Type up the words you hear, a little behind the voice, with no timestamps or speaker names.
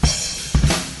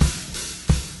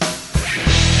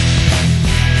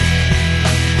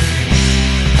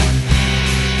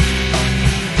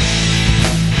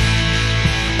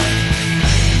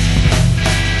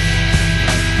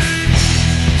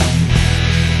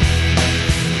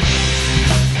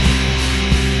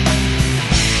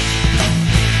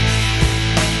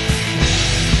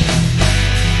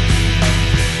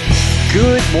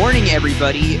Morning,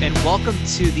 everybody, and welcome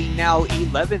to the now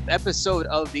 11th episode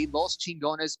of the Los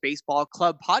Chingones Baseball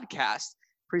Club podcast,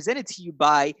 presented to you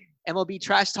by MLB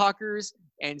Trash Talkers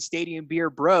and Stadium Beer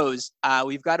Bros.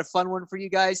 We've got a fun one for you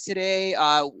guys today.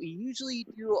 We usually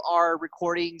do our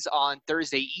recordings on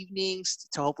Thursday evenings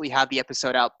to hopefully have the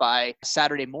episode out by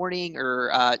Saturday morning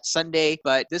or Sunday.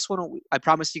 But this one, I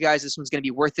promise you guys, this one's going to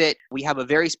be worth it. We have a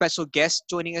very special guest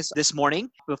joining us this morning.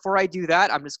 Before I do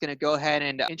that, I'm just going to go ahead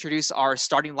and introduce our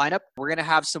starting lineup. We're going to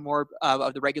have some more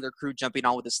of the regular crew jumping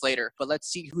on with us later. But let's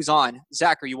see who's on.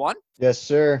 Zach, are you on? Yes,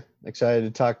 sir. Excited to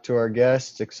talk to our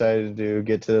guests. Excited to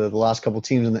get to the last couple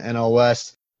teams in the NL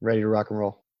West. Ready to rock and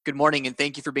roll. Good morning, and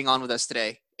thank you for being on with us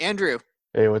today. Andrew.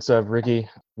 Hey, what's up, Ricky?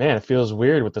 Man, it feels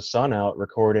weird with the sun out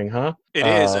recording, huh? It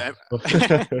is.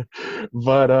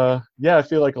 But yeah, I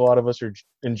feel like a lot of us are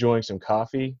enjoying some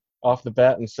coffee off the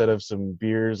bat instead of some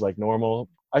beers like normal.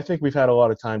 I think we've had a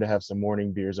lot of time to have some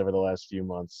morning beers over the last few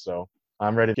months, so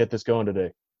I'm ready to get this going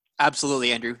today.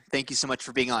 Absolutely, Andrew. Thank you so much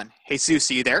for being on. Jesus,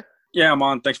 are you there? Yeah, I'm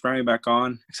on. Thanks for having me back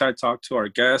on. Excited to talk to our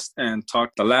guest and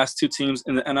talk the last two teams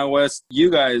in the NL West. You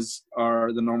guys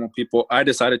are the normal people. I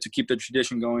decided to keep the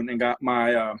tradition going and got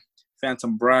my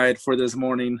Phantom Bride for this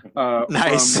morning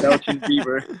Nice. from Belgian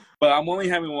Beaver. But I'm only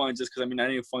having one just because, I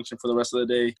need to function for the rest of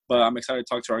the day. But I'm excited to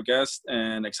talk to our guest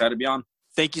and excited to be on.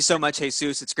 Thank you so much,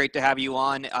 Jesus. It's great to have you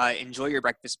on. Enjoy your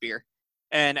breakfast beer.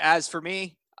 And as for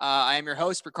me, I am your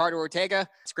host, Ricardo Ortega.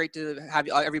 It's great to have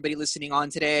everybody listening on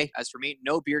today. As for me,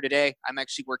 no beer today. I'm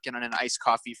actually working on an iced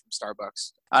coffee from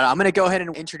Starbucks. I'm going to go ahead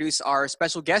and introduce our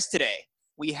special guest today.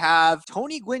 We have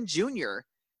Tony Gwynn Jr.,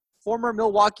 former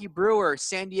Milwaukee Brewer,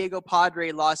 San Diego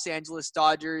Padre, Los Angeles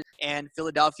Dodgers, and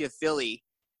Philadelphia Philly.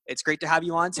 It's great to have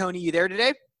you on, Tony. You there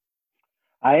today?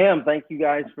 I am. Thank you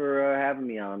guys for having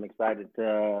me on. I'm excited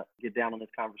to get down on this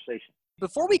conversation.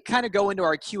 Before we kind of go into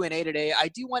our Q&A today, I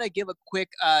do want to give a quick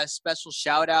special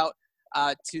shout out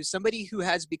to somebody who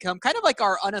has become kind of like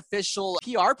our unofficial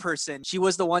PR person. She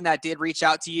was the one that did reach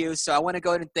out to you. So I want to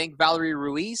go ahead and thank Valerie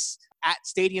Ruiz at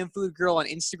Stadium Food Girl on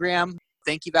Instagram.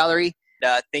 Thank you, Valerie.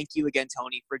 Thank you again,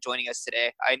 Tony, for joining us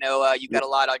today. I know you've got a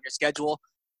lot on your schedule,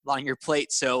 a lot on your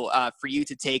plate. So for you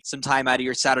to take some time out of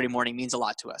your Saturday morning means a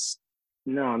lot to us.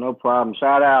 No problem.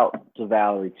 Shout out to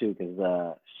Valerie, too,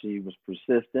 because she was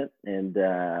persistent. And,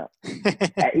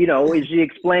 when she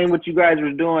explained what you guys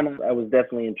were doing, I was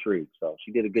definitely intrigued. So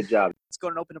she did a good job. Let's go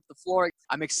and open up the floor.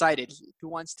 I'm excited. Who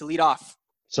wants to lead off?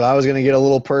 So I was going to get a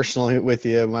little personal with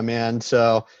you, my man.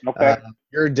 So Okay.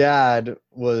 Your dad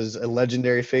was a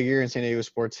legendary figure in San Diego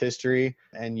sports history,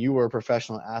 and you were a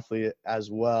professional athlete as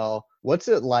well. What's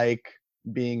it like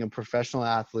being a professional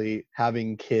athlete,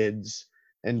 having kids,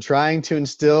 and trying to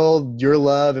instill your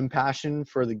love and passion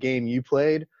for the game you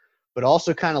played, but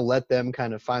also kind of let them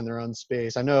kind of find their own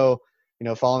space? I know,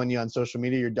 following you on social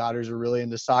media, your daughters are really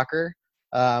into soccer.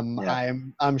 Yeah.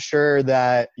 I'm sure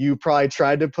that you probably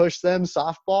tried to push them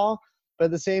softball, but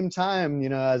at the same time,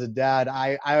 as a dad,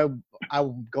 I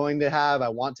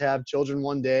want to have children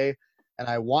one day, and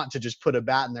I want to just put a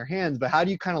bat in their hands. But how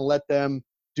do you kind of let them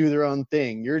do their own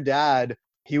thing? Your dad,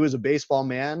 he was a baseball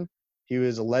man. He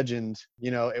was a legend.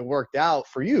 It worked out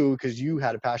for you because you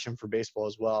had a passion for baseball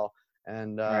as well.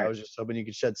 And Right. I was just hoping you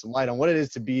could shed some light on what it is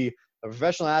to be a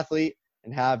professional athlete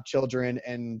and have children,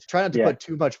 and try not to put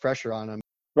too much pressure on them.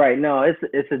 Right. No,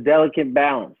 it's a delicate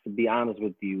balance, to be honest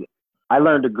with you. I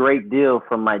learned a great deal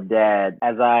from my dad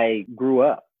as I grew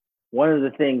up. One of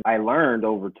the things I learned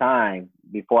over time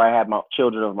before I had my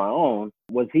children of my own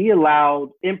was he allowed,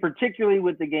 in particularly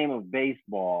with the game of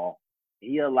baseball,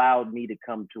 he allowed me to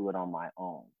come to it on my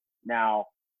own. Now,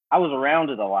 I was around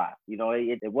it a lot.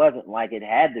 It wasn't like it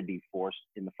had to be forced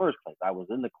in the first place. I was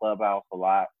in the clubhouse a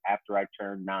lot after I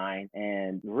turned 9,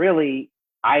 and really,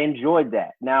 I enjoyed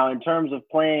that. Now, in terms of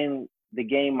playing the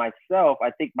game myself, I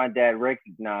think my dad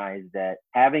recognized that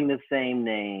having the same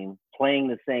name, playing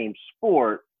the same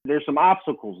sport, there's some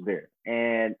obstacles there.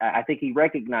 And I think he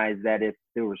recognized that if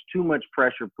there was too much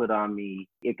pressure put on me,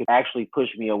 it could actually push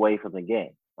me away from the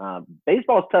game.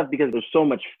 Baseball is tough because there's so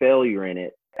much failure in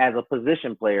it. As a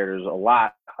position player, there's a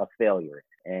lot of failure.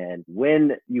 And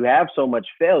when you have so much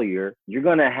failure, you're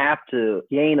going to have to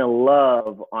gain a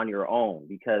love on your own,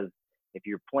 because if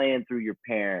you're playing through your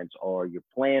parents or you're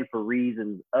playing for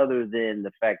reasons other than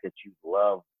the fact that you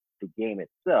love the game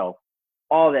itself,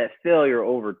 all that failure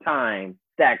over time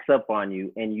stacks up on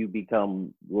you and you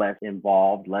become less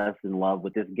involved, less in love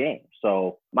with this game.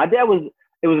 So my dad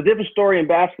it was a different story in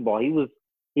basketball.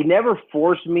 He never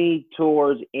forced me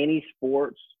towards any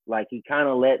sports. Like, he kind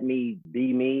of let me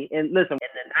be me. And listen,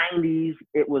 in the 90s,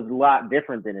 it was a lot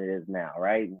different than it is now,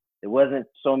 right? There wasn't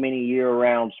so many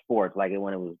year-round sports. Like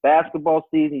when it was basketball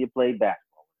season, you played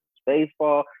basketball,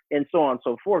 baseball, and so on and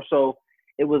so forth. So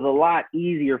it was a lot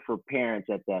easier for parents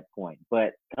at that point.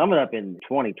 But coming up in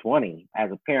 2020,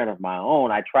 as a parent of my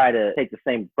own, I try to take the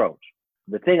same approach.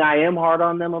 The thing I am hard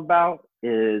on them about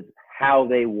is how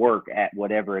they work at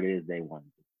whatever it is they want to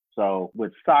do. So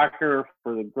with soccer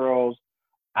for the girls,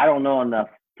 I don't know enough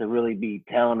to really be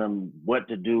telling them what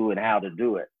to do and how to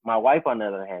do it. My wife, on the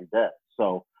other hand, does.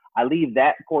 So I leave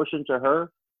that portion to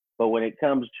her. But when it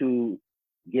comes to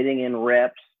getting in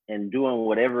reps and doing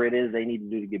whatever it is they need to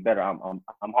do to get better, I'm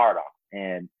hard on.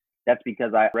 And that's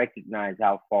because I recognize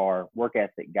how far work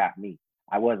ethic got me.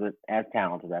 I wasn't as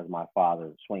talented as my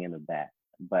father swinging the bat,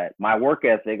 but my work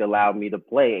ethic allowed me to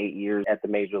play 8 years at the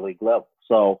major league level.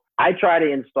 So I try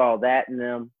to install that in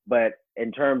them, but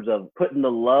in terms of putting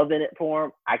the love in it for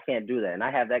them, I can't do that. And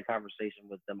I have that conversation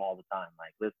with them all the time.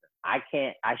 Like, listen, I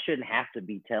shouldn't have to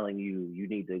be telling you, you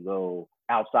need to go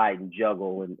outside and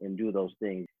juggle and do those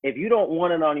things. If you don't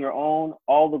want it on your own,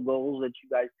 all the goals that you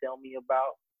guys tell me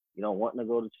about, you know, wanting to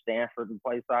go to Stanford and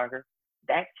play soccer,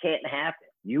 that can't happen.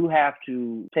 You have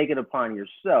to take it upon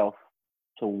yourself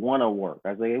to want to work.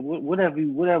 I was like, what have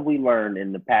we learned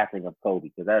in the passing of Kobe?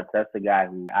 Because that's the guy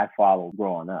who I followed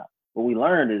growing up. What we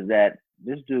learned is that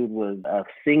this dude was a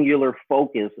singular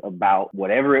focus about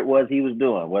whatever it was he was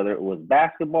doing, whether it was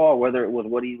basketball, whether it was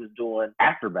what he was doing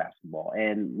after basketball.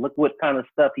 And look what kind of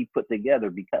stuff he put together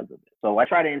because of it. So I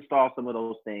try to install some of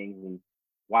those things and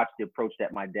watch the approach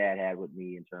that my dad had with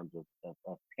me in terms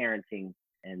of parenting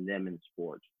and them in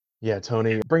sports. Yeah,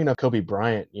 Tony, bringing up Kobe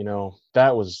Bryant, you know,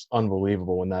 that was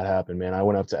unbelievable when that happened, man. I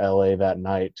went up to LA that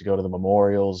night to go to the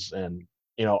memorials, and,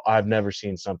 you know, I've never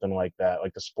seen something like that,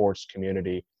 like the sports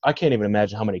community. I can't even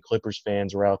imagine how many Clippers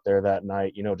fans were out there that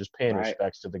night, you know, just paying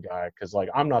respects to the guy. Because, like,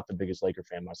 I'm not the biggest Laker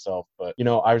fan myself, but, you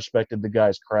know, I respected the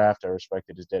guy's craft. I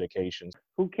respected his dedication.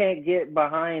 Who can't get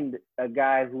behind a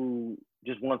guy who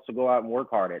just wants to go out and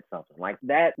work hard at something? Like,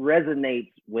 that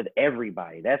resonates with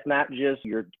everybody. That's not just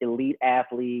your elite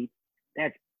athlete.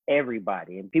 That's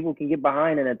everybody. And people can get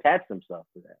behind and attach themselves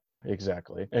to that.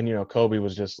 Exactly. And, you know, Kobe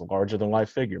was just a larger than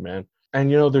life figure, man. And,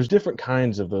 you know, there's different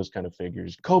kinds of those kind of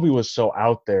figures. Kobe was so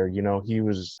out there, you know, he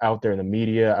was out there in the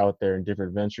media, out there in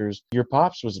different ventures. Your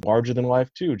pops was larger than life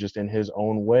too, just in his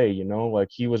own way, you know, like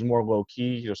he was more low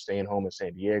key, you know, staying home in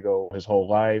San Diego his whole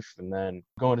life and then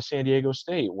going to San Diego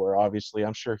State, where obviously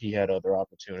I'm sure he had other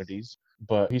opportunities,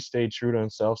 but he stayed true to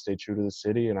himself, stayed true to the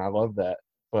city. And I love that.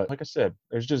 But like I said,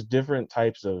 there's just different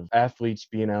types of athletes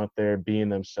being out there, being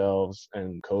themselves.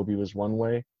 And Kobe was one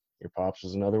way. Your pops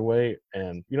was another way.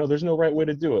 And, you know, there's no right way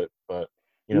to do it. But,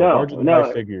 you know, larger than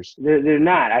life figures. They're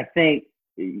not. I think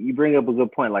you bring up a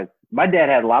good point. Like, my dad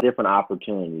had a lot of different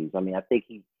opportunities. I mean, I think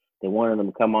they wanted him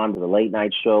to come on to the late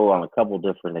night show on a couple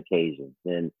different occasions.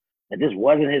 And it just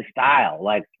wasn't his style.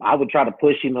 Like, I would try to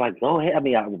push him, like, go ahead. I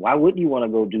mean, why wouldn't you want to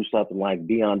go do something like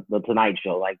be on the Tonight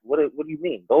Show? Like, what do you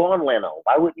mean? Go on Leno.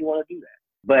 Why wouldn't you want to do that?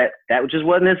 But that just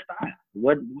wasn't his style. It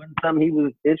wasn't something he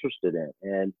was interested in.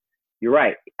 And you're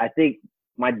right. I think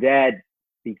my dad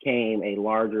became a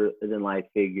larger than life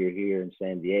figure here in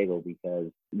San Diego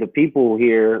because the people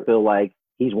here feel like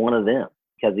he's one of them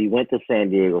because he went to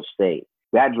San Diego State,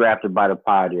 got drafted by the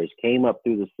Padres, came up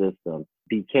through the system,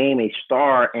 became a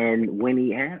star, and when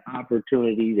he had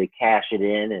opportunity to cash it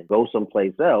in and go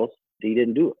someplace else, he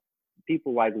didn't do it.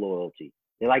 People like loyalty.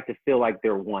 They like to feel like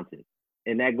they're wanted.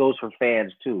 And that goes for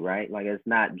fans too, right? Like, it's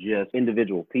not just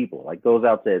individual people. Like, goes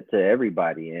out to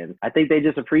everybody. And I think they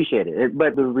just appreciate it.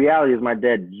 But the reality is my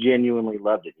dad genuinely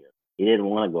loved it here. He didn't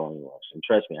want to go anywhere else. And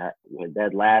trust me, with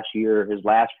that last year, his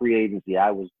last free agency, I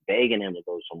was begging him to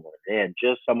go somewhere. They had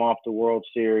just come off the World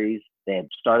Series. They had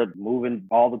started moving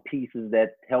all the pieces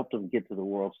that helped him get to the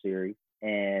World Series.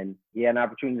 And he had an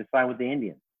opportunity to sign with the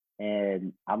Indians.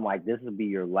 And I'm like, this will be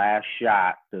your last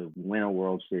shot to win a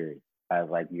World Series. I was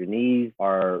like, your knees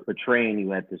are betraying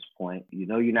you at this point. You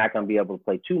know you're not going to be able to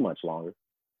play too much longer.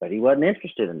 But he wasn't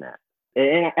interested in that.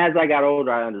 And as I got older,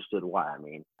 I understood why. I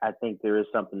mean, I think there is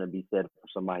something to be said for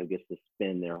somebody who gets to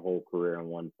spend their whole career in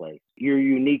one place. You're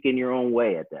unique in your own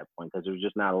way at that point because there's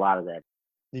just not a lot of that.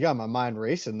 You got my mind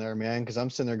racing there, man, because I'm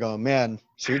sitting there going, man,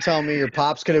 so you're telling me your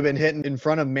pops could have been hitting in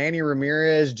front of Manny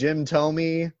Ramirez, Jim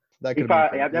Thome? That's what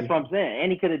I'm saying.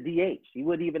 And he could have DH. He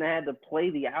wouldn't even have had to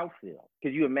play the outfield.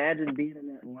 Could you imagine being in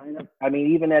that lineup? I mean,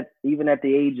 even at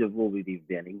the age of what would he have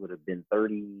been? He would have been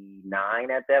 39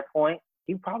 at that point.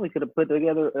 He probably could have put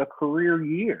together a career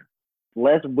year.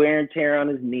 Less wear and tear on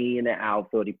his knee in the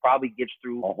outfield. He probably gets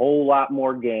through a whole lot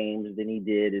more games than he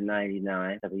did in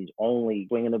 '99 because he's only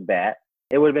swinging a bat.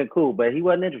 It would have been cool, but he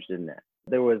wasn't interested in that.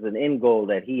 There was an end goal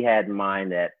that he had in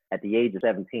mind that at the age of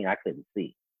 17, I couldn't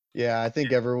see. Yeah, I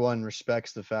think everyone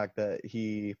respects the fact that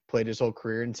he played his whole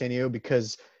career in San Diego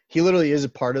because he literally is a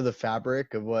part of the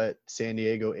fabric of what San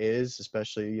Diego is,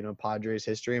 especially, Padres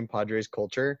history and Padres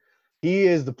culture. He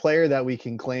is the player that we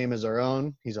can claim as our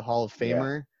own. He's a Hall of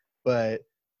Famer, but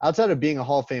outside of being a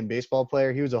Hall of Fame baseball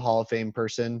player, he was a Hall of Fame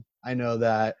person. I know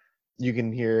that you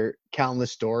can hear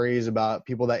countless stories about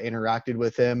people that interacted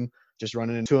with him, just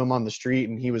running into him on the street,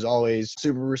 and he was always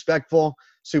super respectful,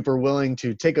 super willing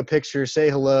to take a picture, say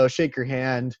hello, shake your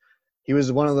hand. He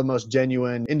was one of the most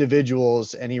genuine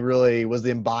individuals, and he really was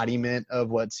the embodiment of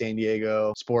what San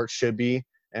Diego sports should be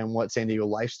and what San Diego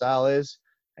lifestyle is.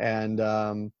 And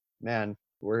man,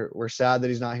 we're sad that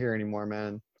he's not here anymore,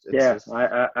 man.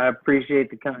 I appreciate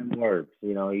the kind words.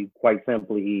 He quite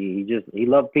simply he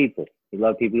loved people. He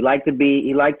loved people.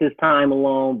 He liked his time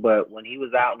alone, but when he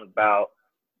was out and about,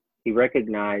 he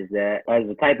recognized that as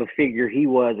the type of figure he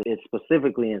was,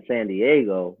 specifically in San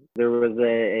Diego, there was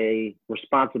a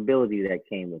responsibility that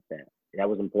came with that. That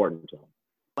was important to him.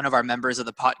 One of our members of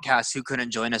the podcast who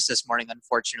couldn't join us this morning,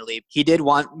 unfortunately, he did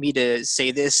want me to say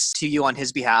this to you on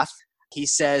his behalf. He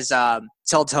says,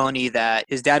 tell Tony that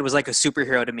his dad was like a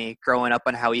superhero to me growing up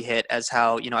on how he hit, as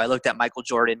how, I looked at Michael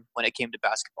Jordan when it came to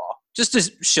basketball, just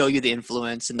to show you the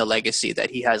influence and the legacy that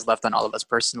he has left on all of us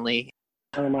personally.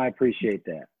 Tell him I appreciate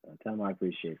that.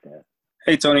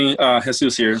 Hey, Tony,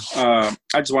 Jesus here. I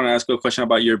just want to ask you a question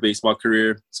about your baseball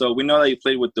career. So we know that you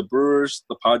played with the Brewers,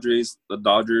 the Padres, the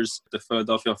Dodgers, the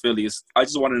Philadelphia Phillies. I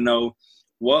just want to know,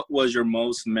 what was your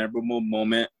most memorable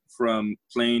moment from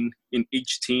playing in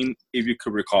each team, if you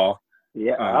could recall?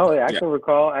 I can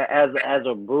recall. As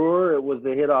a Brewer, it was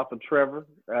the hit off of Trevor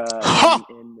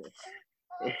in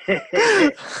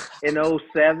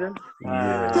 2007.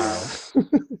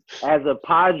 As a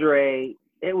Padre,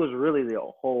 it was really the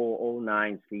whole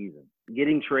 2009 season.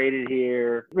 Getting traded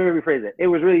here, let me rephrase it. It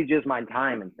was really just my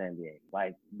time in San Diego.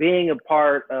 Like, being a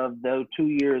part of those 2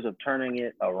 years of turning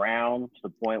it around to the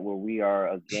point where we are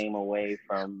a game away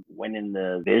from winning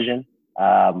the division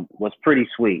was pretty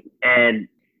sweet. And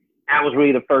that was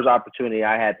really the first opportunity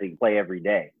I had to play every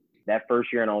day. That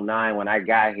first year in 2009, when I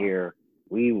got here,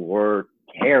 we were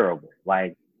terrible.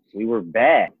 Like, we were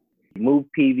bad. Move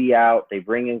Peavy out. They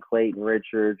bring in Clayton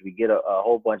Richards. We get a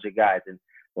whole bunch of guys. And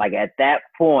like, at that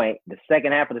point, the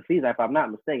second half of the season, if I'm not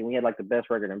mistaken, we had like the best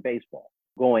record in baseball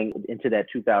going into that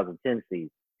 2010 season.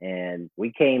 And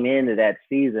we came into that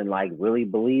season like really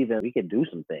believing we could do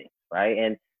some things, right?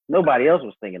 And nobody else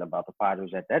was thinking about the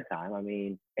Padres at that time. I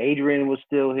mean, Adrian was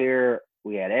still here.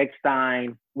 We had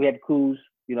Eckstein. We had Kuz,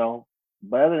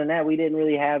 But other than that, we didn't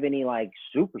really have any like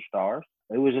superstars.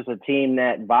 It was just a team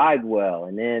that vibed well.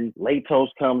 And then Latos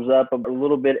comes up a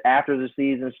little bit after the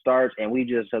season starts, and we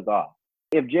just took off.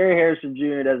 If Jerry Harrison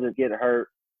Jr. doesn't get hurt,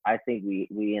 I think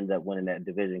we end up winning that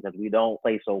division because we don't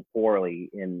play so poorly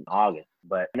in August.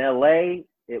 But in LA,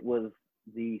 it was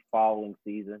the following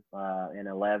season in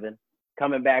 2011.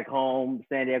 Coming back home,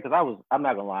 San Diego, because I'm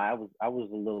not gonna lie, I was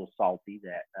a little salty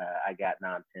that I got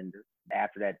non-tender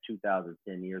after that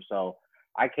 2010 year. So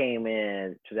I came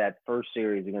in to that first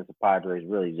series against the Padres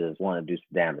really just want to do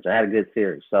some damage. I had a good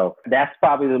series. So that's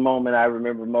probably the moment I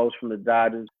remember most from the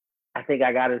Dodgers. I think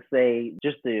I got to say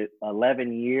just the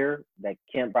 11 year that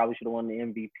Kemp probably should have won the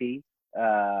MVP.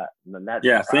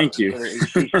 Thank you.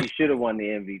 He should have won the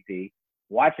MVP.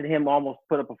 Watching him almost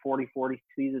put up a 40-40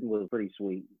 season was pretty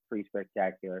sweet, pretty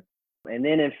spectacular. And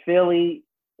then in Philly,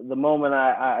 the moment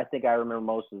I think I remember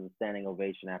most is the standing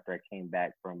ovation after I came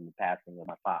back from the passing of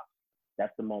my pop.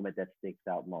 That's the moment that sticks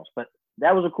out most. But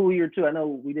that was a cool year too. I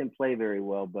know we didn't play very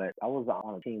well, but I was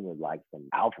on a team with like some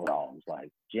alpha dogs like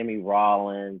Jimmy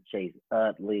Rollins, Chase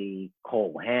Utley,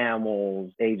 Cole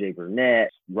Hamels, AJ Burnett,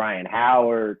 Ryan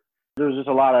Howard. There was just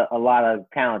a lot of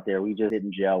talent there. We just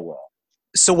didn't gel well.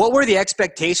 So what were the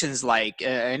expectations like?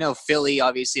 I know Philly,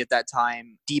 obviously at that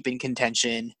time, deep in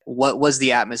contention. What was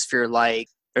the atmosphere like?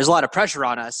 There's a lot of pressure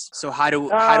on us. So how do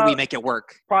we make it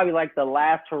work? Probably like the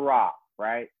last hurrah,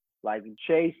 right? Like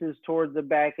Chase is towards the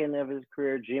back end of his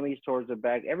career. Jimmy's towards the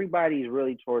back. Everybody's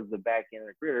really towards the back end of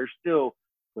their career. They're still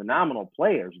phenomenal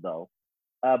players, though.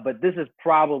 But this is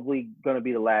probably going to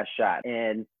be the last shot.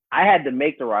 And I had to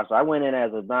make the roster. I went in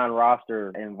as a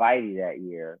non-roster invitee that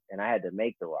year, and I had to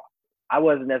make the roster. I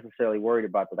wasn't necessarily worried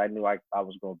about that. I knew I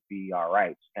was going to be all right.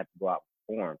 Just had to go out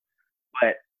and perform.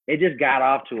 But it just got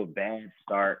off to a bad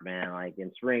start, man. Like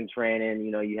in spring training,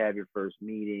 you have your first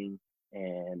meeting.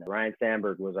 And Ryan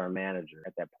Sandberg was our manager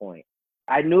at that point.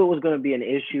 I knew it was going to be an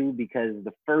issue because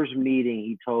the first meeting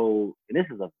he told, and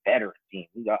this is a veteran team.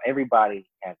 Everybody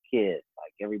has kids.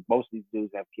 Like most of these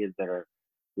dudes have kids that are,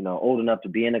 old enough to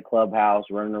be in a clubhouse,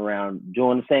 running around,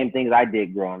 doing the same things I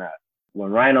did growing up.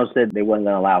 When Rhino said they wasn't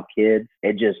going to allow kids,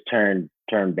 it just turned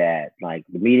bad. Like,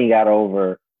 the meeting got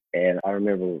over, and I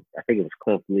remember, I think it was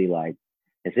Cliff Lee, like,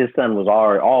 his son was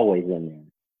always in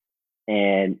there.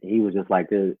 And he was just like,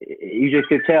 you just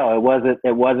could tell it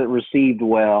wasn't received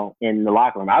well in the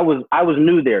locker room. I was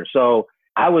new there, so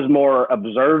I was more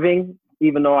observing,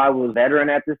 even though I was a veteran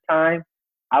at this time.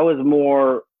 I was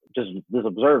more just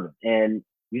observing, and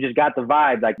you just got the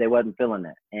vibe like they wasn't feeling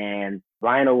that. And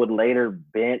Rhino would later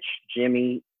bench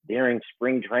Jimmy during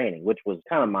spring training, which was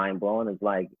kind of mind blowing. It's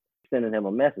like sending him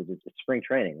a message. It's spring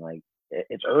training, like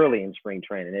it's early in spring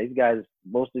training. These guys,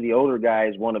 most of the older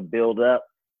guys, want to build up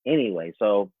anyway.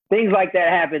 So things like that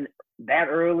happen that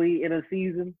early in a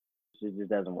season. It just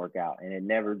doesn't work out, and it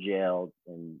never gelled.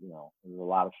 And there was a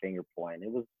lot of finger pointing.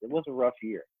 It was a rough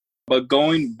year. But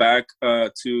going back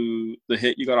to the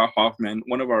hit you got off Hoffman,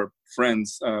 one of our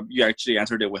friends, you actually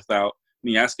answered it without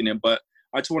me asking it, but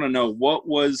I just want to know what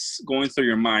was going through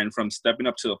your mind from stepping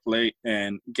up to the plate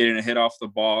and getting a hit off the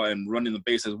ball and running the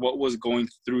bases. What was going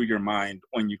through your mind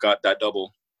when you got that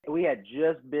double? We had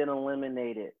just been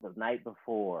eliminated the night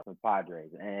before the Padres.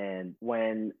 And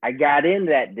when I got in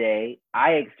that day,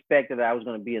 I expected I was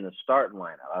going to be in the starting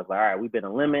lineup. I was like, all right, we've been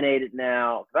eliminated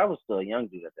now. Because I was still a young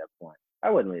dude at that point. I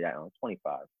wasn't really that young,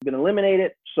 25. Been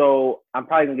eliminated, so I'm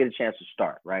probably going to get a chance to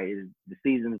start, right? The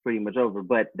season's pretty much over.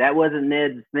 But that wasn't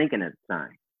Ned's thinking at the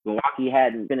time. Milwaukee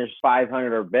hadn't finished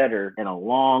 500 or better in a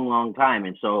long, long time.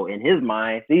 And so in his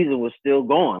mind, season was still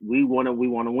going. We want to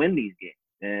win these games.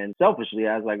 And selfishly,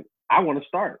 I was like, I want to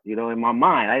start. In my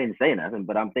mind, I didn't say nothing,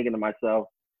 but I'm thinking to myself,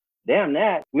 damn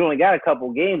that. We only got a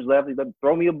couple games left.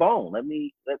 Throw me a bone. Let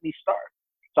me start.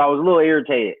 So I was a little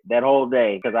irritated that whole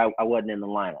day because I wasn't in the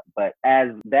lineup. But as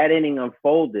that inning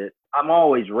unfolded, I'm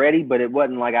always ready, but it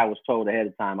wasn't like I was told ahead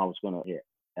of time I was going to hit.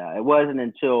 It wasn't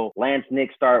until Lance Nick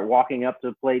started walking up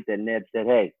to the plate that Ned said,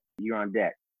 hey, you're on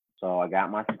deck. So I got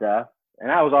my stuff,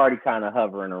 and I was already kind of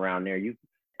hovering around there.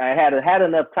 I had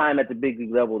enough time at the big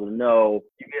league level to know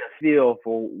you get a feel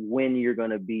for when you're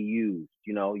going to be used.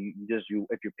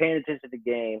 If you're paying attention to the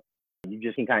game, you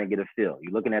just can kind of get a feel.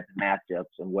 You're looking at the matchups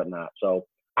and whatnot. So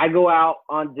I go out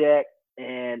on deck,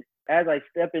 and as I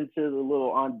step into the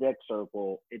little on deck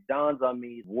circle, it dawns on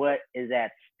me what is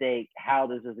at stake, how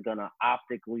this is going to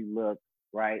optically look,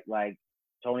 right? Like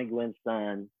Tony Gwynn's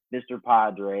son, Mr.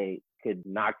 Padre, could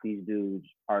knock these dudes,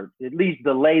 or at least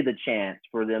delay the chance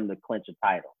for them to clinch a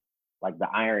title. Like the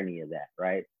irony of that,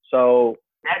 right? So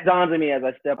that dawns on me as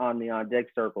I step on the on deck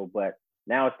circle, but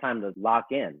now it's time to lock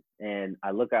in. And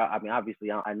I look out,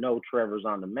 obviously I know Trevor's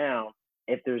on the mound.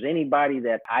 If there's anybody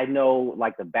that I know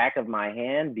like the back of my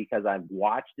hand because I've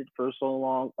watched it for so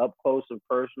long, up close and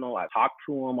personal, I've talked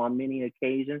to him on many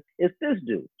occasions, it's this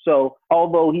dude. So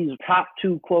although he's top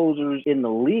 2 closers in the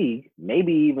league,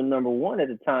 maybe even number 1 at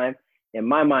the time, in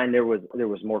my mind there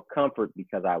was more comfort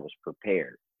because I was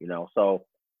prepared, So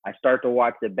I start to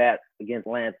watch the bat against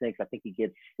Lance Nix. I think he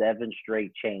gets 7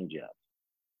 straight changeups,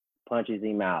 punches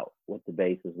him out with the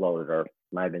bases loaded, or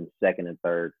might have been second and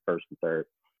third, first and third.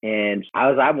 And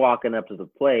as I'm walking up to the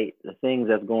plate, the things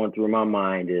that's going through my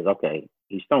mind is, okay,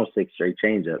 he's thrown 6 straight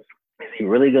changeups. Is he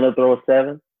really going to throw a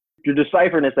 7? You're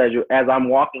deciphering this as I'm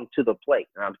walking to the plate.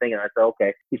 And I'm thinking,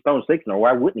 okay, he's thrown 6 now.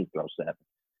 Why wouldn't he throw 7?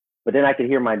 But then I could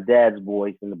hear my dad's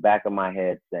voice in the back of my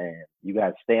head saying, you got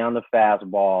to stay on the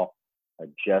fastball,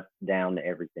 adjust down to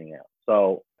everything else.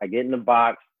 So I get in the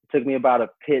box. It took me about a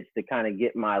pitch to kind of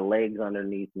get my legs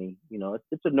underneath me.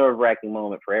 It's a nerve-wracking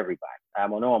moment for everybody. I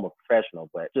know I'm a professional,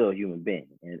 but still a human being.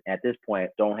 And at this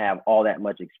point, don't have all that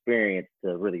much experience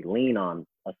to really lean on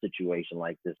a situation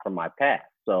like this from my past.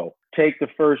 So take the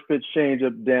first pitch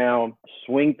changeup down,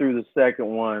 swing through the second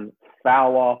one,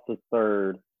 foul off the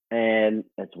third, and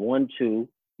it's 1-2.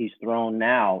 He's thrown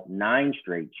now 9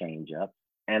 straight changeups.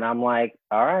 And I'm like,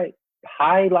 all right,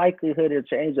 high likelihood of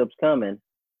changeups coming,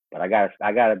 but I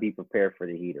gotta be prepared for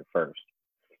the heater first.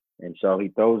 And so he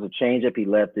throws a changeup. He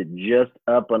left it just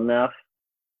up enough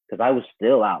because I was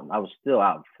still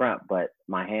out in front, but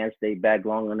my hand stayed back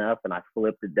long enough, and I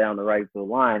flipped it down the right field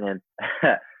line. And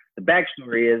the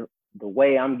backstory is the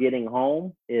way I'm getting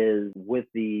home is with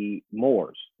the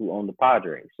Moors, who own the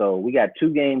Padres. So we got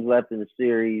 2 games left in the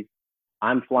series.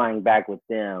 I'm flying back with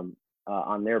them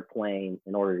on their plane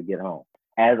in order to get home.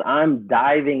 As I'm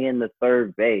diving in the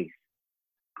third base,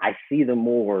 I see the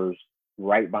Moors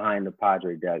right behind the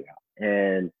Padre dugout,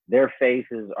 and their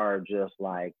faces are just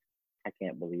like, I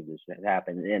can't believe this has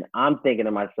happened. And I'm thinking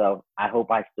to myself, I hope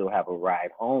I still have a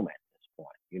ride home at this point.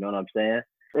 You know what I'm saying?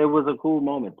 It was a cool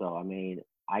moment, though.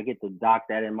 I get to dock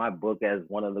that in my book as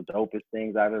one of the dopest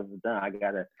things I've ever done. I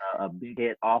got a big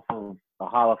hit off of a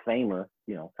Hall of Famer,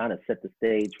 kind of set the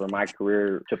stage for my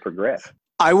career to progress.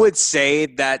 I would say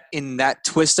that in that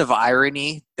twist of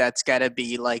irony, that's got to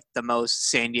be like the most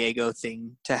San Diego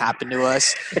thing to happen to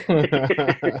us.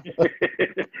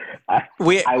 I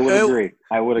would agree.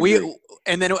 Agree.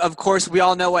 And then, of course, we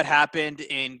all know what happened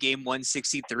in Game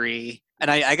 163.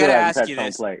 And I got to ask you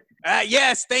this.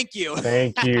 Yes, thank you.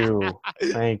 Thank you.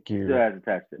 Still hasn't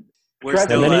touched it.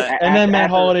 And then Matt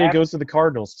Holliday goes to the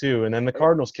Cardinals, too, and then the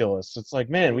Cardinals kill us. It's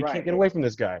like, man, we can't get away from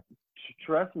this guy.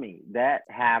 Trust me, that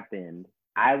happened.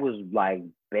 I was like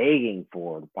begging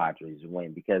for the Padres to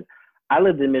win because I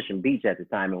lived in Mission Beach at the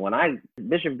time. And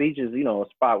Mission Beach is, a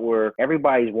spot where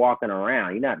everybody's walking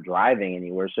around. You're not driving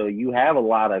anywhere. So you have a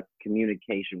lot of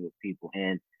communication with people.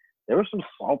 And there were some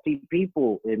salty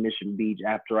people in Mission Beach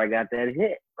after I got that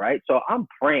hit, right? So I'm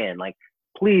praying, like,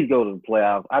 please go to the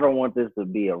playoffs. I don't want this to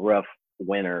be a rough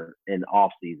winter in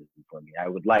off season for me. I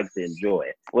would like to enjoy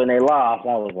it. When they lost,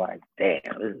 I was like, damn,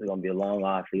 this is gonna be a long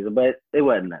off season. But it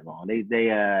wasn't that long. They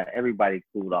everybody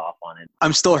cooled off on it.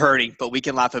 I'm still hurting, but we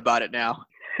can laugh about it now.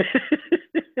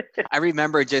 I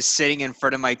remember just sitting in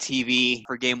front of my TV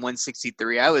for Game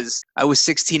 163. I was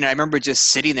 16, and I remember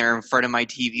just sitting there in front of my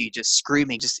TV, just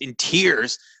screaming, just in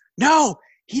tears. No,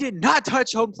 he did not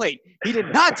touch home plate. He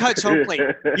did not touch home plate.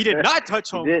 He did not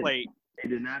touch home plate. He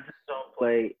did not touch home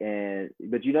plate,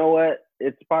 but you know what?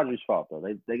 It's the Padres' fault though.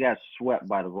 They got swept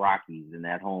by the Rockies in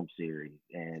that home series,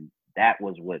 and that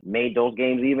was what made those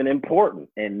games even important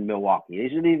in Milwaukee. They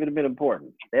shouldn't even have been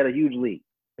important. They had a huge lead.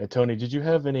 Yeah, Tony, did you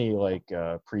have any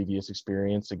previous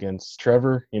experience against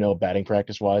Trevor? Batting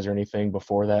practice wise or anything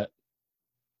before that?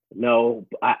 No,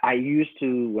 I used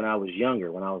to when I was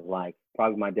younger. When I was like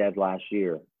probably my dad's last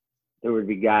year. There would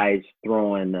be guys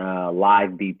throwing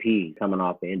live BP coming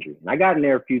off the injury. And I got in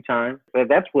there a few times, but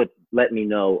that's what let me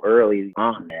know early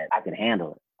on that I could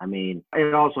handle it. I mean,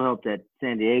 it also helped that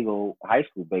San Diego high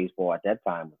school baseball at that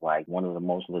time was like one of the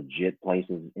most legit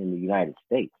places in the United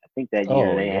States. I think that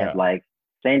year they had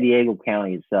San Diego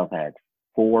County itself had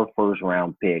 4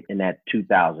 first-round picks in that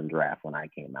 2000 draft when I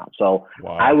came out. So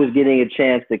I was getting a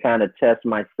chance to kind of test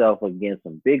myself against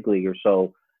some big leaguers.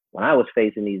 So when I was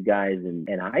facing these guys in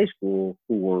high school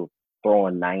who were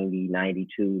throwing 90,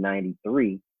 92,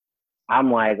 93, I'm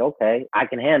like, okay, I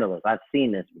can handle this. I've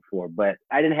seen this before, but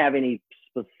I didn't have any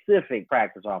specific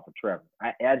practice off of Trevor.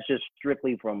 That's just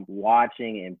strictly from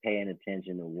watching and paying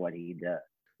attention to what he does.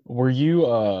 Were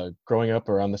you growing up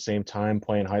around the same time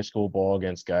playing high school ball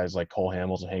against guys like Cole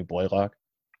Hamels and Hank Blaylock?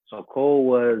 So Cole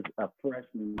was a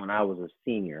freshman when I was a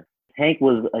senior. Hank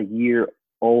was a year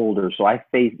older, so I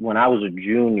faced when I was a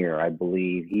junior, I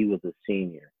believe he was a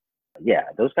senior. Yeah,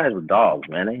 those guys were dogs,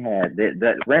 man. They had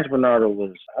that Ranch Bernardo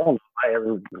was. I don't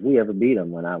know if we ever beat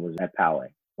them when I was at Poway.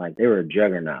 Like they were a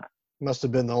juggernaut. Must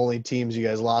have been the only teams you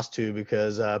guys lost to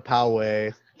because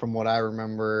Poway, from what I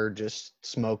remember, just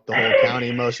smoked the whole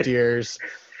county most years.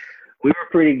 We were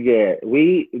pretty good.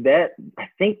 I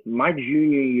think my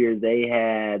junior year they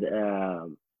had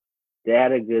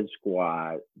a good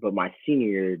squad, but my senior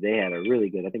year they had a really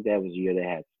good. I think that was the year they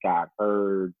had Scott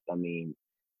Hurd. I mean,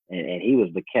 and he was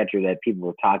the catcher that people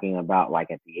were talking about like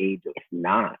at the age of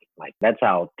 9. Like that's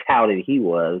how touted he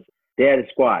was. They had a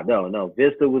squad. No,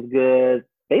 Vista was good.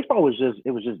 Baseball was just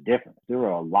different. There were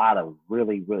a lot of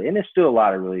really, really, and there's still a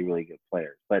lot of really, really good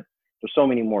players. But there's so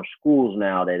many more schools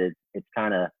now that it's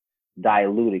kind of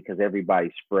diluted because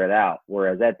everybody's spread out.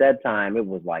 Whereas at that time, it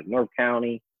was like North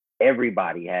County,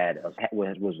 everybody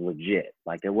was legit.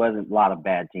 Like there wasn't a lot of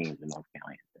bad teams in North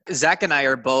County. Zach and I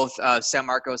are both San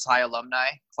Marcos High alumni,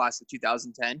 class of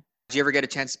 2010. Did you ever get a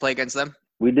chance to play against them?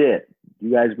 We did.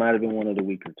 You guys might have been one of the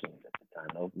weaker teams at the time.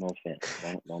 No offense.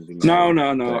 Don't be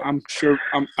mad. No. I'm sure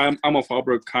I'm a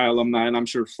Fallbrook High alumni, and I'm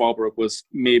sure Fallbrook was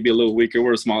maybe a little weaker.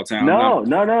 We're a small town. No.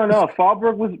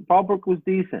 Fallbrook was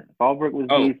decent.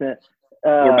 Decent.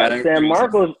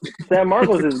 San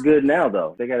Marcos is good now,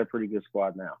 though. They got a pretty good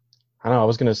squad now. I know. I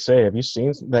was gonna say, have you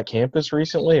seen that campus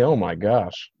recently? Oh my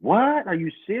gosh! What? Are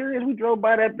you serious? We drove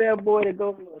by that bad boy that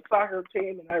goes to a soccer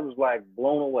team, and I was like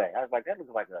blown away. I was like, that looks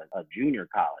like a junior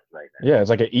college right there. Yeah, it's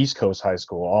like an East Coast high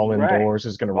school, all indoors.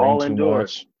 It's gonna rain too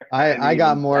much. I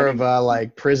got more of a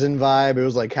like prison vibe. It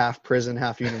was like half prison,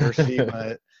 half university,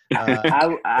 but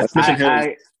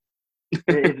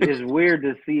it's weird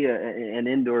to see an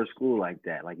indoor school like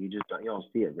that. Like you don't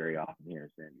see it very often here in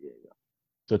San Diego.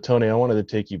 So, Tony, I wanted to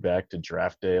take you back to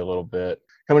draft day a little bit.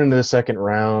 Coming into the second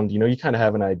round, you kind of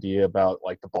have an idea about,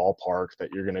 like, the ballpark that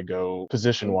you're going to go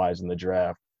position-wise in the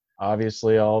draft.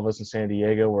 Obviously, all of us in San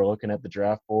Diego, we're looking at the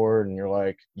draft board, and you're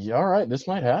like, yeah, all right, this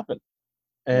might happen.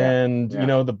 And,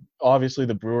 Yeah. Obviously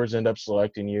the Brewers end up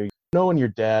selecting you. Knowing your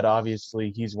dad,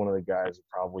 obviously, he's one of the guys who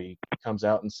probably comes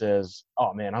out and says,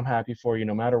 oh, man, I'm happy for you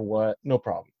no matter what. No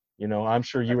problem. I'm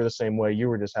sure you were the same way. You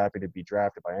were just happy to be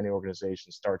drafted by any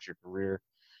organization, start your career.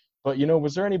 But,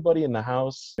 was there anybody in the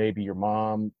house, maybe your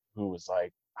mom, who was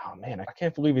like, oh, man, I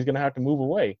can't believe he's going to have to move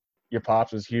away? Your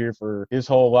pops was here for his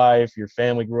whole life. Your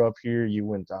family grew up here. You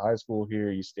went to high school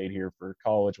here. You stayed here for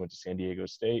college, went to San Diego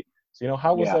State. So,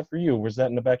 how was that for you? Was that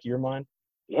in the back of your mind?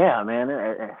 Yeah, man.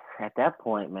 At that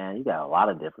point, man, you got a lot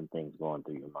of different things going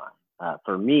through your mind.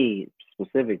 For me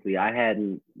specifically, I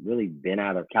hadn't really been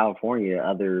out of California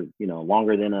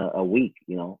longer than a week,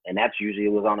 and that's usually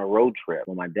it was on a road trip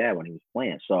with my dad when he was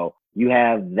playing. So you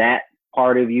have that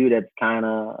part of you that's kind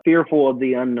of fearful of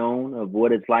the unknown, of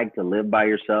what it's like to live by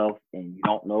yourself and you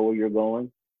don't know where you're going.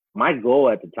 My goal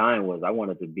at the time was I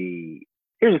wanted to be,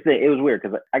 here's the thing, it was weird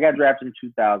because I got drafted in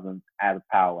 2000 out of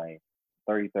Poway,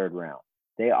 33rd round.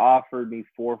 They offered me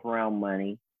 4th round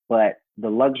money, but the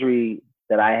luxury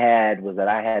that I had was that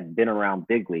I had been around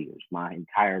big leaguers my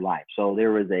entire life. So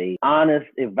there was a honest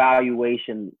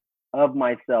evaluation of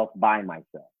myself by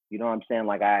myself. You know what I'm saying?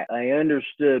 Like I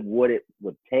understood what it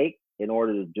would take in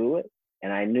order to do it.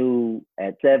 And I knew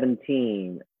at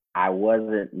 17, I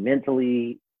wasn't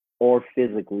mentally or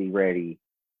physically ready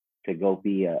to go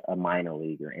be a minor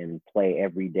leaguer and play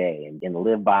every day and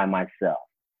live by myself.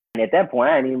 And at that point,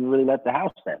 I hadn't even really left the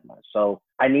house that much. So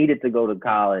I needed to go to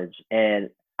college. And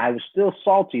I was still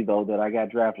salty, though, that I got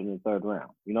drafted in the 3rd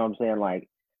round. You know what I'm saying? Like,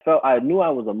 so I knew I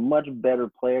was a much better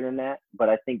player than that. But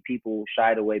I think people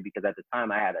shied away because at the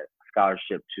time I had a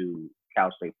scholarship to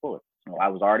Cal State Fullerton. So I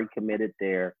was already committed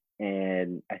there.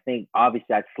 And I think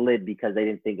obviously I slid because they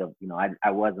didn't think of,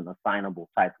 I wasn't a signable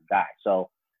type of guy. So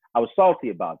I was salty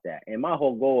about that. And my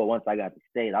whole goal once I got to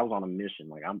state, I was on a mission.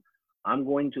 Like I'm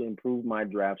going to improve my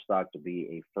draft stock to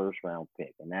be a 1st round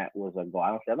pick. And that was a goal.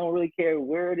 I don't really care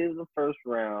where it is the 1st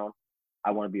round.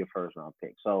 I want to be a 1st round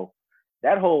pick. So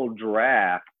that whole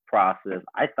draft process,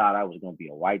 I thought I was going to be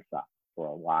a White Sox for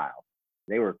a while.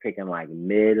 They were picking like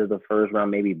mid of the 1st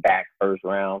round, maybe back 1st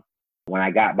round. When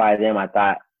I got by them, I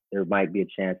thought there might be a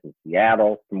chance in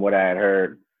Seattle from what I had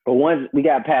heard. But once we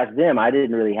got past them, I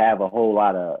didn't really have a whole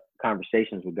lot of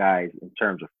conversations with guys in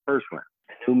terms of 1st round.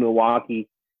 I knew Milwaukee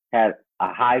had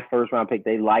a high 1st round pick.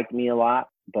 They liked me a lot,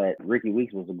 but Ricky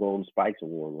Weeks was a Golden Spikes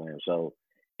Award winner. So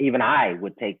even I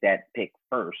would take that pick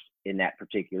first in that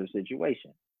particular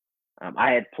situation.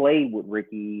 I had played with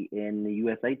Ricky in the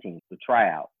USA team, the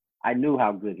tryout. I knew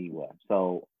how good he was.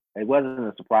 So it wasn't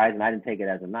a surprise, and I didn't take it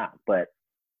as a knock. But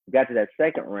we got to that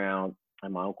 2nd round,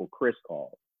 and my Uncle Chris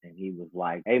called. And he was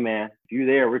like, hey, man, if you're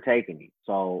there, we're taking you.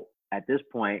 So at this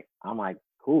point, I'm like,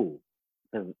 cool.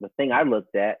 Because the thing I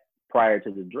looked at prior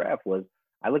to the draft was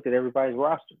I looked at everybody's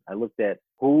roster. I looked at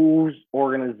whose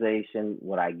organization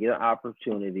would I get an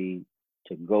opportunity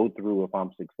to go through if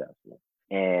I'm successful.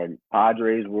 And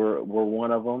Padres were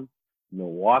one of them.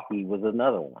 Milwaukee was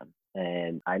another one.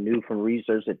 And I knew from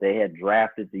research that they had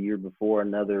drafted the year before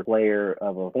another player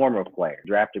of a former player,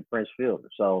 drafted Prince Fielder.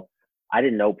 So I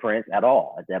didn't know Prince at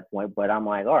all at that point, but I'm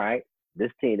like, all right,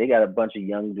 this team, they got a bunch of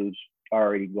young dudes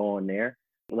already going there.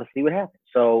 Let's see what happens.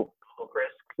 So Chris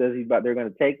says they're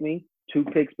going to take me. 2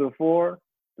 picks before,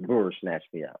 the Brewers snatched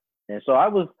me up. And so I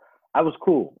was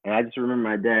cool. And I just remember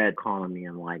my dad calling me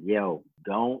and like, yo,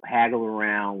 don't haggle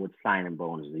around with signing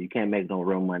bonuses. You can't make no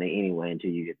real money anyway until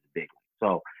you get the big one.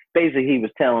 So basically he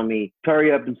was telling me,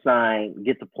 hurry up and sign,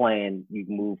 get the plan, you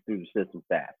can move through the system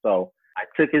fast. So I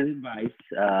took his advice.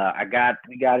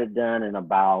 We got it done in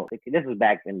about, this was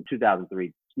back in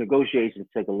 2003. Negotiations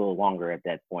took a little longer at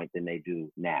that point than they do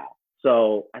now.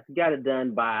 So I got it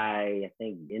done by, I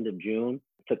think, end of June.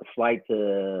 Took a flight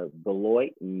to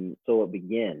Beloit, and so it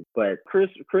began. But Chris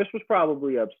was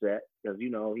probably upset because,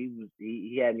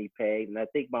 he had me paid. And I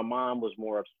think my mom was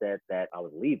more upset that I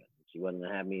was leaving. She wasn't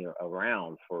going to have me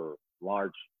around for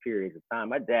large periods of time.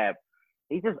 My dad,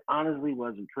 he just honestly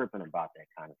wasn't tripping about that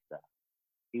kind of stuff.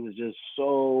 He was just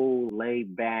so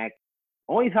laid back.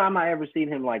 Only time I ever seen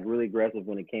him like really aggressive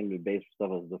when it came to baseball stuff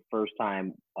was the first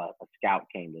time a scout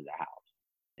came to the house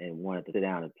and wanted to sit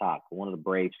down and talk. One of the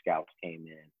Brave scouts came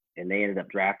in and they ended up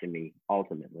drafting me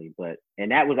ultimately.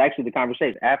 And that was actually the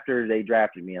conversation. After they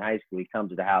drafted me in high school, he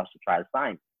comes to the house to try to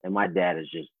sign me. And my dad is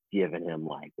just giving him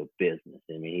like the business.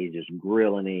 I mean, he's just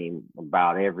grilling him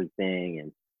about everything.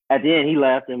 And at the end, he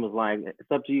left and was like,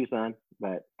 it's up to you, son.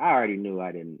 But I already knew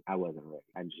I wasn't ready.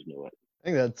 I just knew it. I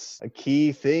think that's a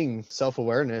key thing,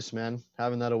 self-awareness, man.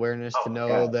 Having that awareness to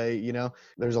know that,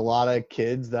 there's a lot of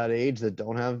kids that age that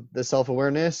don't have the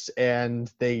self-awareness,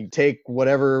 and they take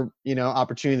whatever,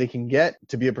 opportunity they can get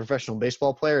to be a professional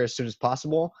baseball player as soon as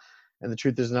possible. And the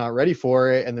truth is not ready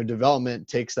for it, and their development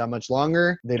takes that much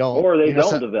longer. They don't, Or they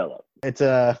don't develop. It's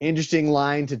a interesting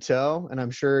line to toe, and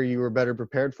I'm sure you were better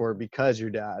prepared for it because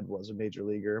your dad was a major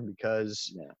leaguer,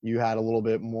 because you had a little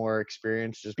bit more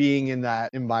experience just being in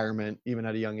that environment, even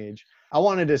at a young age. I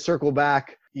wanted to circle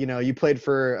back. You played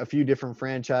for a few different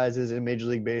franchises in Major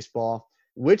League Baseball.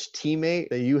 Which teammate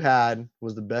that you had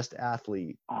was the best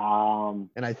athlete?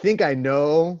 And I think I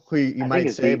know who you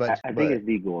might say, but I think it's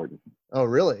D. Gordon. Oh,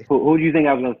 really? Who do you think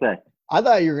I was going to say? I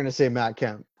thought you were going to say Matt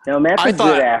Kemp. No, Matt's a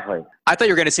good athlete. I thought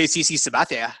you were going to say CC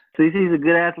Sabathia. CC's a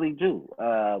good athlete too.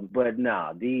 But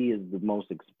no, D is the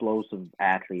most explosive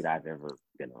athlete I've ever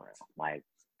been around. Like,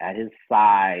 at his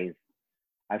size,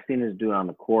 I've seen this dude on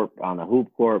the court, on the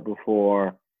hoop court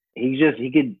before. When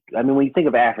you think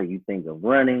of athlete, you think of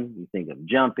running, you think of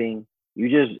jumping, you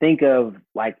just think of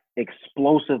like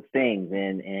explosive things.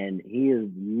 And he is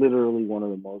literally one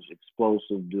of the most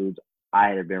explosive dudes I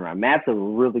had been around. Matt's a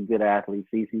really good athlete.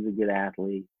 CC's a good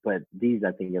athlete, but D's,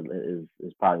 I think,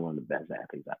 is probably one of the best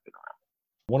athletes I've been around.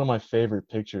 One of my favorite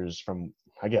pictures from,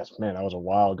 I guess, that was a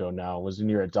while ago now, was when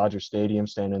you're at Dodger Stadium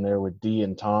standing there with D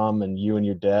and Tom and you and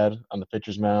your dad on the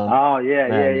pitcher's mound. Oh, yeah.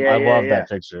 I love that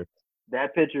picture.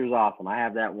 That picture is awesome. I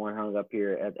have that one hung up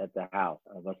here at the house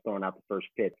of us throwing out the first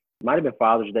pitch. It might have been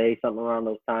Father's Day, something around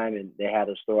those time, and they had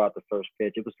us throw out the first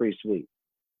pitch. It was pretty sweet.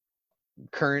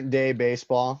 Current day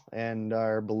baseball and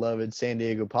our beloved San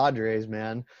Diego Padres,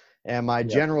 man. And my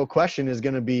general question is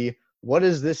going to be, what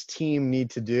does this team need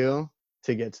to do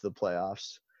to get to the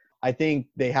playoffs? I think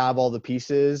they have all the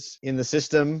pieces in the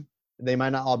system. They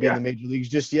might not all be in the major leagues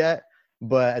just yet,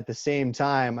 but at the same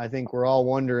time, I think we're all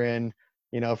wondering,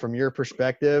 from your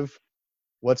perspective,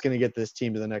 what's going to get this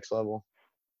team to the next level?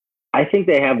 I think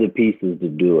they have the pieces to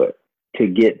do it, to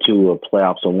get to a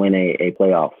playoffs or win a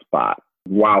playoff spot.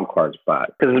 Wild card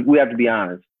spot. Because we have to be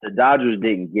honest, the Dodgers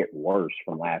didn't get worse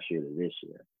from last year to this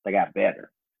year. They got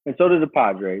better. And so did the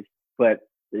Padres. But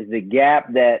the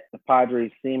gap that the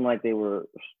Padres seemed like they were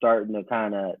starting to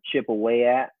kind of chip away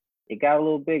at, it got a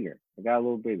little bigger.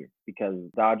 Because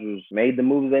Dodgers made the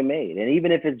moves they made. And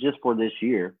even if it's just for this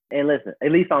year, and listen,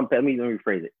 at least let me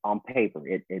rephrase it. On paper,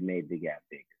 it made the gap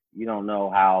bigger. You don't know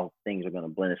how things are going to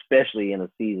blend, especially in a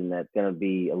season that's going to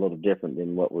be a little different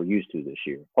than what we're used to this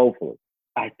year, hopefully.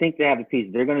 I think they have a piece.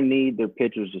 They're going to need their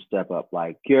pitchers to step up,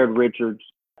 like Garrett Richards.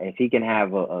 If he can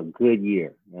have a good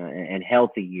year and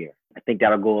healthy year, I think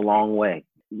that'll go a long way.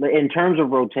 In terms of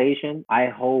rotation, I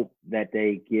hope that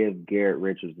they give Garrett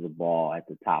Richards the ball at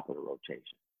the top of the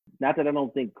rotation. Not that I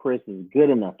don't think Chris is good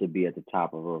enough to be at the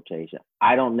top of the rotation.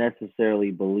 I don't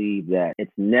necessarily believe that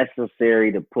it's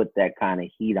necessary to put that kind of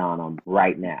heat on him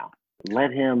right now.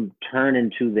 Let him turn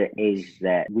into the ace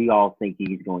that we all think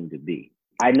he's going to be.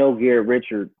 I know Garrett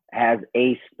Richards has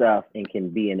ace stuff and can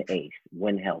be an ace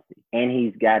when healthy, and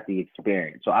he's got the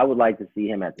experience. So I would like to see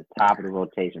him at the top of the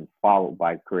rotation, followed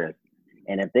by Chris.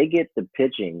 And if they get the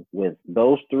pitching with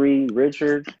those three,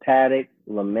 Richards, Paddock,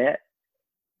 Lamet,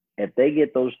 if they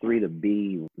get those three to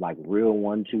be like real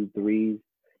 1-2-3s,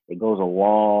 it goes a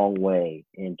long way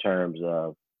in terms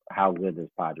of how good this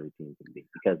Padres team can be.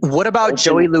 Because what about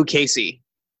Joey Lucchesi?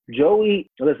 Joey,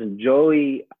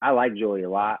 I like Joey a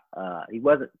lot. He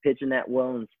wasn't pitching that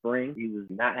well in spring. He was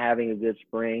not having a good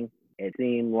spring. It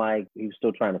seemed like he was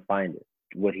still trying to find it,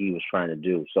 what he was trying to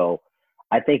do. So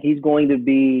I think he's going to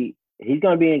be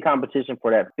in competition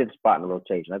for that fifth spot in the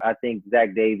rotation. I think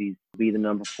Zach Davies will be the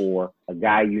number 4, a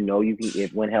guy you can,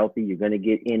 if when healthy, you're going to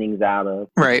get innings out of.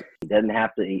 Right. He doesn't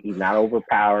have to, he's not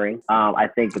overpowering. I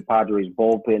think the Padres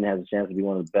bullpen has a chance to be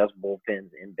one of the best bullpens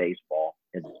in baseball.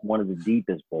 It's one of the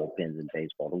deepest bullpens in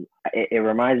baseball. It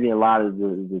reminds me a lot of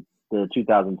the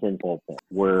 2010 bullpen,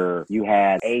 where you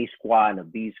had a squad and a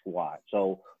B squad.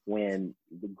 So when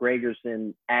the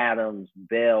Gregerson, Adams,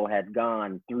 Bell had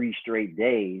gone 3 straight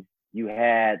days, you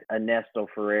had Ernesto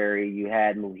Ferrari, you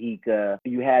had Mujica,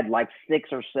 you had like 6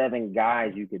 or 7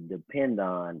 guys you could depend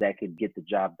on that could get the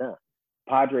job done.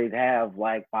 Padres have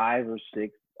like 5 or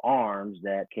 6 arms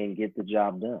that can get the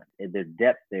job done. Their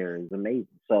depth there is amazing.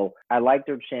 So I like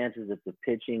their chances if the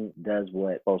pitching does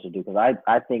what it's supposed to do. Because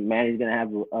I think Manny's going to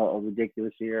have a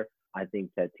ridiculous year. I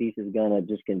think Tatis is going to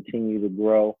just continue to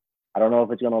grow. I don't know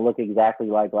if it's going to look exactly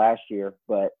like last year,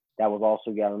 but that was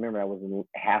also, you got to remember, that was in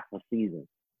half a season.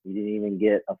 He didn't even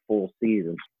get a full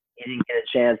season. he didn't get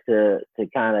a chance to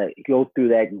kind of go through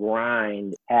that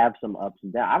grind, have some ups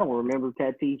and downs. I don't remember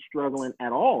Tatis struggling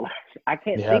at all. I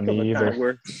can't think of a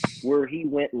time where he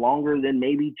went longer than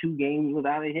maybe 2 games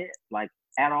without a hit, like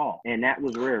at all. And that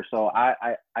was rare. So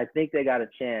I think they got a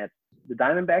chance. The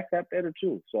Diamondbacks got better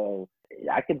too. So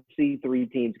I could see 3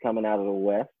 teams coming out of the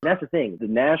West. And that's the thing.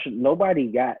 Nobody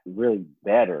got really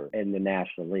better in the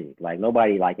National League. Like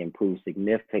nobody like improved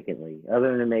significantly,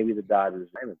 other than maybe the Dodgers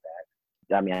and Diamondbacks.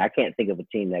 I mean, I can't think of a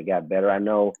team that got better. I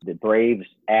know the Braves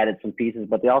added some pieces,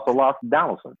 but they also lost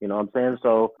Donaldson. You know what I'm saying?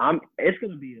 So it's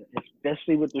going to be,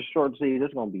 especially with the short season,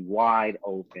 it's going to be wide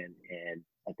open. And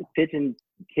if the pitching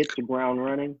hits the ground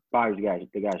running, Padres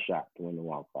they got a shot to win the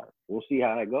wild card. We'll see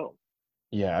how that goes.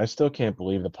 Yeah, I still can't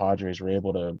believe the Padres were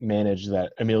able to manage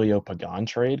that Emilio Pagan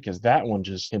trade, because that one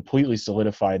just completely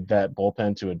solidified that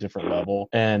bullpen to a different level.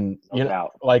 And, you know,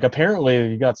 like apparently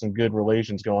you got some good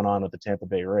relations going on with the Tampa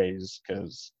Bay Rays,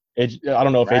 because I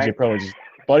don't know if AJ Preller just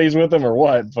buddies with them or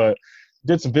what, but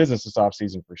did some business this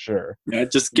offseason for sure. Yeah,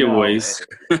 just giveaways.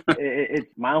 It's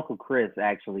my Uncle Chris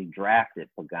actually drafted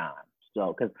Pagan.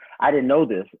 So, because I didn't know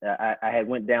this, I had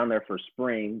went down there for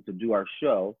spring to do our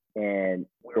show, and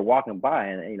we were walking by,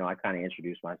 and, you know, I kind of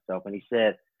introduced myself, and he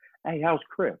said, "Hey, how's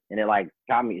Chris?" And it like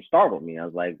startled me. I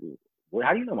was like, well,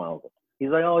 "How do you know my uncle?" He's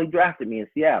like, "Oh, he drafted me in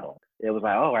Seattle." It was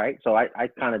like, all right. So I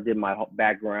kind of did my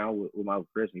background with my Uncle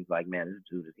Chris. He's like, "Man, this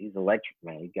dude, he's electric,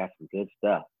 man. He got some good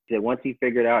stuff." He said once he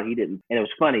figured out he didn't, and it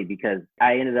was funny because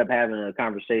I ended up having a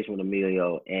conversation with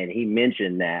Emilio, and he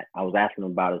mentioned that I was asking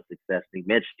him about his success. He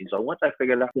mentioned, so once I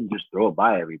figured out I couldn't just throw it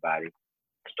by everybody,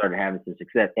 I started having some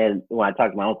success. And when I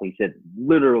talked to my uncle, he said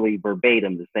literally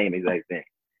verbatim the same exact thing.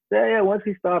 Yeah, once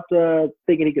he stopped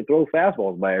thinking he could throw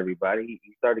fastballs by everybody,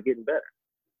 he started getting better.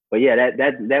 But yeah,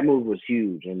 that move was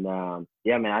huge. And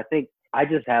yeah, man, I think I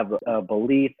just have a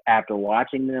belief after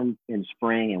watching them in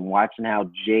spring and watching how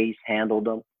Jace handled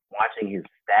them, watching his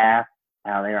staff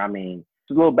out there. I mean,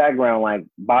 just a little background, like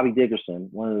Bobby Dickerson,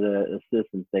 one of the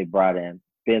assistants they brought in,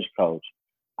 bench coach.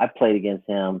 I played against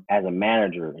him as a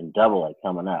manager in Double-A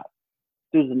coming up.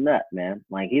 Dude's a nut, man.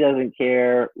 Like, he doesn't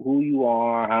care who you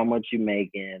are, how much you're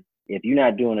making. If you're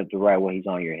not doing it the right way, he's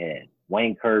on your head.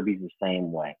 Wayne Kirby's the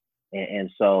same way.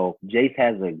 And so Jace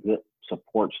has a good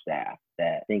support staff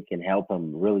that I think can help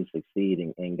him really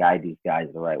succeed and guide these guys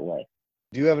the right way.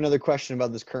 Do you have another question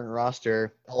about this current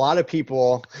roster? A lot of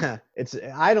people,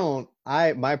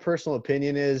 my personal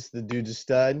opinion is the dude's a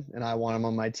stud and I want him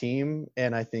on my team.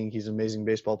 And I think he's an amazing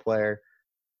baseball player.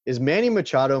 Is Manny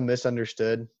Machado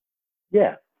misunderstood?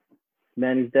 Yeah,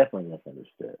 Manny's definitely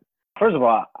misunderstood. First of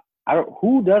all,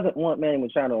 who doesn't want Manny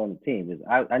Machado on the team?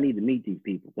 Because I need to meet these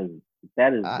people, because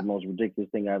that is the most ridiculous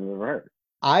thing I've ever heard.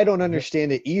 I don't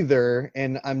understand it either.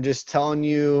 And I'm just telling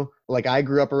you, like, I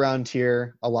grew up around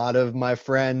here. A lot of my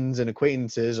friends and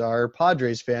acquaintances are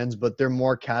Padres fans, but they're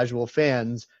more casual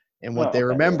fans. And what they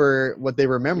remember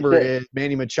is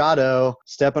Manny Machado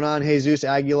stepping on Jesus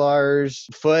Aguilar's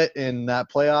foot in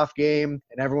that playoff game,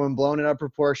 and everyone blowing it up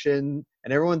proportion.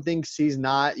 And everyone thinks he's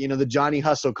not, the Johnny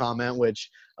Hustle comment, which,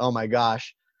 oh my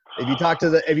gosh, if you talk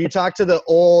to the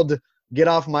old get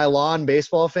off my lawn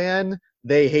baseball fan,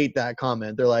 they hate that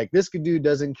comment. They're like, this dude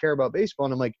doesn't care about baseball.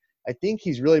 And I'm like, I think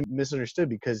he's really misunderstood,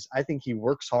 because I think he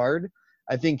works hard.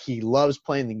 I think he loves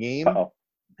playing the game.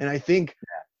 And I think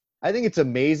it's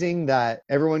amazing that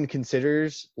everyone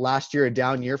considers last year a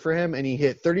down year for him, and he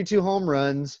hit 32 home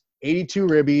runs, 82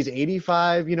 ribbies,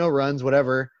 85, runs,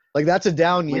 whatever. Like, that's a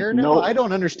down year? No, I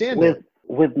don't understand it.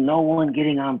 With no one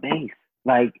getting on base.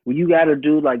 Like, you got a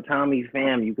dude like Tommy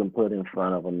Pham you can put in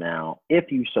front of him now,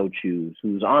 if you so choose,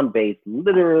 who's on base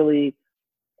literally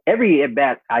every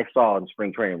at-bat I saw in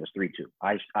spring training was 3-2.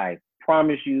 I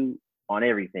promise you on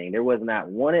everything. There was not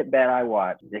one at-bat I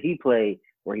watched that he played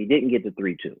where he didn't get to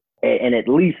 3-2. And at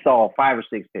least saw 5 or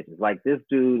 6 pitches. Like, this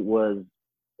dude was,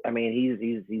 I mean,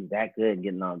 he's that good at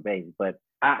getting on base. But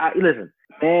I listen,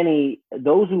 Manny,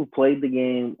 those who played the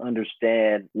game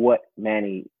understand what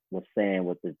Manny was saying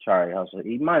with the Charlie Hustle.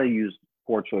 He might have used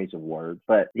poor choice of words,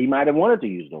 but he might have wanted to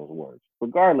use those words.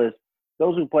 Regardless,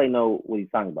 those who play know what he's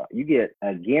talking about. You get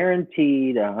a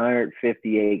guaranteed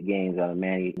 158 games out of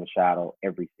Manny Machado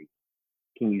every season.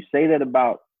 Can you say that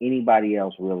about anybody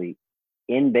else really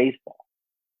in baseball?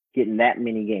 Getting that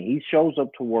many games. He shows up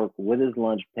to work with his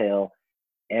lunch pail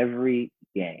every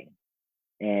game.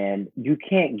 And you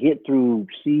can't get through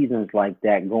seasons like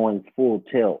that going full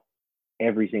tilt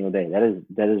every single day.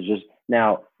 That is just,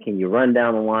 now, can you run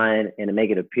down the line and make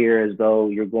it appear as though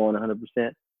you're going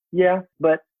 100%? Yeah,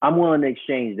 but I'm willing to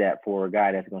exchange that for a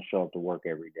guy that's going to show up to work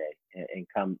every day and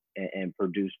come and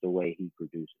produce the way he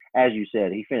produced. As you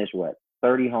said, he finished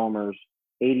 30 homers,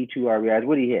 82 RBIs.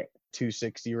 What did he hit?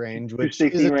 260 range, which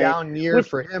 260 is a range, down year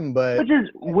for him, but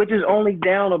which is only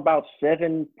down about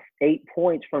 7-8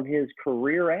 points from his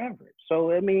career average.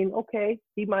 So I mean, okay,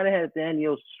 he might have had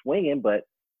Daniel swinging, but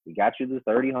he got you the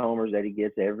 30 homers that he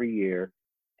gets every year.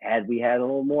 Had we had a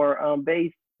little more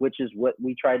base, which is what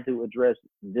we tried to address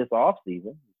this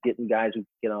offseason, getting guys who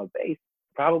get on base,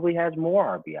 probably has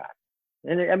more RBI.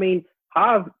 And I mean,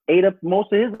 Hav ate up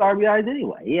most of his RBIs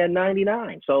anyway. He had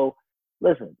 99. So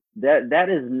listen, that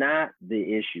is not the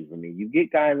issue for me. You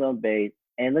get guys on base,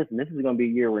 and listen, this is going to be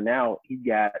a year where now he's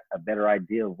got a better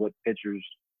idea of what pitchers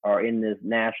are in this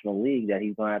National League that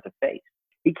he's going to have to face.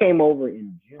 He came over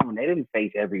in June. They didn't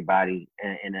face everybody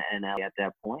in the NL at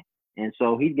that point. And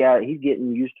so he's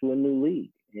getting used to a new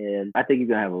league. And I think he's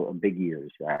going to have a big year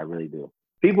this year. I really do.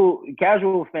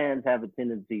 Casual fans have a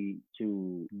tendency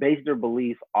to base their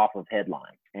beliefs off of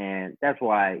headlines. And that's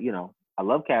why, I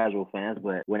love casual fans,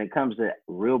 but when it comes to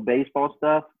real baseball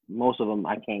stuff, most of them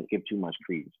I can't give too much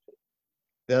credence to.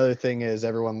 The other thing is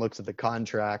everyone looks at the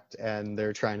contract and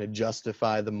they're trying to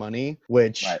justify the money,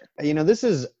 which,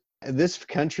 this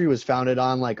country was founded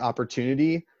on like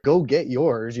opportunity. Go get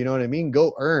yours. You know what I mean?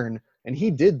 Go earn. And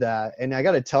he did that. And I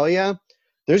got to tell you,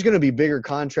 there's going to be bigger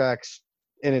contracts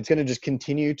and it's going to just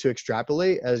continue to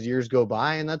extrapolate as years go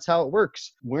by. And that's how it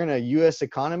works. We're in a U.S.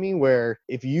 economy where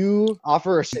if you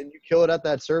offer and you kill it at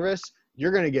that service,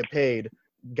 you're going to get paid.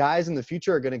 Guys in the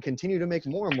future are going to continue to make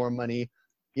more and more money.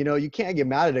 You can't get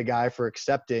mad at a guy for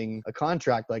accepting a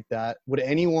contract like that. Would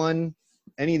any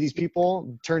of these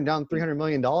people turn down $300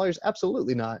 million?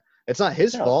 Absolutely not. It's not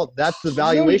his fault. That's the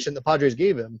valuation the Padres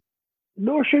gave him.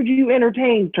 Nor should you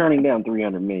entertain turning down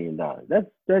 $300 million.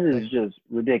 That is just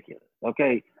ridiculous.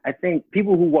 Okay, I think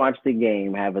people who watch the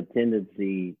game have a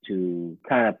tendency to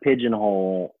kind of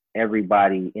pigeonhole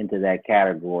everybody into that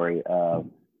category of,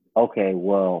 okay,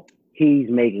 well, he's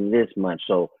making this much,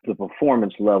 so the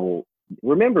performance level.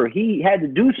 Remember, he had to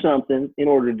do something in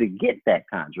order to get that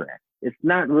contract. It's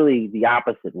not really the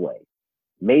opposite way.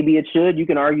 Maybe it should. You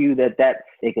can argue that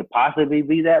it could possibly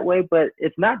be that way, but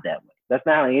it's not that way. That's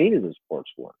not how any of the sports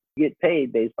work. You get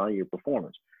paid based on your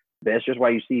performance. That's just why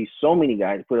you see so many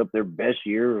guys put up their best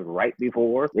year right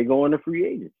before they go into free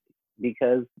agency,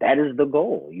 because that is the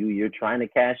goal. You're trying to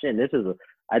cash in.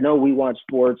 I know we watch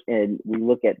sports and we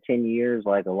look at 10 years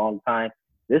like a long time.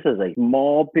 This is a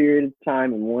small period of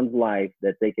time in one's life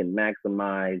that they can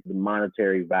maximize the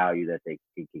monetary value that they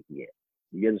can get.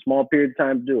 You get a small period of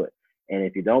time to do it. And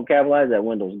if you don't capitalize, that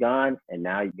window's gone, and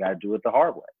now you got to do it the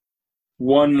hard way.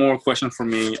 One more question for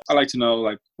me. I'd like to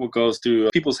know, what goes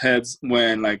through people's heads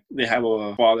when, they have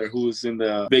a father who's in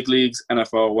the big leagues,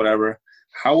 NFL, whatever.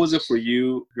 How was it for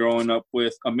you growing up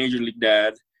with a major league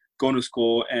dad, going to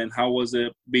school, and how was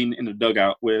it being in the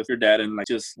dugout with your dad and,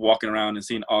 just walking around and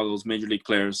seeing all those major league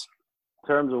players? In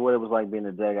terms of what it was like being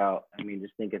in the dugout,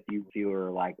 just think if you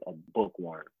were like a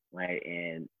bookworm, right?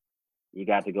 And you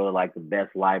got to go to, the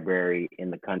best library in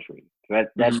the country.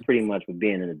 That's pretty much what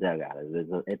being in the dugout is.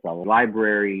 It's a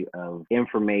library of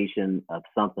information of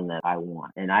something that I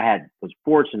want. And I was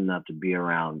fortunate enough to be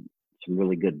around some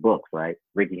really good books, right?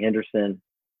 Ricky Henderson,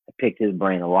 I picked his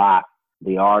brain a lot.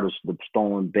 The Artist, the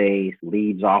Stolen Base,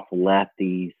 Leads Off of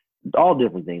Lefties, all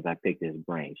different things. I picked his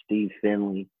brain. Steve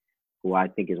Finley, who I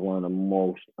think is one of the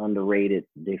most underrated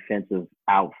defensive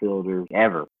outfielders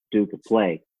ever Duke could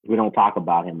play. We don't talk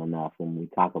about him enough when we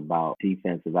talk about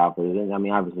defensive outfielders.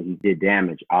 Obviously he did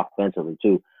damage offensively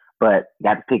too, but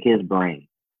got to pick his brain.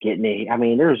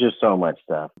 There's just so much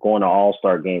stuff. Going to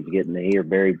all-star games, getting to hear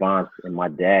Barry Bonds and my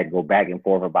dad go back and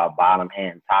forth about bottom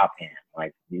hand, top hand.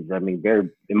 Barry,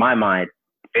 in my mind,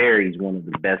 Barry's one of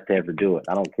the best to ever do it.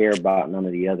 I don't care about none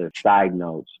of the other side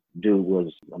notes. Dude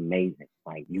was amazing.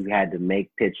 You had to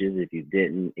make pitches. If you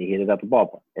didn't, he hit it up the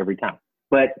ballpark every time.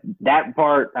 But that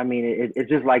part, it's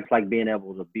just like being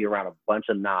able to be around a bunch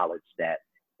of knowledge that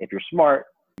if you're smart,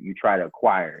 you try to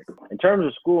acquire it. In terms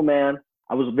of school, man,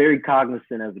 I was very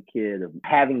cognizant as a kid of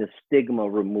having the stigma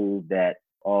removed that,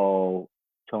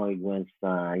 Tony Gwynn's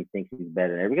son, he thinks he's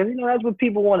better than everybody. Because, that's what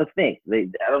people want to think.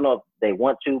 I don't know if they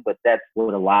want to, but that's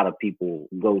what a lot of people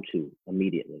go to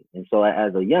immediately. And so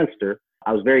as a youngster,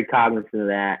 I was very cognizant of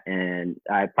that, and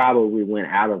I probably went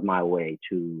out of my way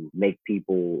to make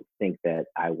people think that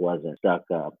I wasn't stuck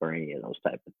up or any of those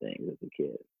type of things as a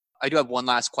kid. I do have one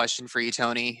last question for you,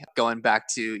 Tony. Going back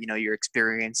to, your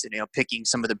experience and, picking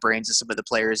some of the brains of some of the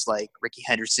players like Ricky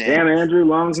Henderson. Damn, Andrew,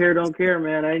 long hair don't care,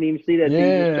 man. I didn't even see that.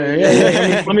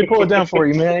 Yeah. Let me pull it down for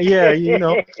you, man. Yeah,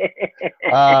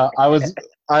 I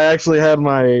I actually had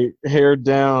my hair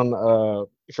down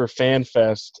for Fan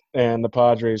Fest, and the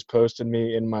Padres posted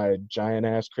me in my giant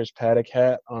ass Chris Paddock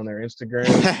hat on their Instagram.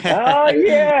 Oh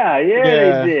yeah,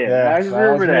 they did. Yeah, I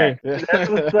remember that. was me. That's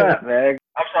what's up, man.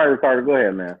 I'm sorry, Ricardo. Go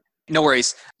ahead, man. No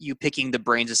worries. You picking the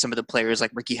brains of some of the players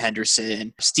like Ricky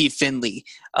Henderson, Steve Finley.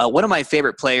 One of my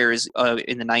favorite players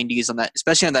in the 90s,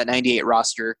 especially on that 98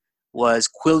 roster, was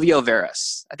Quilvio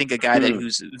Veras. I think a guy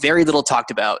who's very little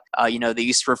talked about. They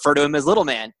used to refer to him as Little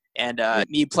Man. And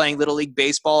me playing Little League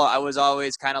Baseball, I was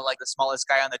always kind of like the smallest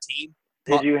guy on the team.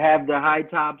 Did you have the high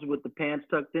tops with the pants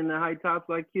tucked in the high tops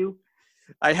like you?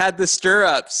 I had the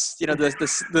stirrups,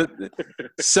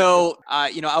 so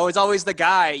I was always the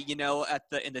guy,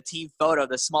 in the team photo,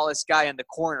 the smallest guy in the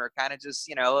corner, kind of just,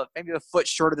 maybe a foot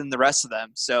shorter than the rest of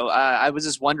them. So I was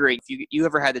just wondering if you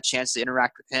ever had the chance to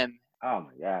interact with him. Oh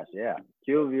my gosh, yeah,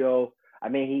 Quilvio. I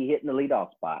mean, he hit in the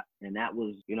leadoff spot, and that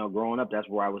was, growing up, that's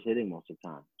where I was hitting most of the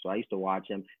time. So I used to watch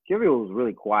him. Quilvio was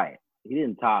really quiet. He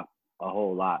didn't talk a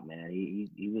whole lot, man.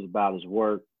 He was about his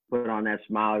work, put on that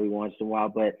smile every once in a while,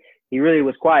 but he really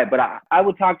was quiet. But I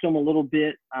would talk to him a little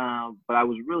bit, but I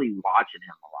was really watching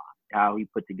him a lot, how he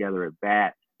put together a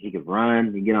bat. He could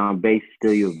run, he'd get on base,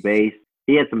 steal you a base.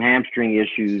 He had some hamstring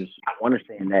issues, I want to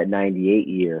say, in that 98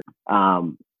 year.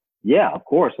 Yeah, of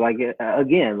course. Like,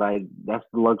 again, like, that's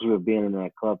the luxury of being in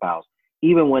that clubhouse.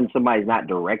 Even when somebody's not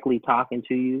directly talking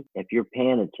to you, if you're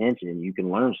paying attention, you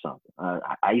can learn something.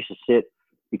 I used to sit,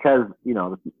 because,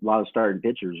 a lot of starting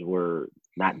pitchers were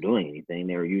not doing anything.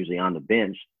 They were usually on the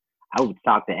bench. I would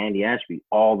talk to Andy Ashby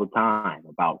all the time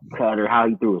about cutter, how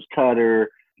he threw his cutter.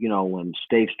 When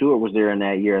Dave Stewart was there in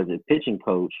that year as a pitching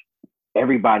coach,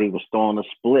 everybody was throwing a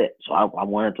split. So I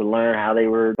wanted to learn how they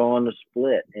were throwing the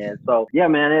split. And so, yeah,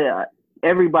 man,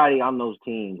 everybody on those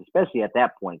teams, especially at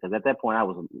that point, because at that point I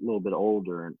was a little bit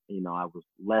older and, I was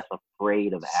less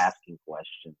afraid of asking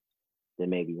questions than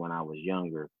maybe when I was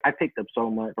younger. I picked up so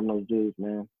much from those dudes,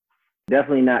 man.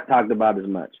 Definitely not talked about as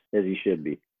much as he should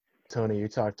be. Tony, you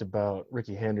talked about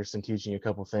Ricky Henderson teaching you a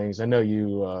couple things. I know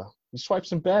you swiped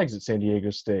some bags at San Diego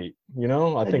State.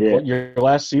 I think your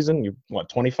last season,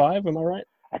 25? Am I right?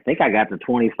 I think I got to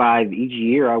 25 each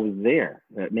year I was there.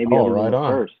 Maybe I was right the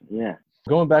on. first. Yeah.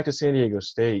 Going back to San Diego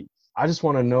State, I just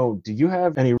want to know, do you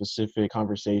have any specific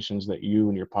conversations that you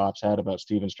and your pops had about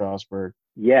Steven Strasburg?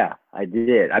 Yeah, I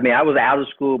did. I mean, I was out of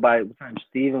school by the time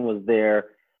Steven was there.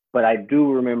 But I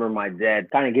do remember my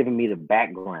dad kind of giving me the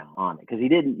background on it, because he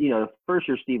didn't, the first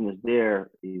year Steven was there,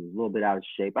 he was a little bit out of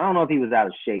shape. I don't know if he was out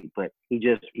of shape, but he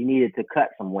needed to cut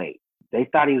some weight. They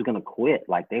thought he was going to quit.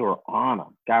 Like, they were on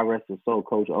him. God rest his soul,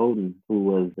 Coach Oden, who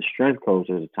was the strength coach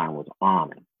at the time, was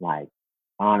on him. Like,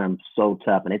 on him so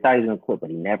tough. And they thought he was going to quit, but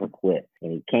he never quit.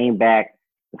 And he came back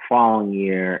the following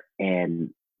year, and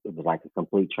it was like a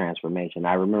complete transformation.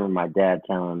 I remember my dad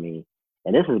telling me,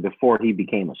 and this is before he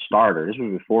became a starter. This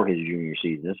was before his junior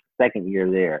season. This second year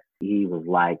there, he was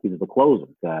the closer.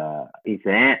 He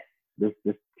said, this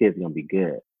kid's going to be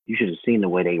good. You should have seen the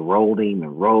way they rolled him,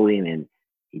 and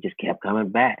he just kept coming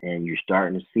back. And you're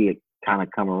starting to see it kind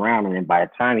of come around. And then by the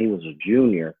time he was a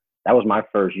junior, that was my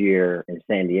first year in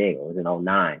San Diego. It was in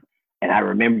 2009. And I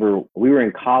remember we were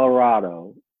in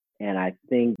Colorado, and I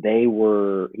think he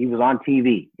was on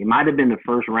TV. It might have been the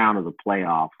first round of the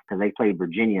playoffs, because they played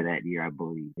Virginia that year, I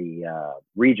believe, the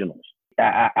regionals.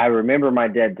 I remember my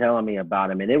dad telling me about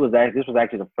him, and this was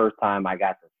actually the first time I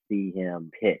got to see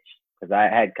him pitch, because I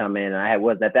had come in,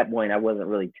 and at that point I wasn't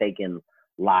really taking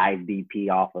live BP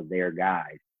off of their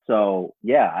guys. So,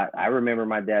 yeah, I remember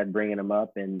my dad bringing him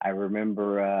up, and I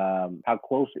remember how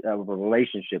close of a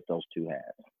relationship those two had.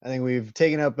 I think we've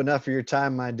taken up enough of your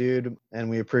time, my dude, and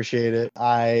we appreciate it.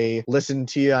 I listen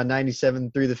to you on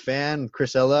 97 Through the Fan with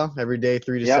Chris Ello every day,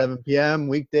 3 to 7 p.m.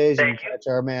 weekdays. You can catch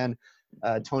our man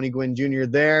Tony Gwynn Jr.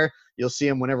 there. You'll see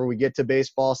him whenever we get to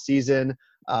baseball season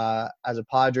as a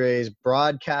Padres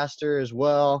broadcaster as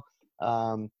well.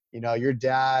 Your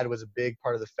dad was a big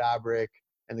part of the fabric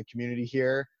and the community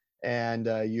here, and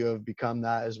you have become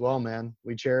that as well, man.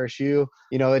 We cherish you.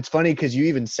 It's funny because you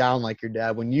even sound like your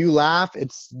dad. When you laugh,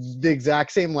 it's the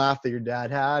exact same laugh that your dad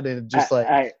had, and it just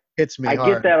hits me hard.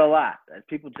 I get that a lot.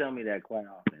 People tell me that quite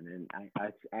often, and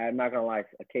I'm not gonna lie.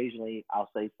 Occasionally, I'll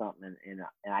say something, and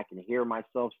I can hear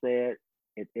myself say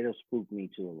it. It'll spook me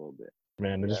too a little bit.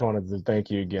 Man, I just wanted to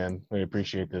thank you again. We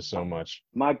appreciate this so much.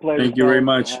 My pleasure. Thank you very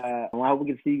much. I hope we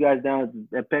can see you guys down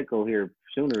at Petco here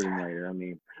sooner than later. I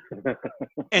mean.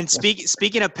 And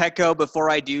speaking of Petco,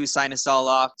 before I do sign us all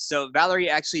off, so Valerie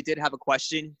actually did have a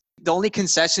question. The only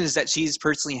concessions that she's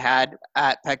personally had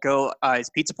at Petco is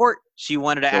Pizza Port. She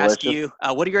wanted to ask you,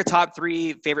 what are your top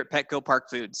 3 favorite Petco Park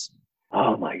foods?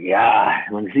 Oh my God,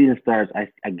 when the season starts,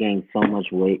 I gain so much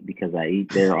weight because I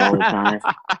eat there all the time.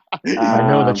 I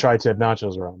know the tri-tip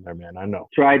nachos are on there, man. I know.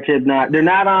 Tri-tip they're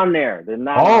not on there. They're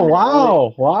not. Oh, on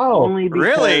there. wow. Only because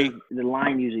Really? the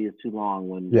line usually is too long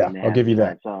when Yeah, they I'll have give you the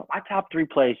that. So my top 3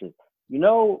 places. You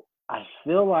know, I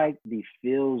feel like the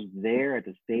feels there at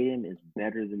the stadium is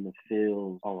better than the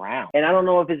feels around. And I don't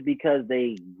know if it's because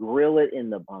they grill it in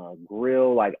the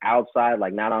grill, like outside,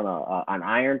 like not on an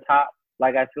iron top,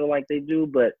 like I feel like they do.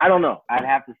 But I don't know. I'd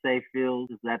have to say feels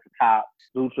is at the top.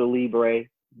 Lucha Libre.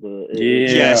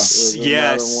 Yes.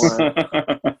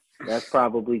 Another one. That's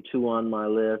probably 2 on my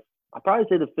list. I'd probably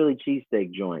say the Philly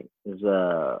cheesesteak joint is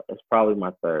probably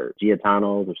my 3rd.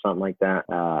 Giatano's or something like that.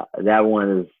 That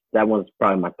one's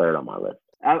probably my 3rd on my list.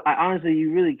 I honestly,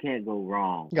 you really can't go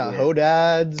wrong. You got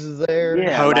Hodad's there.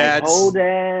 Yeah, Hodad's. like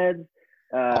Hodad's.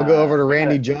 I'll go over to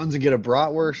Randy Jones and get a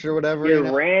bratwurst or whatever. Yeah, You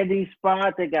know? Randy's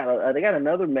spot. They got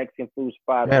another Mexican food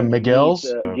spot. Yeah, Miguel's.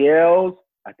 Miguel's.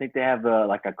 I think they have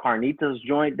like a carnitas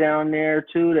joint down there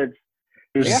too.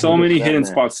 There's so many hidden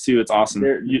spots too. It's awesome.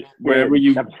 Wherever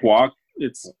you walk,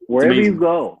 it's amazing.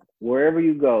 Wherever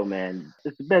you go, man,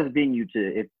 it's the best venue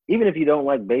even if you don't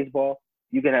like baseball,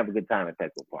 you can have a good time at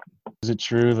Petco Park. Is it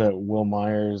true that Will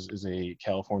Myers is a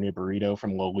California burrito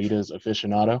from Lolita's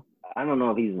aficionado? I don't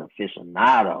know if he's an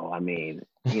aficionado. I mean,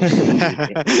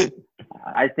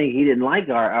 I think he didn't like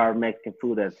our Mexican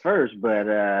food at first, but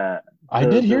I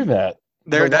did hear that.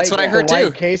 That's what I heard the too.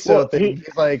 white queso thing. He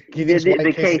thinks white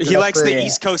queso. He likes the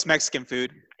East Coast Mexican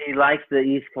food. He likes the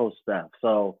East Coast stuff.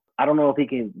 So I don't know if he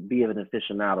can be an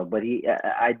aficionado, but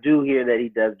I do hear that he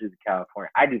does do the California.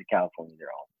 I do the California there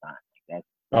all the time. That's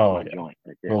my joint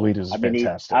right there. Lolita's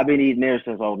fantastic. I've been eating there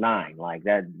since 2009. Like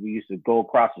that, we used to go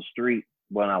across the street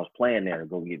when I was playing there to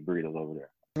go get burritos over there.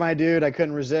 My dude, I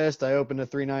couldn't resist. I opened a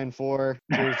 394.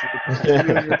 Cheers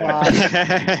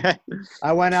to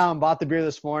I went out and bought the beer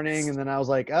this morning, and then I was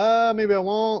like, maybe I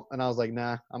won't. And I was like,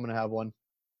 nah, I'm going to have one.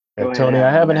 Tony, I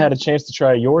haven't had a chance to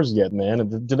try yours yet,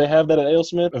 man. Do they have that at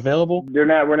AleSmith available? We're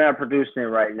not producing it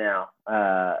right now.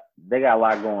 They got a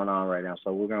lot going on right now,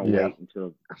 so we're gonna wait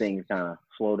until things kind of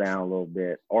slow down a little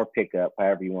bit or pick up,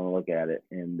 however you want to look at it,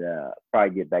 and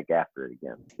probably get back after it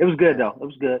again. It was good though. It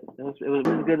was good. It was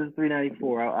as good as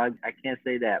 394. I can't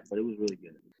say that, but it was really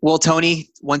good. Well, Tony,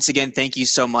 once again, thank you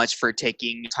so much for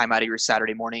taking time out of your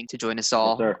Saturday morning to join us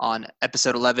all on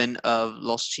episode 11 of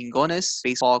Los Chingones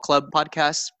Baseball Club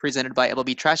podcast presented by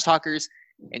MLB Trash Talkers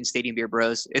and Stadium Beer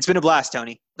Bros. It's been a blast,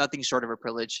 Tony. Nothing short of a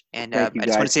privilege. And thank you I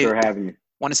just want to for having me.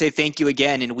 Want to say thank you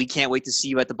again, and we can't wait to see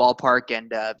you at the ballpark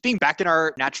and being back in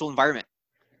our natural environment.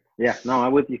 Yeah, no,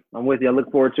 I'm with you. I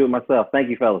look forward to it myself. Thank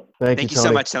you, fellas. Thank you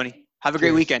so much, Tony. Have a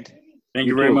great weekend. Thank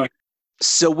you very much.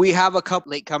 So we have a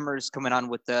couple latecomers coming on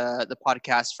with the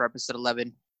podcast for episode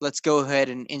 11. Let's go ahead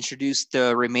and introduce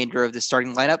the remainder of the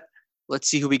starting lineup. Let's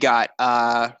see who we got.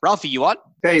 Ralphie, you on?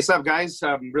 Hey, what's up, guys?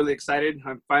 I'm really excited.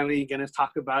 I'm finally going to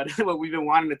talk about what we've been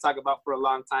wanting to talk about for a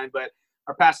long time, but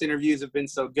our past interviews have been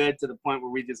so good to the point where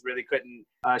we just really couldn't.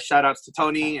 Shout outs to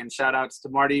Tony and shout outs to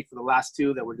Marty for the last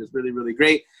 2 that were just really, really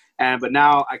great. But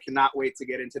now I cannot wait to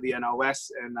get into the NL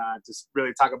West and just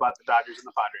really talk about the Dodgers and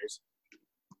the Padres.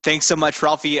 Thanks so much,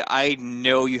 Ralphie. I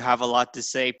know you have a lot to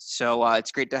say, so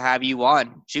it's great to have you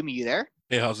on. Jimmy, you there?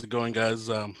 Hey, how's it going, guys?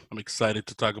 I'm excited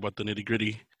to talk about the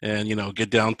nitty-gritty and, get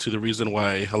down to the reason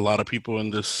why a lot of people in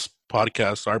this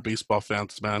podcast are baseball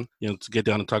fans, man. To get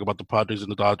down and talk about the Padres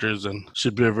and the Dodgers, and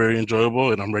should be very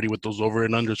enjoyable, and I'm ready with those over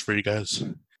and unders for you guys.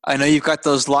 I know you've got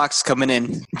those locks coming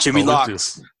in. Jimmy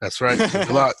Locks. That's right, Jimmy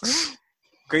Locks.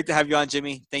 Great to have you on,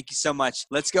 Jimmy. Thank you so much.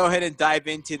 Let's go ahead and dive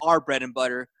into our bread and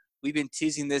butter. We've been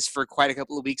teasing this for quite a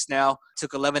couple of weeks now. It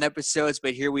took 11 episodes,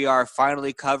 but here we are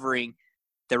finally covering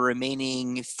the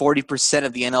remaining 40%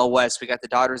 of the NL West. We got the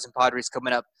Dodgers and Padres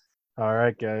coming up. All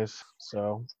right, guys.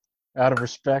 So out of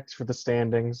respect for the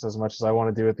standings, as much as I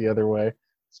want to do it the other way,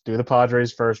 let's do the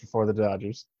Padres first before the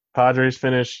Dodgers. Padres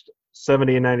finished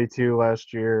 70-92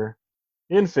 last year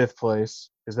in 5th place.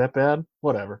 Is that bad?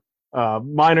 Whatever.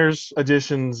 Minors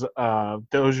additions,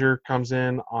 Dozier comes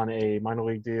in on a minor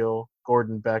league deal.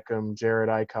 Gordon Beckham, Jared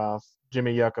Eichhoff,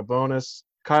 Jimmy Yucca-Bonus,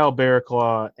 Kyle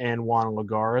Barraclaw, and Juan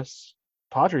Lagares.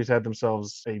 Padres had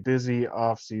themselves a busy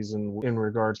offseason in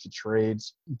regards to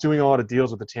trades, doing a lot of deals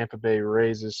with the Tampa Bay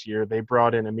Rays this year. They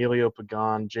brought in Emilio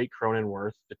Pagan, Jake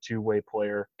Cronenworth, the two-way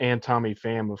player, and Tommy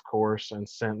Pham, of course, and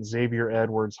sent Xavier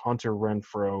Edwards, Hunter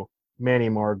Renfroe, Manny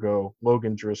Margot,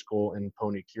 Logan Driscoll, and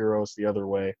Pony Quiros the other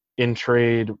way. In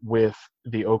trade with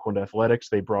the Oakland Athletics,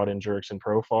 they brought in Jurickson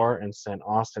Profar and sent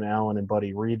Austin Allen and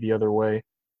Buddy Reed the other way.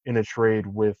 In a trade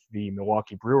with the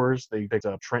Milwaukee Brewers, they picked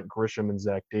up Trent Grisham and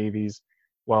Zach Davies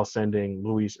while sending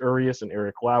Luis Urias and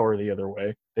Eric Lauer the other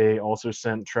way. They also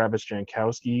sent Travis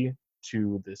Jankowski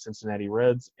to the Cincinnati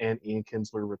Reds, and Ian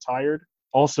Kinsler retired.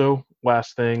 Also,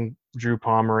 last thing, Drew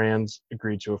Pomeranz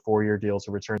agreed to a 4-year deal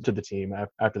to return to the team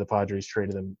after the Padres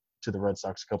traded him to the Red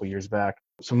Sox a couple years back.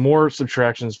 Some more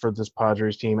subtractions for this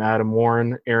Padres team: Adam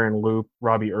Warren, Aaron Loop,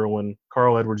 Robbie Irwin,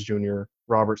 Carl Edwards Jr.,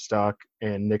 Robert Stock,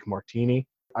 and Nick Martini.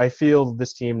 I feel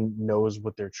this team knows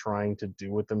what they're trying to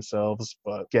do with themselves,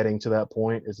 but getting to that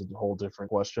point is a whole different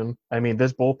question. I mean,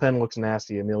 this bullpen looks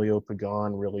nasty. Emilio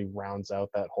Pagan really rounds out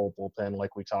that whole bullpen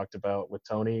like we talked about with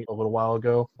Tony a little while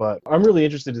ago. But I'm really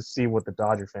interested to see what the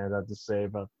Dodger fans have to say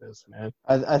about this, man.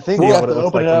 I think See we have what to it looks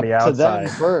open like it from up the to them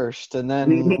outside. first, and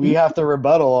then we have to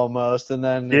rebuttal almost, and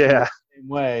then if Yeah. the same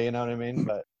way, you know what I mean?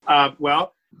 But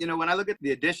Well, when I look at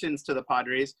the additions to the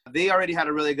Padres, they already had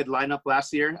a really good lineup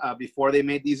last year before they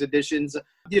made these additions.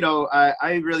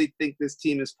 I really think this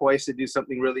team is poised to do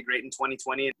something really great in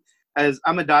 2020. As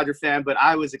I'm a Dodger fan, but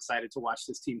I was excited to watch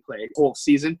this team play whole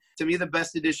season. To me, the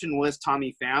best addition was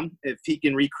Tommy Pham. If he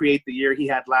can recreate the year he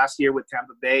had last year with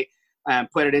Tampa Bay and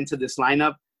put it into this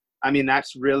lineup, I mean,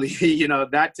 that's really,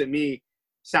 that to me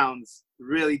sounds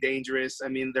really dangerous. I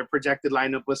mean, their projected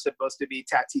lineup was supposed to be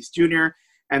Tatis Jr.,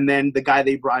 and then the guy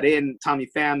they brought in, Tommy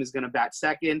Pham, is going to bat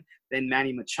second, then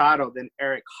Manny Machado, then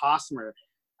Eric Hosmer.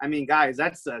 I mean, guys,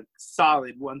 that's a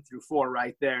solid 1 through 4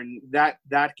 right there, and that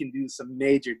can do some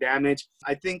major damage.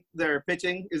 I think their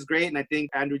pitching is great, and I think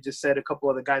Andrew just said a couple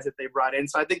of the guys that they brought in.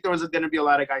 So I think there was going to be a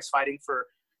lot of guys fighting for,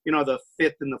 the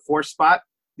 5th and the 4th spot.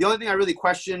 The only thing I really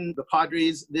questioned the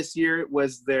Padres this year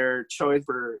was their choice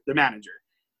for their manager.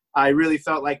 I really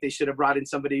felt like they should have brought in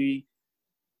somebody,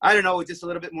 I don't know, with just a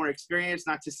little bit more experience.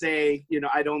 Not to say,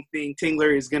 I don't think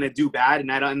Tingler is going to do bad,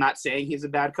 and I'm not saying he's a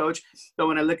bad coach. But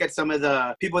when I look at some of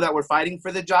the people that were fighting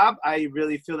for the job, I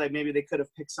really feel like maybe they could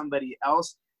have picked somebody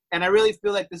else. And I really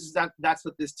feel like that's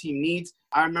what this team needs.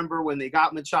 I remember when they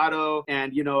got Machado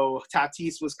and,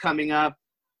 Tatis was coming up,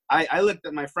 I looked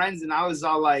at my friends and I was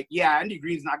all like, yeah, Andy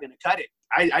Green's not going to cut it.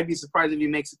 I'd be surprised if he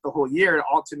makes it the whole year.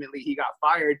 Ultimately, he got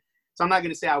fired. So I'm not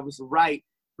going to say I was right.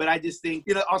 But I just think,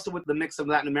 also with the mix of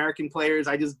Latin American players,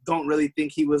 I just don't really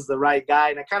think he was the right guy.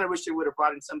 And I kind of wish they would have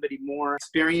brought in somebody more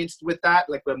experienced with that,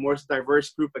 like a more diverse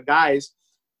group of guys.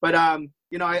 But, I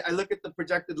look at the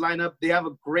projected lineup. They have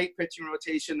a great pitching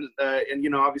rotation.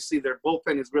 And, obviously their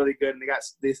bullpen is really good. And they got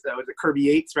this, the Kirby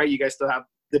Yates, right? You guys still have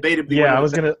debatably. Yeah,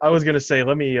 I was gonna say,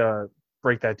 let me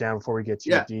break that down before we get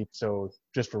too deep. So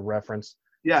just for reference,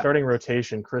 starting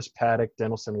rotation: Chris Paddock,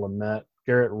 Denelson Lamet,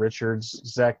 Garrett Richards,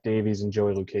 Zach Davies, and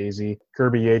Joey Lucchesi.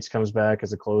 Kirby Yates comes back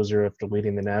as a closer after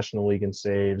leading the National League in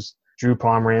saves. Drew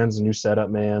Pomeranz, a new setup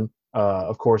man.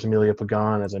 Of course, Emilio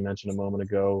Pagan, as I mentioned a moment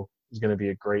ago, is going to be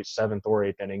a great 7th or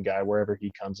 8th inning guy wherever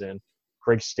he comes in.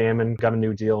 Craig Stammen got a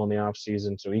new deal in the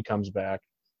offseason, so he comes back.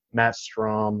 Matt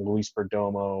Strom, Luis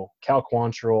Perdomo, Cal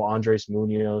Quantrill, Andres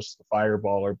Munoz, the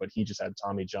fireballer, but he just had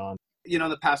Tommy John.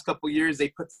 The past couple of years, they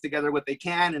put together what they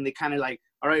can, and they kind of like,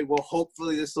 all right, well,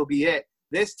 hopefully this will be it.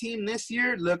 This team this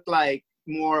year looked like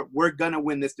more, we're going to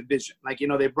win this division. Like,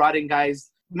 they brought in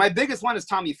guys. My biggest one is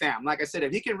Tommy Pham. Like I said,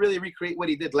 if he can really recreate what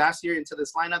he did last year into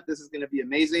this lineup, this is going to be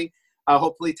amazing.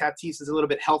 Hopefully Tatis is a little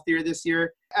bit healthier this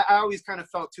year. I always kind of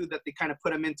felt, too, that they kind of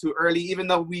put him in too early, even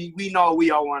though we know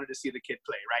we all wanted to see the kid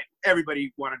play, right?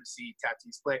 Everybody wanted to see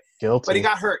Tatis play. Guilty. But he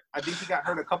got hurt. I think he got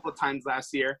hurt a couple of times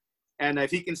last year. And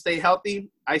if he can stay healthy,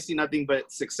 I see nothing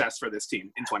but success for this team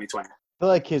in 2020. I feel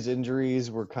like his injuries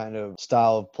were kind of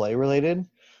style of play related,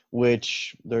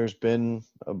 which there's been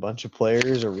a bunch of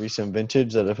players or recent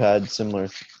vintage that have had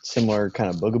similar kind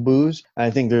of bugaboos. And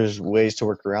I think there's ways to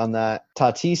work around that.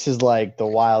 Tatis is like the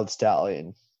wild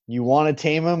stallion. You want to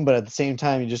tame him, but at the same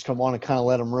time, you just want to kind of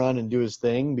let him run and do his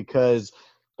thing because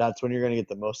that's when you're going to get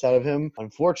the most out of him.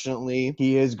 Unfortunately,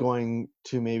 he is going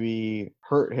to maybe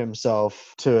hurt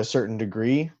himself to a certain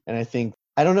degree. And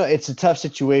I don't know. It's a tough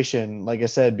situation, like I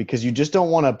said, because you just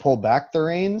don't want to pull back the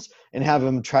reins and have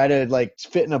him try to like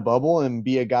fit in a bubble and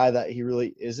be a guy that he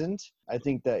really isn't. I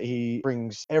think that he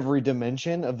brings every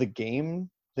dimension of the game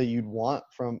that you'd want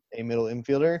from a middle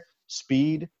infielder: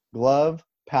 speed, glove,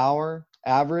 power,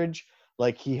 average.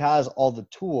 Like, he has all the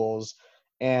tools,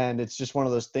 and it's just one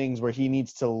of those things where he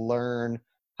needs to learn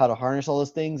how to harness all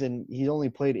those things. And he only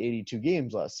played 82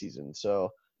 games last season. So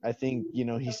I think,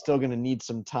 he's still going to need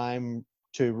some time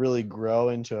to really grow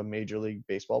into a Major League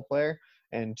Baseball player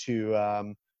and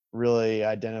to really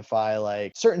identify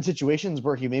like certain situations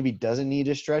where he maybe doesn't need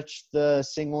to stretch the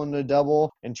single into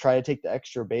double and try to take the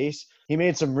extra base. He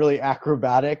made some really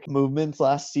acrobatic movements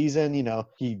last season. You know,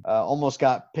 he almost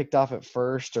got picked off at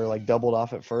first or like doubled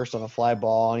off at first on a fly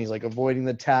ball, and he's like avoiding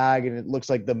the tag, and it looks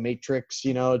like the Matrix,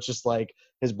 you know, it's just like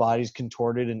his body's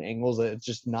contorted in angles that it's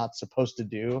just not supposed to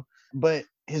do. But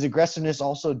his aggressiveness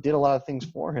also did a lot of things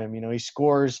for him. You know, he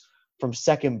scores from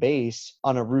second base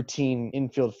on a routine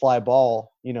infield fly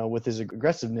ball, you know, with his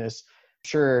aggressiveness.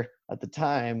 Sure, at the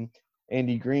time,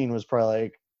 Andy Green was probably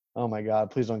like, oh my God,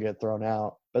 please don't get thrown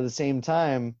out. But at the same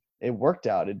time, it worked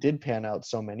out. It did pan out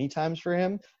so many times for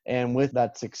him. And with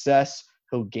that success,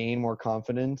 he'll gain more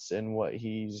confidence in what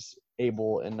he's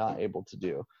able and not able to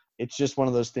do. It's just one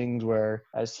of those things where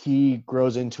as he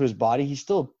grows into his body, he's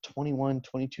still 21,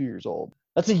 22 years old.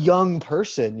 That's a young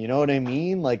person, you know what I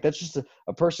mean? Like, that's just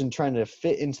a person trying to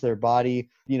fit into their body,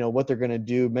 you know, what they're going to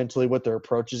do mentally, what their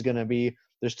approach is going to be.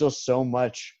 There's still so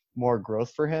much more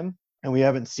growth for him, and we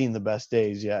haven't seen the best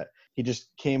days yet. He just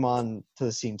came on to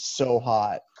the scene so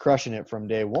hot, crushing it from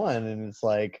day one, and it's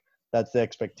like that's the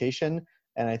expectation,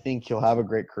 and I think he'll have a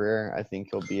great career. I think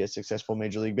he'll be a successful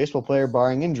Major League Baseball player,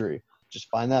 barring injury. Just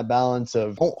find that balance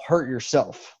of don't hurt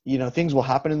yourself. You know, things will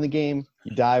happen in the game.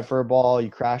 You dive for a ball, you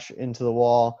crash into the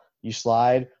wall, you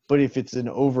slide. But if it's an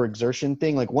overexertion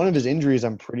thing, like one of his injuries,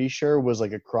 I'm pretty sure was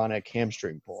like a chronic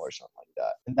hamstring pull or something like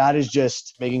that. And that is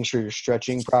just making sure you're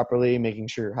stretching properly, making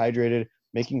sure you're hydrated,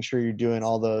 making sure you're doing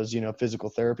all those, you know, physical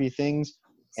therapy things.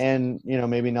 And, you know,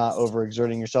 maybe not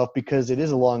overexerting yourself because it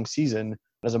is a long season.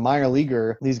 As a minor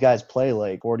leaguer, these guys play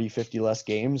like 40, 50 less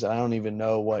games. I don't even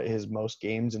know what his most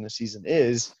games in the season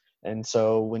is. And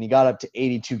so when he got up to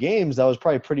 82 games, that was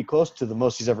probably pretty close to the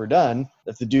most he's ever done.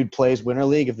 If the dude plays Winter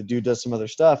League, if the dude does some other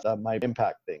stuff, that might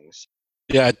impact things.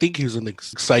 Yeah, I think he's an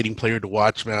exciting player to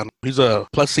watch, man. He's a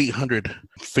plus 800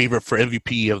 favorite for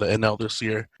MVP of the NL this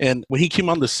year. And when he came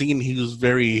on the scene, he was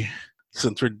very,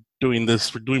 since we're doing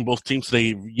both teams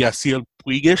today, Yasiel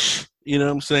Puig-ish, you know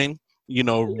what I'm saying? You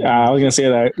know, Yeah, I was gonna say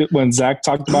that when Zach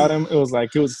talked about him, it was like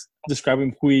he was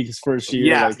describing Puig's first year,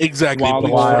 Yeah, like exactly, wild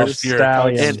Puig's horse, first year.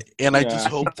 Stallion. And I Yeah. just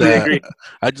hope I that agree.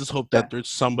 there's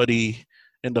somebody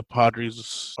in the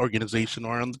Padres organization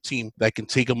or on the team that can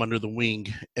take him under the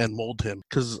wing and mold him.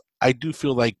 Because I do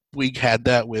feel like Puig had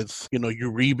that with, you know,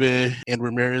 Uribe and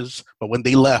Ramirez, but when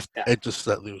they left, it just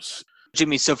let loose.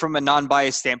 Jimmy, so from a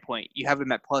non-biased standpoint, you have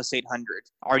him at plus 800.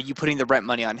 Are you putting the rent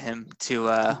money on him to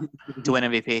win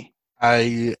MVP?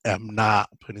 I am not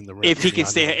putting the rent If he money can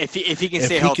on stay, him. if he can If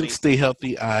stay he healthy. can stay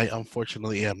healthy, I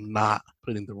unfortunately am not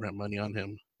putting the rent money on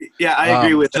him. Yeah, I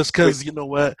agree with just that. because, you know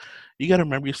what, you got to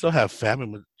remember you still have Fam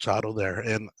and Machado there,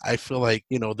 and I feel like,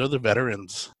 you know, they're the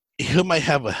veterans. He might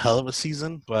have a hell of a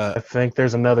season, I but think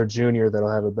there's another junior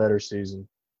that'll have a better season.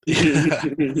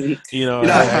 you know,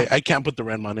 know, I can't put the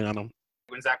rent money on him.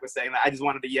 When Zach was saying that, I just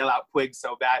wanted to yell out Puig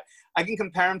so bad. I can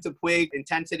compare him to Puig,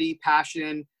 intensity,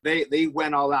 passion. They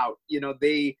went all out. You know,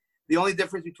 the only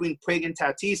difference between Puig and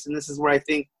Tatis, and this is where I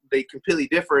think they completely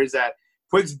differ, is that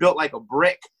Puig's built like a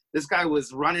brick. This guy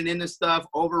was running into stuff,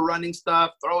 overrunning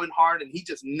stuff, throwing hard, and he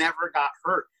just never got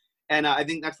hurt. And I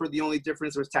think that's where the only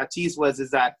difference with Tatis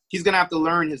is that he's going to have to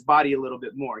learn his body a little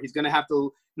bit more. He's going to have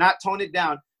to not tone it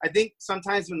down. I think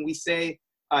sometimes when we say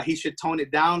he should tone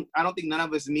it down, I don't think none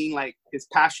of us mean like his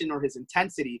passion or his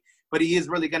intensity, but he is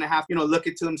really going to have to, you know, look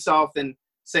into himself and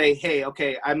say, hey,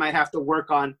 okay, I might have to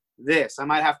work on this. I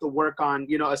might have to work on,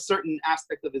 you know, a certain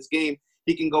aspect of his game.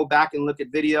 He can go back and look at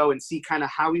video and see kind of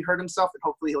how he hurt himself, and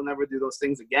hopefully he'll never do those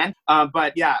things again.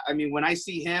 But yeah, I mean, when I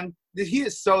see him, he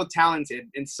is so talented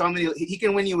and so many. He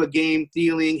can win you a game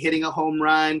stealing, hitting a home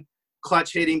run,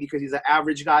 clutch hitting, because he's an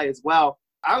average guy as well.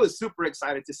 I was super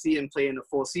excited to see him play in the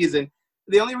full season.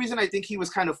 The only reason I think he was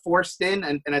kind of forced in,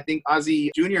 and I think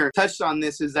Ozzie Jr. touched on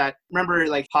this, is that, remember,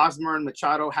 like Hosmer and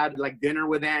Machado had like dinner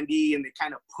with Andy, and they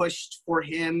kind of pushed for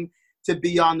him to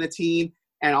be on the team.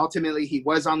 And ultimately, he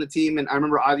was on the team. And I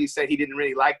remember Ozzie said he didn't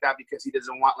really like that because he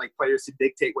doesn't want like players to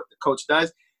dictate what the coach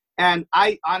does. And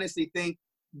I honestly think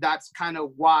that's kind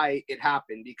of why it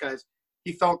happened, because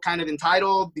he felt kind of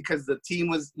entitled because the team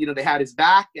was, you know, they had his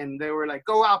back and they were like,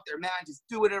 go out there, man, just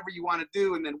do whatever you want to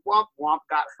do. And then Womp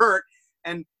got hurt.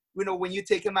 And, you know, when you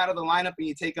take him out of the lineup and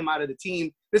you take him out of the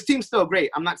team, this team's still great.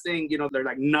 I'm not saying, you know, they're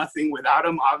like nothing without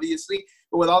him, obviously.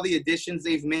 But with all the additions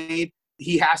they've made,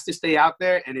 he has to stay out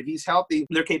there. And if he's healthy,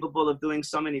 they're capable of doing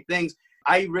so many things.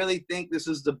 I really think this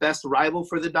is the best rival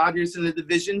for the Dodgers in the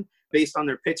division based on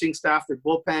their pitching staff, their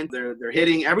bullpen, their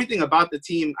hitting, everything about the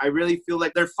team. I really feel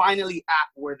like they're finally at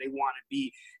where they want to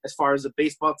be as far as a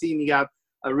baseball team. You got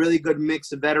a really good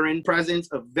mix of veteran presence,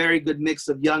 a very good mix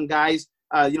of young guys.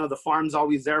 The farm's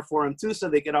always there for him too, so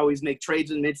they could always make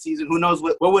trades in midseason. Who knows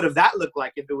what would have that looked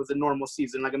like if it was a normal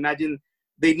season? Like, imagine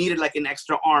they needed like an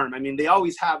extra arm. I mean, they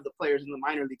always have the players in the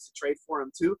minor leagues to trade for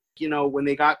him too. When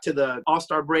they got to the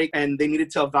All-Star break and they needed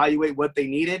to evaluate what they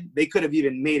needed, they could have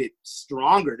even made it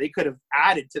stronger. They could have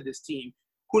added to this team.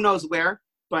 Who knows where?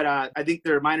 But I think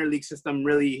their minor league system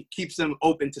really keeps them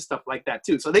open to stuff like that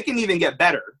too. So they can even get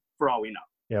better for all we know.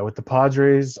 Yeah, with the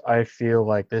Padres, I feel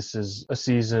like this is a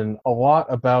season a lot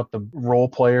about the role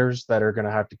players that are going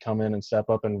to have to come in and step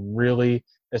up and really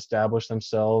establish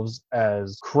themselves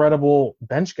as credible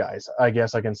bench guys, I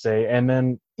guess I can say, and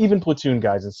then even platoon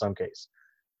guys in some case.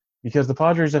 Because the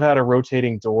Padres have had a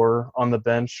rotating door on the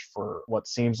bench for what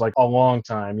seems like a long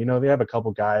time. They have a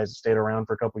couple guys that stayed around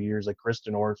for a couple years, like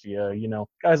Kristen Orfia,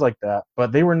 guys like that.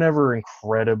 But they were never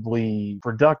incredibly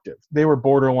productive. They were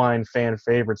borderline fan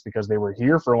favorites because they were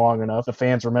here for long enough. The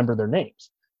fans remember their names.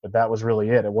 But that was really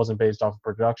it. It wasn't based off of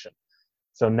production.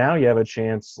 So now you have a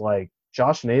chance like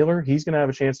Josh Naylor. He's going to have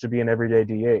a chance to be an everyday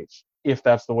DH if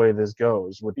that's the way this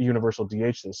goes with universal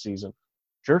DH this season.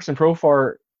 Jurickson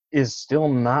Profar is still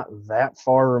not that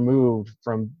far removed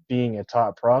from being a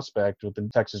top prospect with the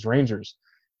Texas Rangers.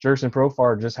 Jurickson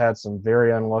Profar just had some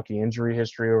very unlucky injury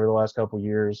history over the last couple of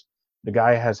years. The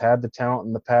guy has had the talent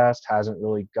in the past, hasn't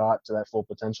really got to that full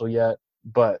potential yet.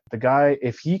 But the guy,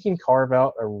 if he can carve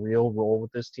out a real role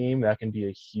with this team, that can be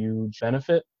a huge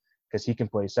benefit because he can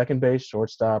play second base,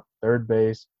 shortstop, third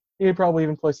base. He could probably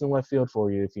even play some left field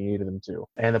for you if you needed him to.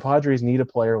 And the Padres need a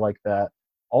player like that.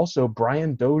 Also,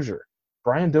 Brian Dozier.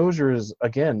 Brian Dozier is,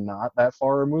 again, not that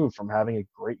far removed from having a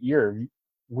great year.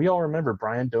 We all remember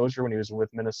Brian Dozier when he was with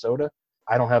Minnesota.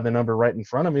 I don't have the number right in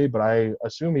front of me, but I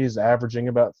assume he's averaging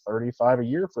about 35 a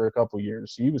year for a couple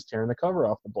years. He was tearing the cover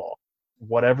off the ball.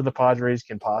 Whatever the Padres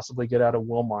can possibly get out of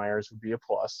Will Myers would be a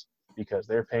plus because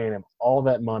they're paying him all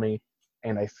that money.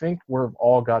 And I think we've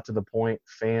all got to the point,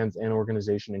 fans and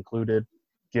organization included,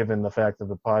 given the fact that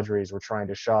the Padres were trying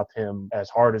to shop him as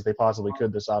hard as they possibly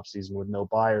could this offseason with no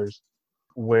buyers,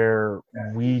 where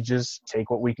we just take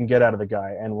what we can get out of the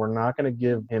guy, and we're not going to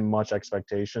give him much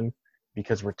expectation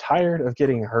because we're tired of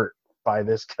getting hurt by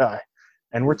this guy,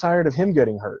 and we're tired of him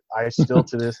getting hurt. I still,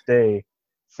 to this day,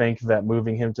 think that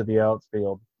moving him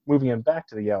back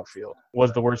to the outfield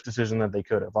was the worst decision that they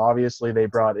could have. Obviously, they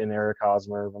brought in Eric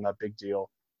Hosmer when that big deal.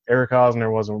 Eric Hosmer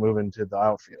wasn't moving to the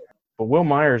outfield. But Will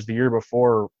Myers, the year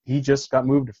before, he just got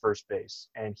moved to first base,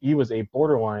 and he was a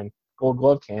borderline Gold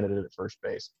Glove candidate at first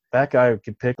base. That guy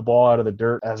could pick the ball out of the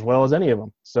dirt as well as any of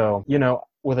them. So,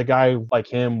 with a guy like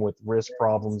him with wrist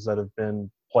problems that have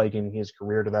been plaguing his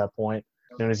career to that point,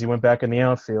 as soon as he went back in the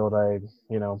outfield, I,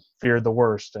 feared the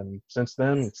worst. And since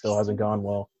then, it still hasn't gone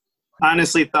well.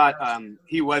 Honestly thought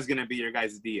he was going to be your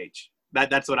guys' DH.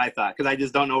 That's what I thought, because I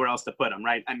just don't know where else to put him,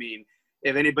 right? I mean,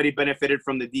 if anybody benefited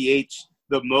from the DH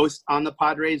the most on the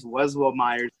Padres was Will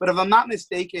Myers. But if I'm not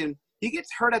mistaken, he gets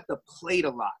hurt at the plate a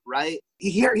lot, right?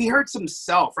 He hurts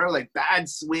himself, right? Like bad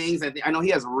swings. I know he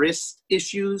has wrist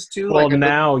issues too.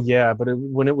 Well, yeah, but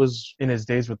when it was in his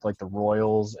days with like the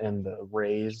Royals and the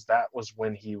Rays, that was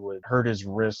when he would hurt his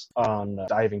wrist on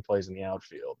diving plays in the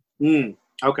outfield.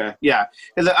 Okay, yeah.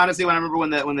 Because honestly, when I remember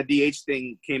when the DH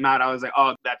thing came out, I was like,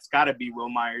 oh, that's got to be Will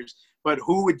Myers. But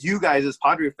who would you guys as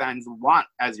Padre fans want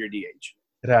as your DH?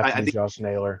 It'd have to be Josh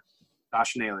Naylor.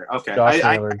 Josh Naylor. Okay.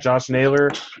 Josh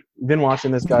Naylor. Been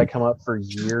watching this guy come up for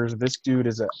years. This dude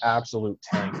is an absolute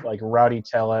tank. Like Rowdy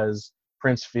Tellez,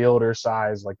 Prince Fielder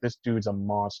size. Like this dude's a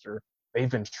monster. They've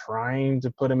been trying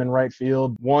to put him in right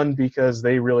field. One, because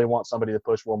they really want somebody to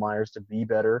push Will Myers to be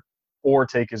better or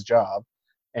take his job.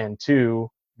 And two,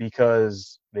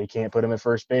 because they can't put him at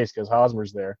first base because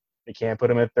Hosmer's there. They can't put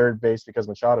him at third base because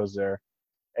Machado's there.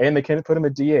 And they can't put him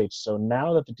at DH. So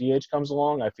now that the DH comes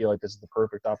along, I feel like this is the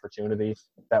perfect opportunity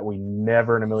that we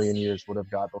never in a million years would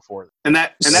have got before. And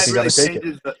that really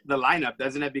changes the lineup,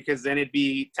 doesn't it? Because then it'd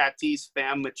be Tatis,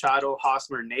 Pham, Machado,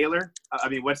 Hosmer, Naylor. I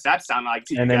mean, what's that sound like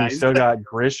to you guys? And then you still got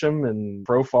Grisham and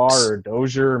Profar or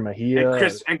Dozier, Mejia.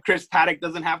 And Chris Paddock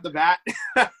doesn't have the bat.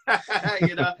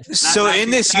 So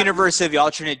in this universe of the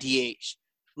alternate DH,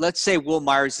 let's say Will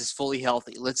Myers is fully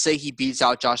healthy. Let's say he beats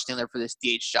out Josh Naylor for this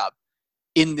DH job.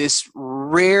 In this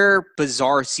rare,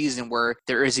 bizarre season where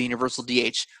there is a universal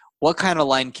DH, what kind of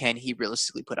line can he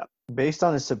realistically put up? Based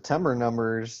on his September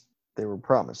numbers, they were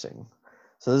promising.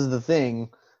 So this is the thing.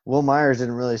 Will Myers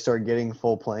didn't really start getting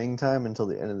full playing time until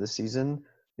the end of the season,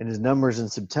 and his numbers in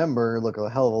September look a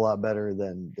hell of a lot better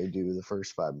than they do the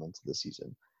first 5 months of the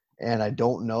season. And I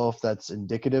don't know if that's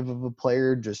indicative of a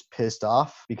player just pissed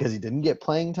off because he didn't get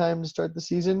playing time to start the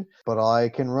season. But I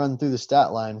can run through the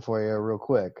stat line for you real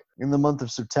quick. In the month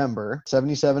of September,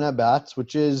 77 at-bats,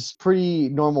 which is pretty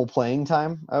normal playing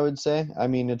time, I would say. I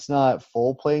mean, it's not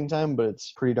full playing time, but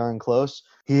it's pretty darn close.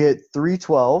 He hit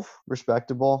 312,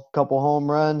 respectable. Couple home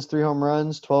runs, 3 home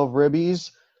runs, 12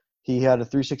 ribbies. He had a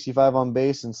 365 on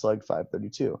base and slugged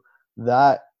 532.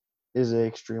 That is an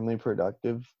extremely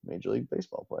productive Major League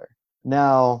Baseball player.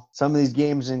 Now, some of these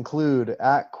games include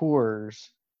at Coors,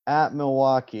 at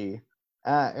Milwaukee,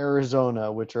 at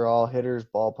Arizona, which are all hitters'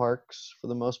 ballparks for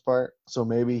the most part. So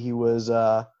maybe he was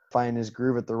finding his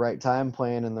groove at the right time,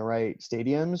 playing in the right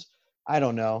stadiums. I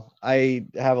don't know. I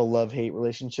have a love-hate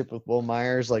relationship with Will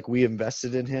Myers. Like, we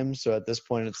invested in him. So at this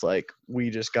point, it's like we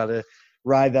just got to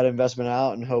ride that investment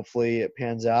out and hopefully it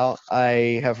pans out.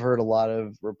 I have heard a lot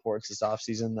of reports this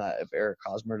offseason that if Eric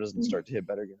Hosmer doesn't start to hit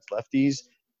better against lefties,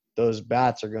 those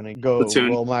bats are going to go Platoon.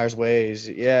 Will Myers' ways.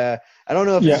 Yeah. I don't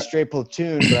know if it's a straight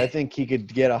platoon, but I think he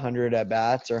could get 100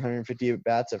 at-bats or 150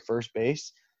 at-bats at first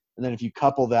base. And then if you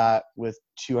couple that with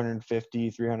 250,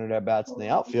 300 at-bats in the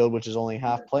outfield, which is only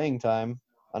half playing time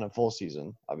on a full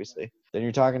season, obviously, then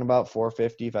you're talking about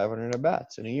 450, 500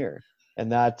 at-bats in a year. And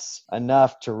that's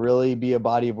enough to really be a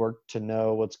body of work to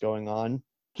know what's going on.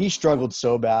 He struggled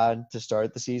so bad to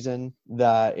start the season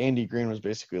that Andy Green was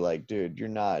basically like, dude,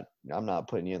 I'm not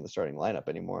putting you in the starting lineup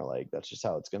anymore. Like, that's just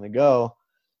how it's going to go.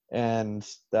 And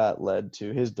that led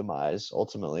to his demise.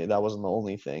 Ultimately, that wasn't the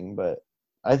only thing, but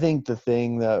I think the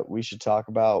thing that we should talk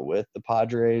about with the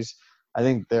Padres, I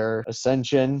think their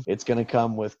ascension, it's going to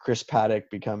come with Chris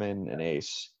Paddock becoming an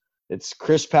ace. It's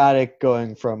Chris Paddock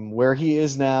going from where he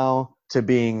is now to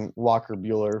being Walker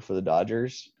Buehler for the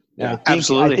Dodgers. Yeah,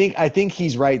 absolutely. I think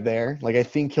he's right there. Like, I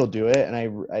think he'll do it. And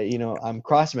I'm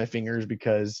crossing my fingers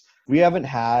because we haven't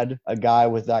had a guy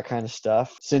with that kind of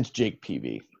stuff since Jake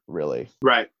Peavy, really.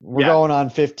 Right. We're going on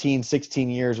 15, 16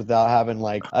 years without having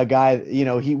like a guy,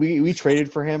 we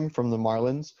traded for him from the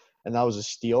Marlins and that was a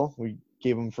steal. We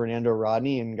gave him Fernando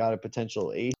Rodney and got a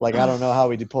potential ace. Like, I don't know how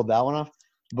we pulled that one off,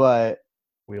 but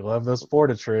We love those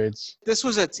Florida trades. This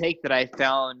was a take that I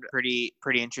found pretty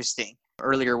interesting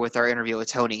earlier with our interview with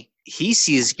Tony. He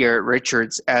sees Garrett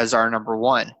Richards as our number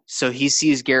one. So he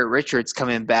sees Garrett Richards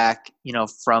coming back,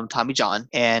 from Tommy John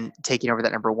and taking over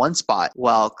that number one spot,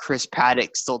 while Chris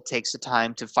Paddock still takes the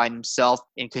time to find himself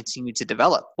and continue to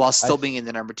develop while still being in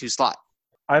the number two slot.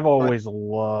 I've always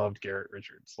loved Garrett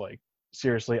Richards. Like,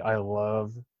 seriously, I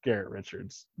love Garrett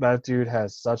Richards. That dude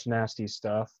has such nasty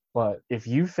stuff. But if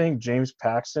you think James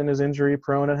Paxton is injury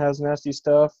prone and has nasty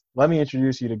stuff, let me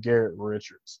introduce you to Garrett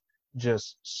Richards.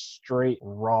 Just straight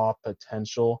raw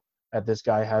potential that this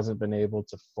guy hasn't been able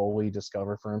to fully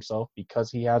discover for himself because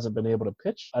he hasn't been able to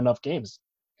pitch enough games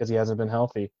because he hasn't been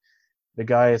healthy. The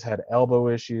guy has had elbow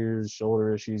issues,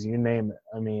 shoulder issues, you name it.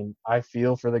 I mean, I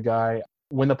feel for the guy.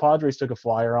 When the Padres took a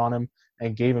flyer on him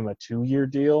and gave him a 2-year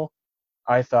deal,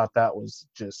 I thought that was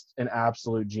just an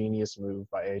absolute genius move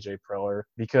by A.J. Preller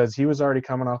because he was already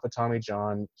coming off of Tommy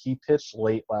John. He pitched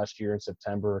late last year in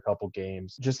September, a couple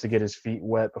games, just to get his feet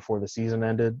wet before the season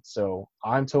ended. So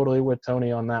I'm totally with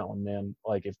Tony on that one, man.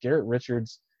 Like, if Garrett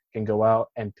Richards can go out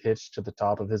and pitch to the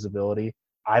top of his ability,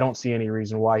 I don't see any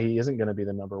reason why he isn't going to be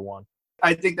the number one.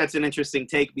 I think that's an interesting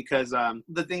take because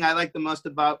the thing I like the most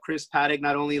about Chris Paddock,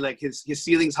 not only like his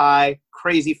ceiling's high,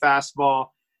 crazy fastball,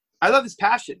 I love his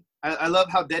passion. I love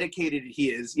how dedicated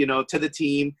he is, to the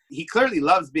team. He clearly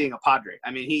loves being a Padre. I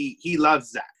mean, he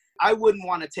loves that. I wouldn't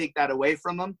want to take that away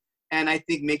from him. And I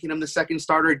think making him the second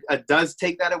starter does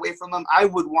take that away from him. I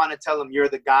would want to tell him, you're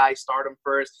the guy, start him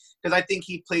first. Because I think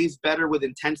he plays better with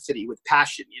intensity, with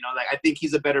passion. Like, I think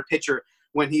he's a better pitcher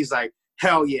when he's like,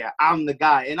 hell yeah, I'm the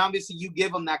guy. And obviously you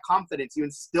give him that confidence. You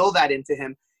instill that into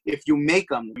him if you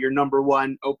make him your number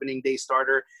one opening day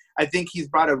starter. I think he's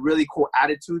brought a really cool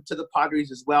attitude to the Padres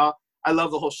as well. I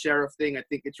love the whole sheriff thing. I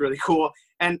think it's really cool.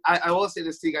 And I will say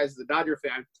this to you guys as a Dodger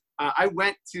fan. I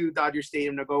went to Dodger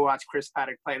Stadium to go watch Chris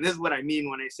Paddock play. And this is what I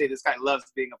mean when I say this guy loves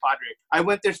being a Padre. I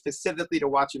went there specifically to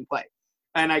watch him play.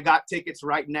 And I got tickets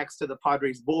right next to the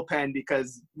Padres bullpen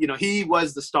because, he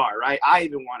was the star, right? I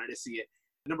even wanted to see it.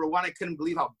 Number one, I couldn't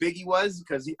believe how big he was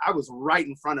because I was right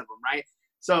in front of him, right?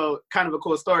 So kind of a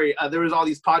cool story. There was all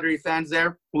these Padre fans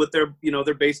there with their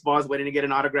baseballs waiting to get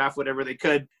an autograph, whatever they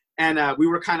could. And we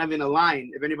were kind of in a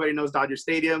line. If anybody knows Dodger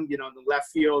Stadium, in the left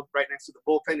field, right next to the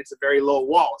bullpen, it's a very low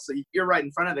wall. So you're right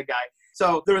in front of the guy.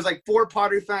 So there was like 4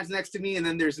 Padre fans next to me, and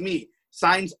then there's me.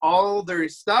 Signs all their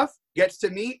stuff, gets to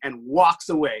me, and walks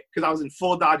away because I was in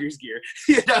full Dodgers gear.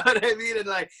 You know what I mean? And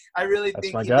I really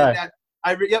think he did that.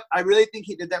 I really think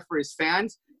he did that for his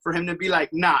fans. for him to be like,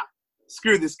 nah,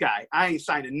 screw this guy. I ain't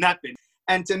signing nothing.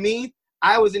 And to me,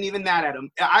 I wasn't even mad at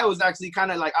him. I was actually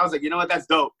kind of like, I was like, you know what, that's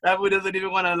dope. That doesn't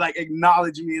even want to like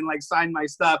acknowledge me and like sign my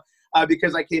stuff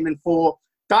because I came in full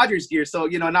Dodgers gear. So,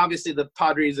 you know, and obviously the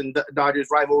Padres and Dodgers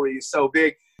rivalry is so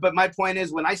big. But my point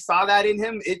is, when I saw that in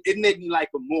him, it made me like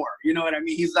him more. You know what I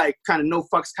mean? He's like kind of no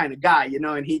fucks kind of guy, you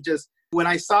know, and he just, when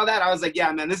I saw that, I was like,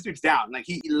 yeah, man, this dude's down. Like,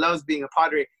 he loves being a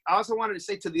Padre. I also wanted to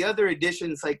say to the other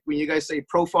additions, like when you guys say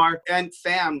Profar and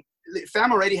Fam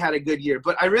already had a good year.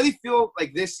 But I really feel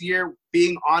like this year,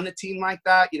 being on a team like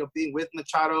that, you know, being with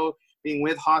Machado, being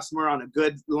with Hosmer on a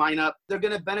good lineup, they're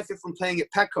going to benefit from playing at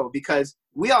Petco because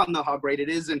we all know how great it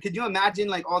is. And could you imagine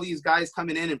like all these guys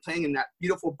coming in and playing in that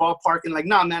beautiful ballpark and like,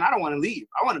 nah, man, I don't want to leave.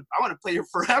 I want to play here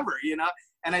forever, you know?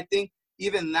 And I think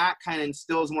even that kind of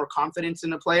instills more confidence in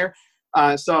the player.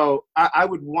 So I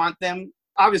would want them.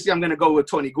 Obviously, I'm going to go with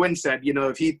Tony Gwynn said, you know,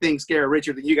 if he thinks Garrett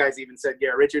Richards, and you guys even said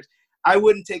Garrett Richards, I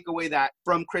wouldn't take away that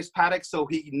from Chris Paddock so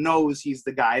he knows he's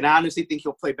the guy. And I honestly think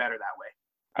he'll play better that way.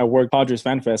 I worked Padres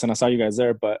Fan Fest and I saw you guys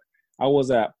there, but I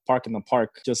was at Park in the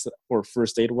Park just for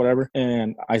first date or whatever,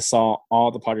 and I saw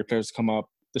all the Padres players come up,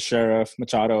 the Sheriff,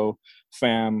 Machado,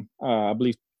 Fam, I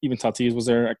believe even Tatis was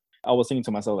there. I was thinking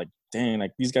to myself, like, dang,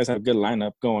 like these guys have a good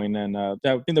lineup going, and I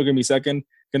think they're going to be second,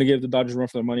 going to give the Dodgers a run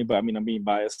for their money, but I mean, I'm being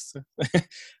biased.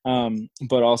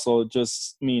 But also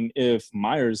just, I mean, if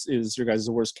Myers is your guys'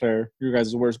 worst player, your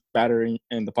guys' worst batter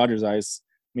in the Padres' eyes,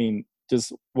 I mean,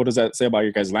 just what does that say about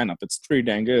your guys' lineup? It's pretty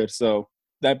dang good. So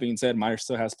that being said, Myers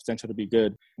still has potential to be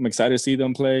good. I'm excited to see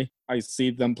them play. I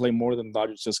see them play more than the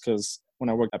Dodgers just because when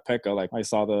I worked at Petco, like I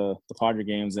saw the Padre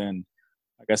games, and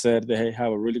like I said, they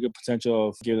have a really good potential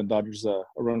of giving the Dodgers a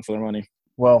run for their money.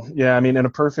 Well, yeah, I mean, in a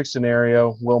perfect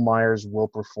scenario, Will Myers will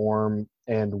perform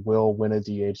and will win a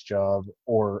DH job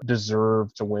or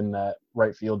deserve to win that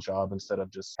right field job instead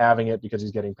of just having it because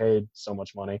he's getting paid so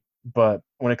much money. But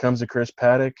when it comes to Chris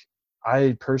Paddock,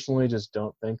 I personally just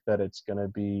don't think that it's going to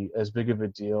be as big of a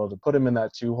deal to put him in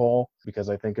that 2-hole because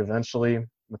I think eventually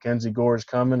Mackenzie Gore's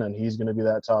coming and he's going to be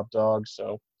that top dog.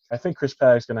 So I think Chris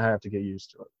Paddock's going to have to get used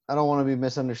to it. I don't want to be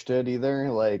misunderstood either.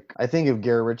 Like, I think if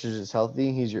Garrett Richards is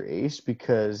healthy, he's your ace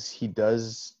because he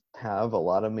does have a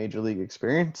lot of major league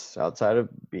experience outside of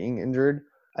being injured.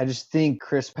 I just think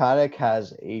Chris Paddock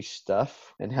has ace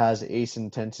stuff and has ace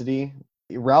intensity.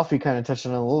 Ralphie kind of touched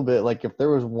on it a little bit. Like, if there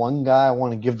was one guy I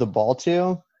want to give the ball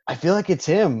to, I feel like it's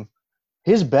him.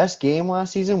 His best game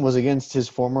last season was against his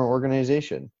former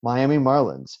organization, Miami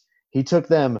Marlins. He took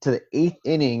them to the 8th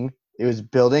inning. It was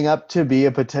building up to be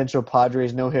a potential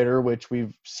Padres no-hitter, which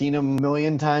we've seen a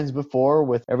million times before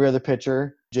with every other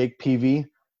pitcher, Jake Peavy,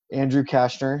 Andrew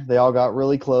Kashner. They all got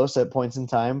really close at points in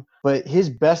time. But his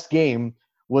best game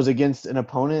was against an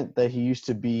opponent that he used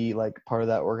to be like part of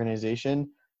that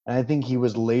organization. And I think he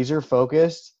was laser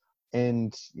focused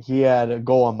and he had a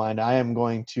goal in mind. I am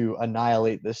going to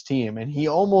annihilate this team. And he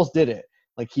almost did it.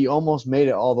 Like, he almost made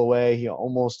it all the way. He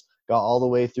almost got all the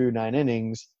way through 9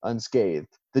 innings unscathed.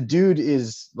 The dude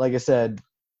is, like I said,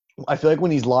 I feel like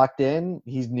when he's locked in,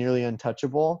 he's nearly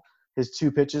untouchable. His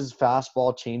 2 pitches,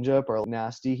 fastball, changeup, are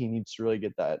nasty. He needs to really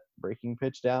get that breaking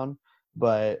pitch down.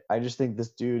 But I just think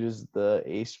this dude is the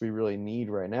ace we really need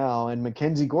right now. And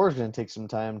Mackenzie Gore's going to take some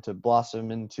time to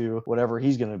blossom into whatever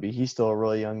he's going to be. He's still a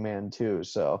really young man too.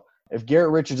 So if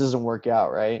Garrett Richards doesn't work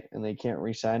out, right, and they can't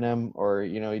re-sign him or,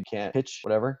 you know, he can't pitch,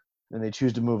 whatever, and they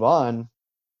choose to move on,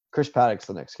 Chris Paddock's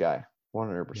the next guy,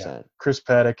 100%. Yeah. Chris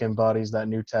Paddock embodies that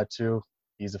new tattoo.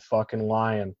 He's a fucking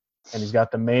lion, and he's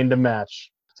got the mane to match.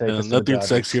 Nothing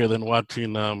sexier than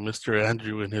watching Mr.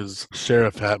 Andrew in his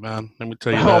sheriff hat, man. Let me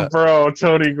tell you that. Oh, bro,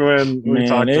 Tony Gwynn. We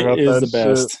talked about it is that the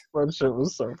best. shit. That shit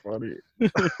was so funny.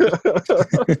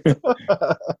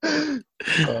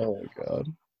 Oh, my God.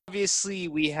 Obviously,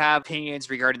 we have opinions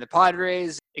regarding the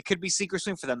Padres. It could be sink or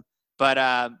swim for them. But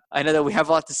I know that we have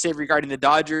a lot to say regarding the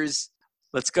Dodgers.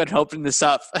 Let's go ahead and open this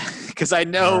up because I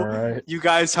know you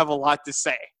guys have a lot to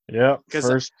say. Yep,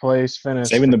 first place finish.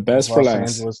 Saving the best for last.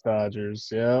 Los Angeles Dodgers.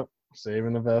 Yep,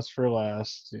 saving the best for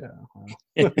last.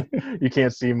 Yeah. You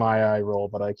can't see my eye roll,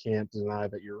 but I can't deny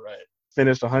that you're right.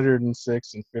 Finished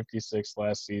 106 and 56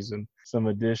 last season. Some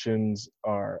additions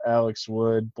are Alex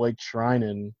Wood, Blake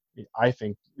Trinan, I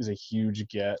think is a huge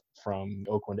get from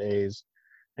Oakland A's.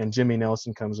 And Jimmy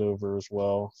Nelson comes over as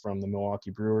well from the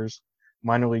Milwaukee Brewers.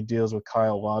 Minor league deals with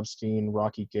Kyle Lobstein,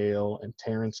 Rocky Gale, and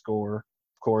Terrence Gore.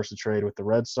 Of course, a trade with the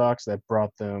Red Sox that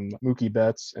brought them Mookie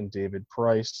Betts and David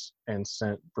Price and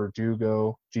sent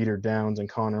Verdugo, Jeter Downs, and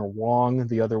Connor Wong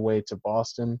the other way to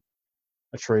Boston.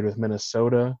 A trade with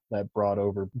Minnesota that brought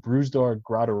over Brusdar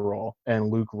Graterol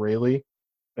and Luke Raley.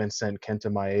 and sent Kenta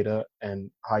Maeda and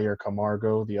Jair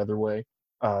Camargo the other way.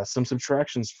 Some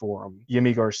subtractions for him.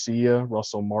 Yimi Garcia,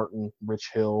 Russell Martin,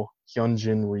 Rich Hill,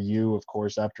 Hyunjin Ryu, of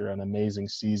course, after an amazing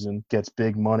season, gets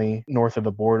big money north of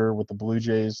the border with the Blue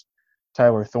Jays.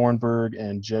 Tyler Thornburg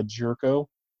and Jed Jerko.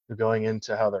 Going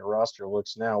into how their roster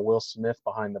looks now, Will Smith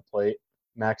behind the plate,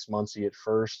 Max Muncy at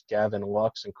first, Gavin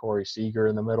Lux and Corey Seager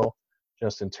in the middle,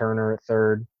 Justin Turner at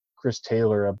third, Chris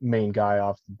Taylor, a main guy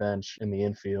off the bench in the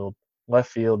infield. Left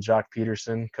field, Jock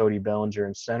Peterson, Cody Bellinger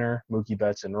in center, Mookie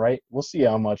Betts in right. We'll see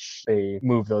how much they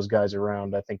move those guys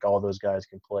around. I think all those guys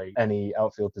can play any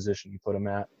outfield position you put them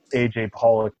at. A.J.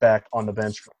 Pollock back on the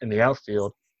bench in the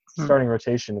outfield. Starting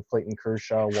rotation of Clayton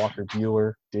Kershaw, Walker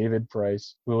Buehler, David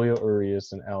Price, Julio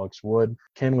Urias, and Alex Wood.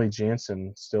 Kenley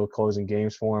Jansen still closing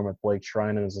games for him, with Blake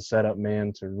Trinan as a setup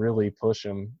man to really push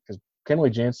him, because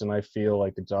Kenley Jansen, I feel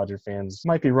like the Dodger fans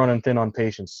might be running thin on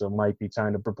patience, so it might be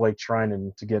time for Blake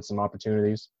Trinan to get some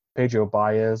opportunities. Pedro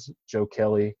Baez, Joe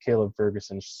Kelly, Caleb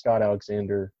Ferguson, Scott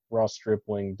Alexander, Ross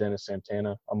Stripling, Dennis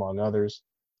Santana, among others.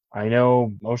 I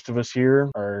know most of us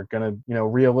here are going to,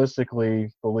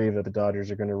 realistically believe that the Dodgers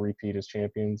are going to repeat as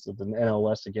champions of the NL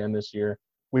West again this year.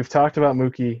 We've talked about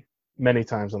Mookie many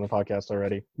times on the podcast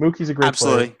already. Mookie's a great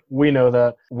player. We know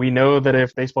that. We know that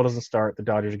if baseball doesn't start, the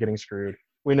Dodgers are getting screwed.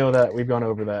 We know that. We've gone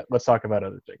over that. Let's talk about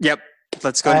other things. Yep.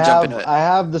 Let's go and jump into it. I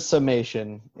have the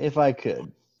summation, if I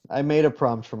could. I made a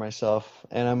prompt for myself,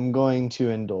 and I'm going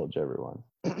to indulge everyone.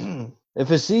 If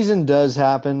a season does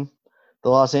happen, the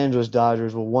Los Angeles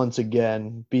Dodgers will once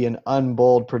again be an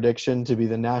unbold prediction to be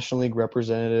the National League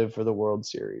representative for the World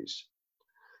Series.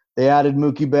 They added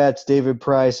Mookie Betts, David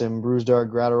Price, and Brusdar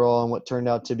Graterol in what turned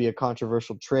out to be a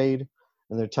controversial trade,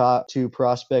 and their top two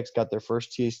prospects got their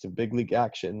first taste of big league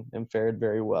action and fared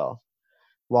very well.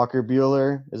 Walker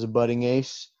Buehler is a budding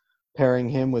ace. Pairing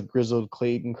him with grizzled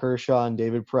Clayton Kershaw and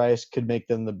David Price could make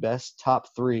them the best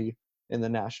top three in the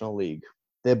National League.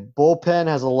 The bullpen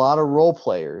has a lot of role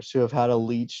players who have had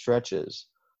elite stretches.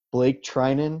 Blake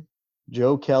Trinan,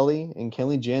 Joe Kelly, and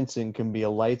Kenley Jansen can be a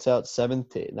lights-out 7th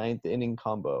to 9th inning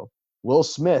combo. Will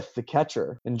Smith, the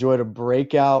catcher, enjoyed a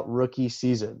breakout rookie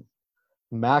season.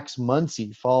 Max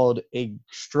Muncy followed a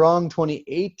strong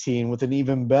 2018 with an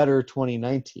even better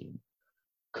 2019.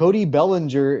 Cody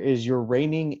Bellinger is your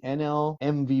reigning NL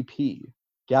MVP.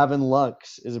 Gavin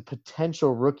Lux is a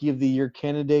potential Rookie of the Year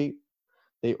candidate.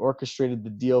 They orchestrated the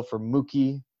deal for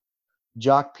Mookie.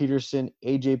 Jock Peterson,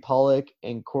 A.J. Pollock,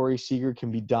 and Corey Seager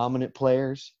can be dominant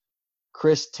players.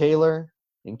 Chris Taylor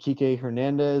and Kike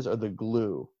Hernandez are the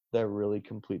glue that really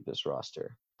complete this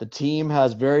roster. The team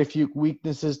has very few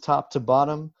weaknesses top to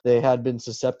bottom. They had been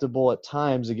susceptible at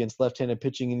times against left-handed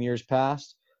pitching in years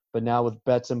past, but now with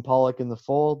Betts and Pollock in the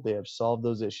fold, they have solved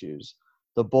those issues.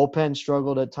 The bullpen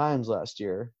struggled at times last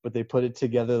year, but they put it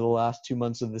together the last 2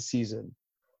 months of the season.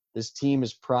 This team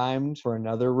is primed for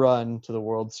another run to the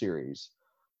World Series.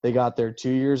 They got there 2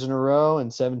 years in a row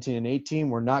in 17 and 18.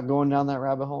 We're not going down that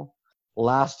rabbit hole.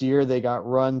 Last year, they got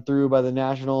run through by the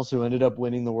Nationals, who ended up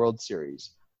winning the World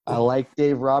Series. I like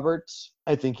Dave Roberts.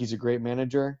 I think he's a great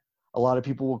manager. A lot of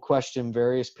people will question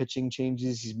various pitching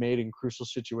changes he's made in crucial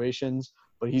situations,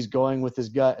 but he's going with his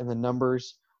gut and the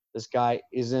numbers. This guy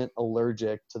isn't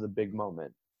allergic to the big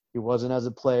moment. He wasn't as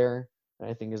a player, and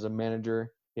I think as a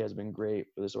manager, he has been great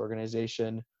for this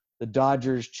organization. The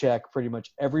Dodgers check pretty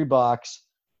much every box.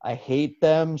 I hate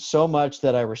them so much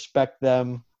that I respect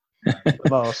them the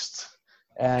most.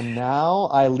 And now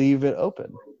I leave it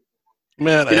open.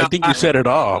 Man, I think you said it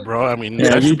all, bro. I mean,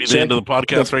 that should be the end of the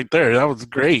podcast right there. That was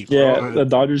great. Yeah, bro. the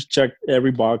Dodgers checked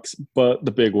every box but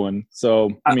the big one. So,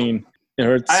 I mean, it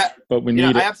hurts, but we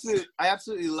need it. I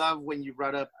absolutely love when you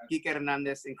brought up Kike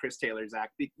Hernandez and Chris Taylor, Zach.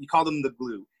 You call them the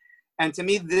glue. And to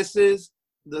me, this is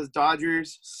the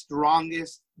Dodgers'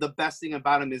 strongest, the best thing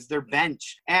about them is their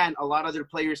bench. And a lot of their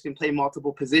players can play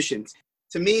multiple positions.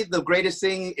 To me, the greatest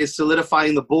thing is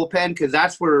solidifying the bullpen, because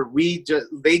that's where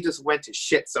they just went to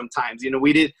shit sometimes.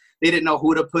 They didn't know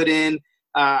who to put in.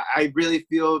 I really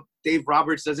feel Dave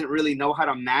Roberts doesn't really know how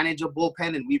to manage a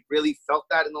bullpen, and we've really felt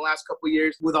that in the last couple of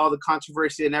years with all the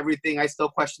controversy and everything. I still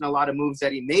question a lot of moves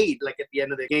that he made, like at the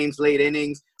end of the game's late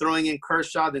innings, throwing in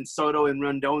Kershaw, then Soto and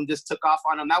Rondon just took off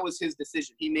on him. That was his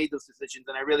decision. He made those decisions,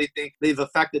 and I really think they've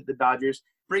affected the Dodgers.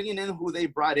 Bringing in who they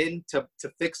brought in to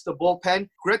fix the bullpen,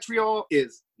 Graterol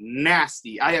is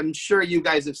nasty. I am sure you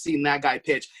guys have seen that guy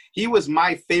pitch. He was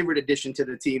my favorite addition to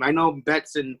the team. I know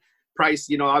Betts and Price,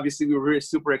 obviously we were really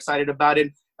super excited about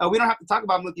it. We don't have to talk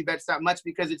about Mookie Betts that much,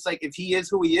 because it's like if he is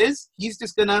who he is, he's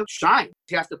just going to shine.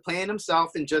 He has to play in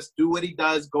himself and just do what he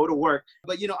does, go to work.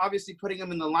 But, obviously putting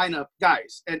him in the lineup,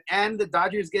 guys, and the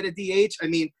Dodgers get a DH. I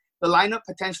mean, the lineup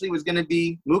potentially was going to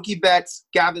be Mookie Betts,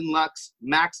 Gavin Lux,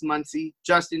 Max Muncy,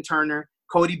 Justin Turner,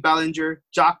 Cody Bellinger,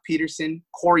 Jock Peterson,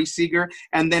 Corey Seager,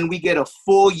 and then we get a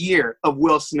full year of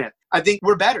Will Smith. I think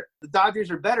we're better. The Dodgers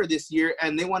are better this year,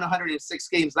 and they won 106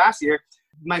 games last year.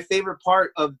 My favorite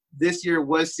part of this year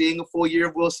was seeing a full year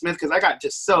of Will Smith because I got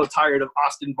just so tired of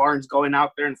Austin Barnes going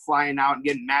out there and flying out and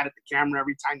getting mad at the camera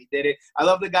every time he did it. I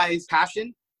love the guy's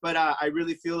passion, but I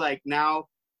really feel like now,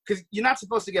 because you're not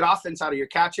supposed to get offense out of your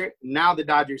catcher. Now the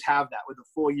Dodgers have that with a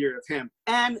full year of him.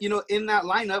 And, in that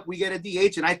lineup, we get a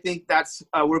DH, and I think that's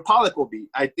where Pollock will be.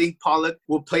 I think Pollock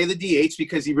will play the DH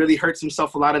because he really hurts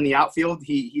himself a lot in the outfield.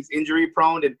 He's injury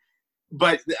prone,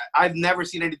 but I've never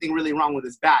seen anything really wrong with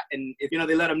his bat. And if,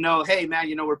 they let him know, hey, man,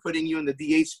 we're putting you in the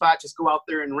DH spot, just go out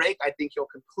there and rake, I think he'll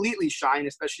completely shine,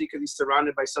 especially because he's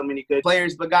surrounded by so many good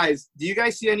players. But, guys, do you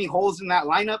guys see any holes in that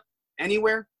lineup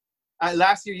anywhere?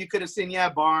 Last year, you could have seen,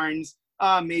 Barnes,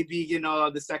 maybe,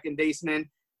 the second baseman.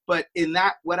 But in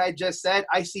that, what I just said,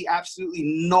 I see absolutely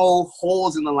no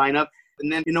holes in the lineup.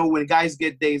 And then, when guys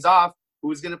get days off,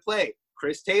 who's going to play?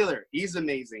 Chris Taylor, he's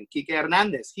amazing. Kike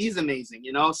Hernandez, he's amazing,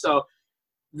 So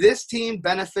this team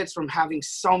benefits from having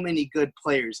so many good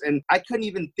players. And I couldn't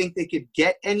even think they could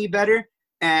get any better.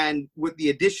 And with the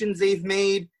additions they've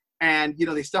made, and,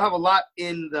 they still have a lot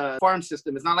in the farm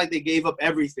system. It's not like they gave up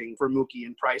everything for Mookie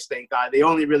and Price, thank God. They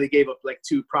only really gave up like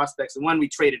 2 prospects, and one we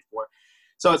traded for.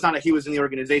 So it's not like he was in the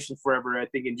organization forever, I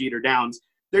think, in Jeter Downs.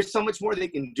 There's so much more they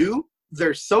can do.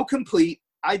 They're so complete.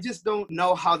 I just don't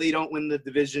know how they don't win the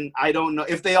division. I don't know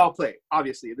if they all play.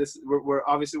 Obviously, we're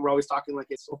always talking like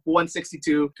it's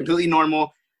 162, completely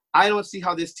normal. I don't see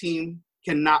how this team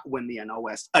cannot win the NL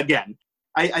West again.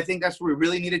 I think that's where we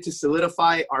really needed to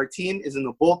solidify our team is in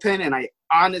the bullpen, and I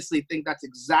honestly think that's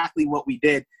exactly what we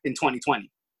did in 2020.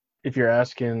 If you're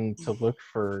asking to look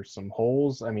for some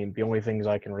holes, the only things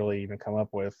I can really even come up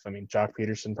with, Jock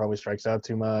Peterson probably strikes out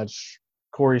too much.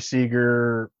 Corey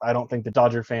Seager, I don't think the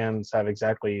Dodger fans have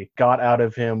exactly got out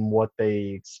of him what they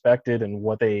expected and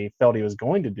what they felt he was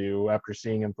going to do after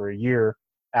seeing him for a year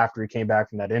after he came back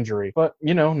from that injury. But,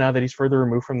 now that he's further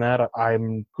removed from that,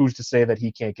 who's to say that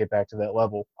he can't get back to that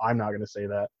level? I'm not going to say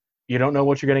that. You don't know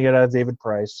what you're going to get out of David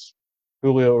Price.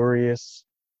 Julio Urias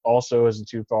also isn't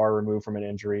too far removed from an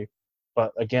injury.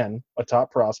 But, again, a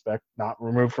top prospect, not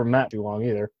removed from that too long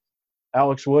either.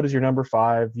 Alex Wood is your number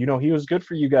 5. He was good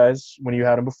for you guys when you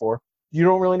had him before. You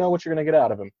don't really know what you're going to get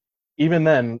out of him. Even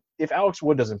then, if Alex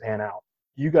Wood doesn't pan out,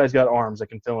 you guys got arms that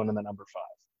can fill in the number 5.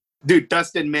 Dude,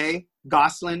 Dustin May,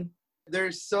 Goslin,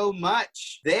 there's so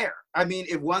much there.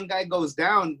 If one guy goes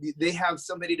down, they have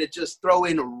somebody to just throw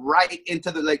in right into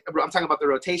I'm talking about the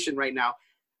rotation right now.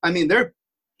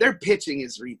 Their pitching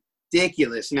is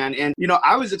ridiculous, man. And,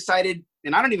 I was excited,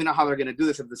 and I don't even know how they're going to do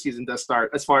this if the season does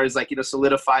start, as far as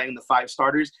solidifying the 5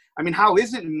 starters. How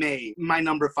isn't May my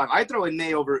number 5? I throw in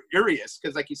May over Urias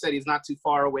because, like you said, he's not too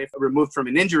far away, removed from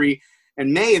an injury.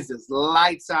 And May is this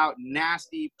lights out,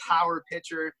 nasty power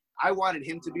pitcher. I wanted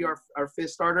him to be our 5th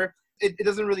starter. It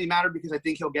doesn't really matter because I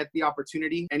think he'll get the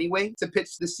opportunity anyway to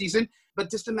pitch this season. But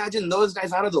just imagine those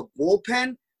guys out of the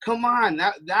bullpen. Come on,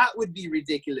 that would be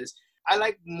ridiculous. I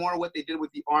like more what they did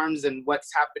with the arms and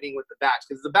what's happening with the bats,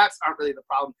 because the bats aren't really the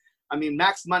problem.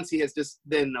 Max Muncy has just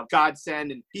been a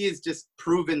godsend, and he has just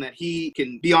proven that he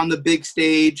can be on the big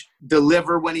stage,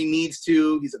 deliver when he needs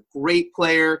to. He's a great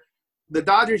player. The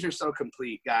Dodgers are so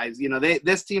complete, guys.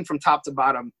 This team from top to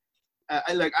bottom,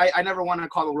 I never wanted to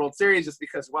call the World Series just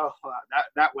because,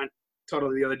 that went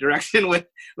totally the other direction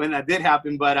when that did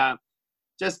happen. But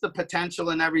just the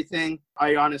potential and everything,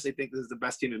 I honestly think this is the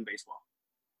best team in baseball.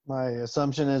 My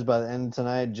assumption is by the end of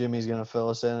tonight, Jimmy's going to fill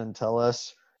us in and tell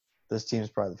us this team's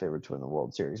probably the favorite to win the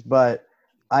World Series. But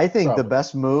I think the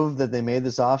best move that they made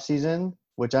this offseason,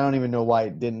 which I don't even know why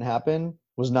it didn't happen,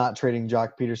 was not trading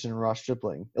Jock Peterson and Ross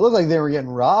Stripling. It looked like they were getting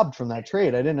robbed from that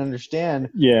trade. I didn't understand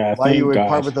why you would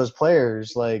part with those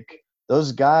players.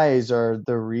 Those guys are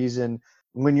the reason.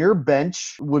 When your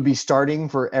bench would be starting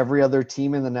for every other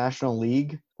team in the National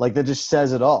League, that just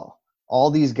says it all. All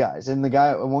these guys. And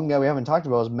one guy we haven't talked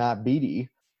about is Matt Beattie,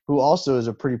 who also is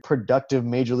a pretty productive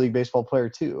Major League Baseball player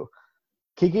too.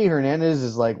 Kike Hernandez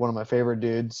is one of my favorite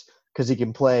dudes because he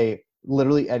can play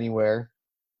literally anywhere.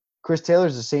 Chris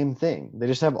Taylor's the same thing. They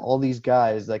just have all these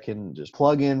guys that can just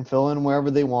plug in, fill in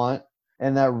wherever they want,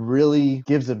 and that really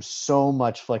gives them so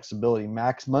much flexibility.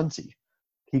 Max Muncy,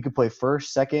 he could play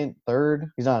first, second, third.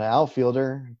 He's not an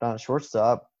outfielder, not a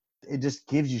shortstop. It just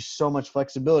gives you so much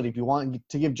flexibility. If you want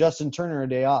to give Justin Turner a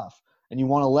day off and you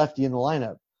want a lefty in the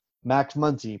lineup, Max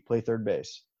Muncy, play third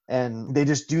base. And they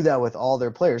just do that with all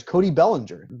their players. Cody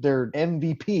Bellinger, their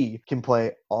MVP, can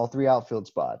play all 3 outfield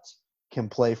spots. can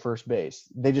play first base.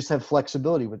 They just have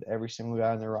flexibility with every single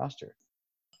guy on their roster.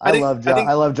 I I think-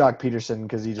 love Jock Peterson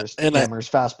because he just And hammers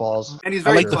fastballs. And he's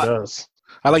I very like the clutch. does.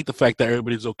 I like the fact that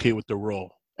everybody's okay with their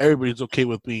role. Everybody's okay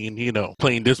with being,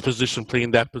 playing this position,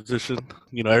 playing that position.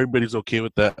 Everybody's okay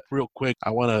with that. Real quick, I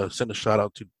want to send a shout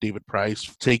out to David Price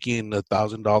for taking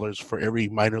 $1,000 for every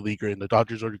minor leaguer in the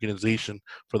Dodgers organization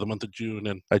for the month of June,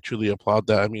 and I truly applaud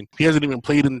that. I mean, he hasn't even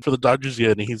played for the Dodgers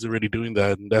yet, and he's already doing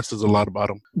that, and that says a lot about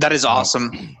him. That is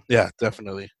awesome. Yeah,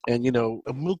 definitely. And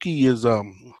Mookie is a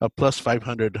plus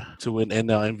 500 to win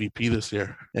NL MVP this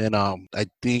year, and I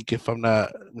think if I'm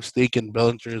not mistaken,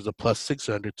 Bellinger is a plus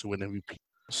 600 to win MVP.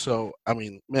 So, I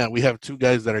mean, man, we have two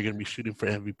guys that are going to be shooting for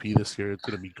MVP this year. It's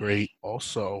going to be great.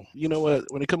 Also, you know what?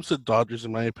 When it comes to Dodgers,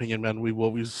 in my opinion, man,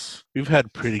 we've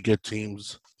had pretty good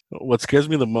teams. What scares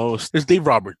me the most is Dave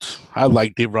Roberts. I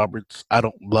like Dave Roberts. I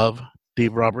don't love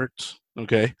Dave Roberts.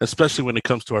 Okay, especially when it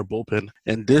comes to our bullpen.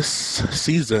 And this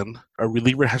season, a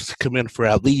reliever has to come in for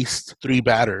at least 3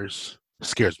 batters.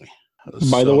 Scares me.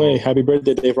 By the way, happy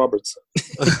birthday, Dave Roberts.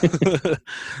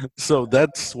 So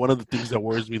that's one of the things that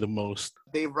worries me the most.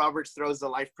 Dave Roberts throws the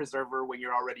life preserver when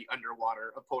you're already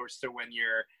underwater, opposed to when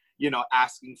you're,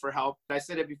 asking for help. I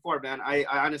said it before, man. I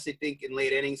honestly think in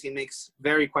late innings, he makes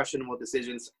very questionable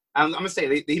decisions. I'm going to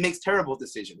say he makes terrible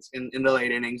decisions in the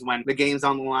late innings when the game's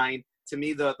on the line. To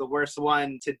me, the worst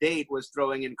one to date was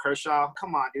throwing in Kershaw.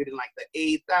 Come on, dude, in like the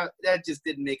 8th. That just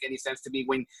didn't make any sense to me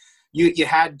when you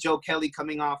had Joe Kelly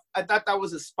coming off. I thought that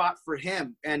was a spot for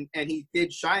him, and he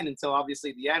did shine until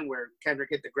obviously the end where Kendrick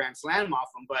hit the grand slam off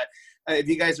him. But if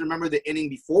you guys remember the inning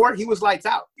before, he was lights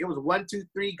out. It was 1, 2,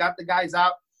 3, got the guys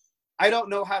out. I don't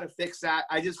know how to fix that.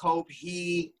 I just hope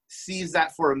he sees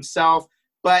that for himself.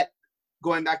 But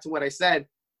going back to what I said,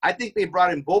 I think they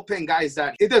brought in bullpen guys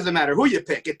that it doesn't matter who you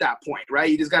pick at that point, right?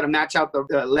 You just got to match out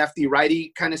the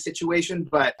lefty-righty kind of situation.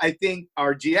 But I think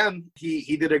our GM,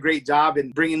 he did a great job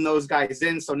in bringing those guys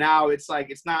in. So now it's like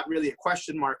it's not really a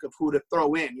question mark of who to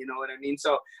throw in, you know what I mean?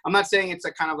 So I'm not saying it's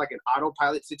a kind of like an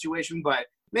autopilot situation, but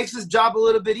makes his job a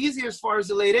little bit easier as far as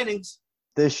the late innings.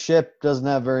 This ship doesn't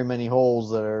have very many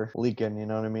holes that are leaking, you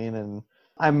know what I mean? And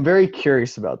I'm very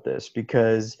curious about this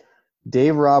because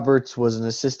Dave Roberts was an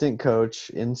assistant coach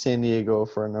in San Diego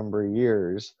for a number of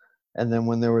years. And then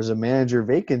when there was a manager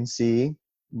vacancy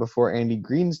before Andy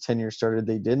Green's tenure started,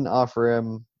 they didn't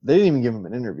even give him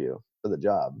an interview for the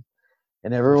job.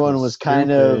 And everyone was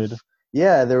kind of,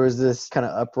 there was this kind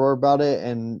of uproar about it.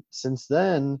 And since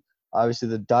then, obviously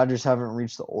the Dodgers haven't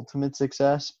reached the ultimate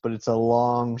success, but it's a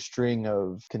long string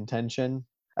of contention.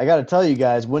 I got to tell you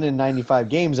guys, winning 95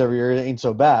 games every year ain't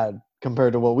so bad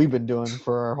compared to what we've been doing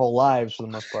for our whole lives for the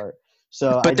most part.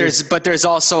 So, but there's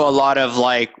also a lot of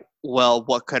like, well,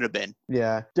 what could have been?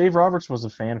 Yeah. Dave Roberts was a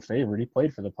fan favorite. He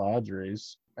played for the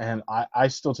Padres. And I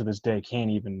still to this day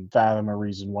can't even fathom a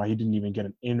reason why he didn't even get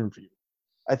an interview.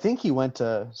 I think he went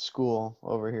to school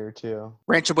over here too.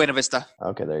 Rancho Buena Vista.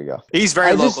 Okay, there you go. He's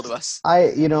very local to us.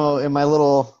 In my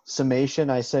little summation,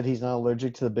 I said he's not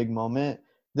allergic to the big moment.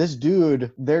 This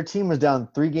dude, their team was down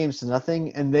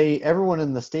 3-0, and everyone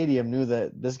in the stadium knew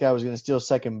that this guy was going to steal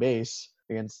second base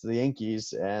against the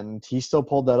Yankees, and he still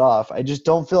pulled that off. I just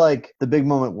don't feel like the big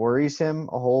moment worries him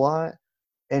a whole lot,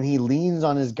 and he leans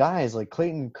on his guys. Like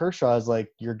Clayton Kershaw is like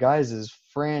your guys'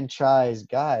 franchise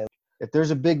guy. If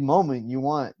there's a big moment, you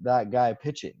want that guy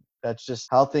pitching. That's just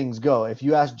how things go. If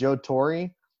you ask Joe Torre,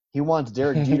 he wants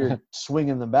Derek Jeter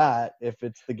swinging the bat if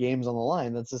it's the game's on the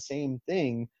line. That's the same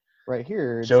thing. Right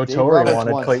here, Joe Torre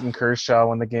wanted Clayton Kershaw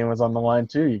when the game was on the line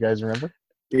too. You guys remember?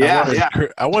 Yeah,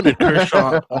 I wanted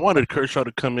Kershaw. I wanted Kershaw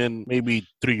to come in maybe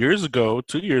 2 years ago,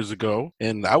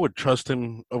 and I would trust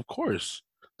him. Of course,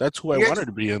 that's who I wanted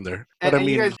to be in there. But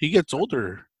he gets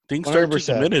older. Things start to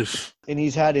diminish. And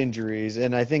he's had injuries.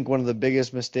 And I think one of the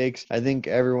biggest mistakes, I think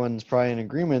everyone's probably in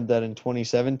agreement that in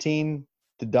 2017,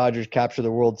 the Dodgers capture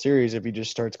the World Series if he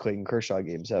just starts Clayton Kershaw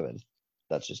Game 7.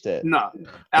 That's just it. No,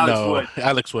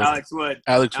 Alex Wood.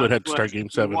 Alex Wood had to start Game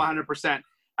 7. 100%.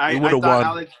 He would have won.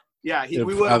 Alex,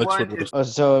 we would have won.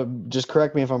 So just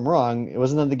correct me if I'm wrong. It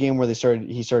wasn't that the game where he started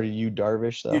Yu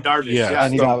Darvish though. Yu Darvish, yeah.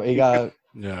 And he got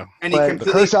yeah. And but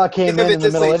Kershaw came in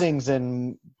the middle innings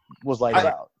and was lights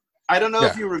out. I don't know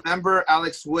if you remember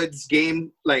Alex Wood's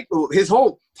game. Like his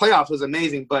whole playoff was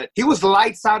amazing, but he was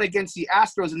lights out against the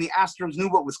Astros, and the Astros knew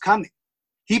what was coming.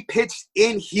 He pitched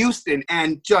in Houston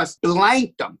and just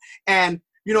blanked them. And,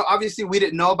 obviously we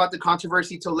didn't know about the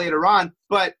controversy till later on.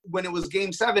 But when it was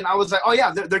Game 7, I was like, oh,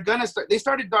 yeah, they're going to start. They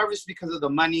started Darvish because of the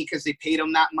money, because they paid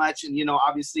him that much. And,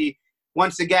 obviously,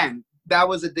 once again, that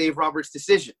was a Dave Roberts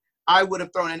decision. I would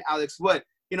have thrown in Alex Wood.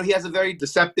 he has a very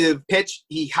deceptive pitch.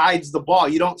 He hides the ball.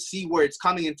 You don't see where it's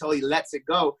coming until he lets it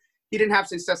go. He didn't have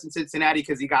success in Cincinnati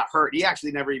because he got hurt. He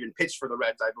actually never even pitched for the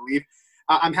Reds, I believe.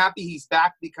 I'm happy he's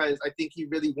back because I think he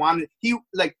really wanted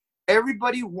 –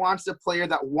 everybody wants a player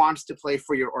that wants to play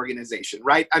for your organization,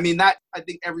 right? I mean, I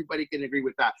think everybody can agree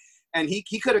with that. And he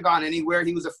could have gone anywhere.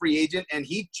 He was a free agent, and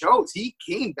he chose. He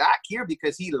came back here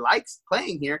because he likes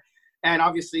playing here. And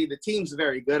obviously, the team's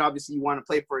very good. Obviously, you want to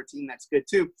play for a team that's good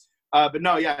too. But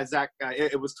no, yeah, Zach,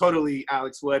 it was totally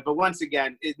Alex Wood. But once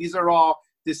again, these are all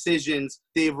decisions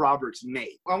Dave Roberts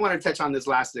made. I want to touch on this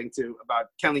last thing too about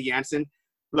Kenley Jansen.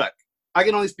 Look, I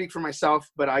can only speak for myself,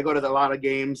 but I go to a lot of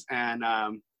games, and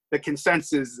the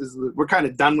consensus is we're kind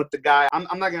of done with the guy.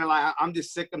 I'm not going to lie. I'm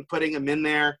just sick of putting him in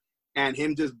there and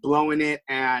him just blowing it.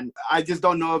 And I just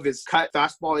don't know if his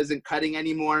fastball isn't cutting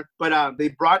anymore. But they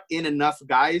brought in enough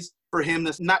guys for him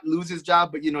to not lose his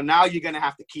job. But, now you're going to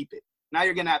have to keep it. Now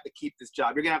you're going to have to keep this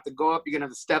job. You're going to have to go up. You're going to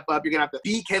have to step up. You're going to have to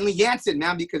be Kenley Jansen,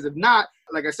 man, because if not,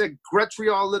 like I said, Gretry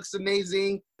looks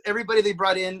amazing. Everybody they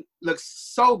brought in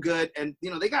looks so good. And,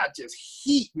 they got just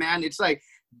heat, man. It's like,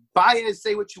 Baez,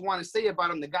 say what you want to say about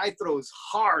him. The guy throws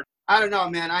hard. I don't know,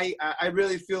 man. I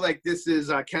really feel like this is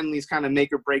Kenley's kind of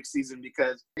make or break season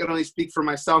because I can only speak for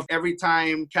myself. Every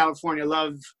time California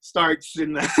Love starts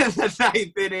in the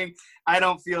ninth inning, I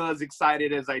don't feel as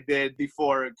excited as I did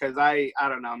before because I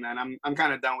don't know, man. I'm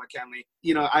kind of done with Kenley.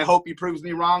 I hope he proves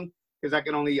me wrong because that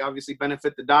can only obviously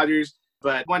benefit the Dodgers.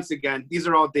 But once again, these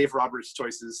are all Dave Roberts'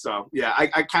 choices. So, yeah,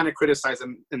 I kind of criticize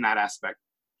him in that aspect.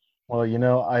 Well,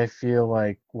 I feel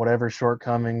like whatever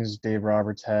shortcomings Dave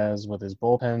Roberts has with his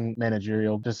bullpen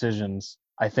managerial decisions,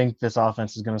 I think this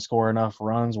offense is going to score enough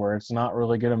runs where it's not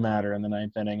really going to matter in the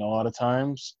ninth inning. A lot of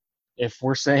times, if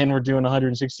we're saying we're doing a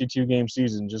 162-game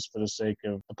season just for the sake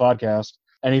of the podcast,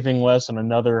 anything less than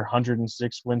another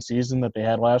 106-win season that they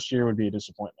had last year would be a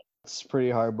disappointment. It's a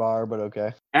pretty hard bar, but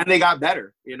okay. And they got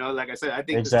better. Like I said, I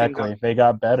think exactly. They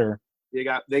got better. They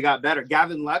got better.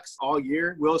 Gavin Lux all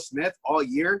year, Will Smith all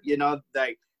year.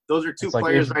 Those are two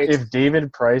players, right? If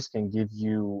David Price can give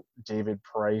you David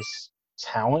Price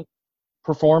talent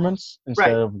performance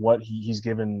instead of what he's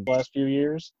given the last few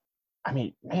years, I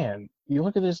mean, man, you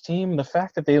look at this team, the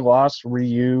fact that they lost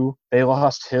Ryu, they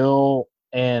lost Hill,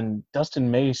 and Dustin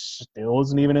May still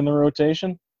isn't even in the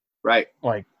rotation. Right.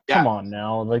 Come on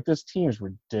now. This team is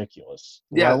ridiculous.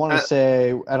 Yeah, I want to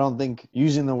say I don't think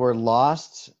using the word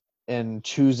lost and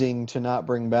choosing to not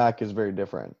bring back is very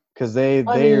different because they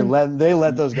let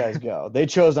those guys go. They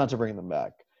chose not to bring them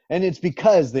back. And it's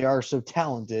because they are so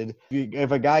talented.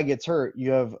 If a guy gets hurt,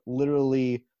 you have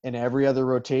literally in every other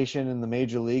rotation in the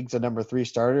major leagues a number 3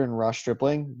 starter in Ross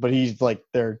Stripling, but he's like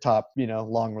their top,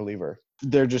 long reliever.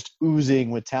 They're just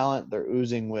oozing with talent. They're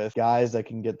oozing with guys that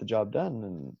can get the job done.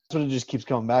 And that's what it just keeps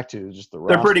coming back to, just the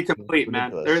roster. They're pretty complete,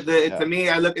 man. To me,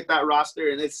 I look at that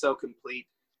roster and it's so complete.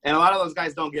 And a lot of those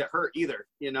guys don't get hurt either,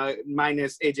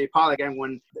 minus A.J. Pollock. And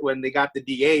when they got the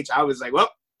DH, I was like, well,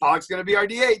 Pollock's going to be our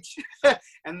DH.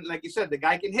 And like you said, the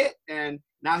guy can hit. And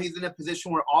now he's in a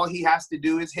position where all he has to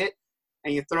do is hit.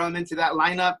 And you throw him into that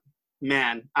lineup,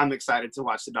 man, I'm excited to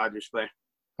watch the Dodgers play.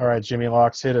 All right, Jimmy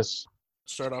Locks, hit us.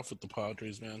 Start off with the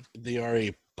Padres, man. They are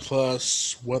a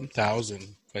plus 1,000,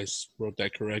 if I wrote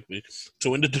that correctly, to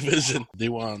win the division. They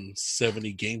won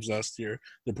 70 games last year.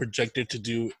 They're projected to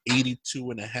do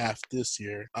 82.5 this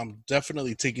year. I'm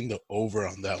definitely taking the over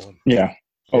on that one. Yeah.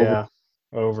 Over. Yeah.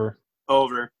 Over.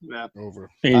 Over. Yeah. Over.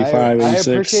 85, 86.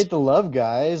 I appreciate the love,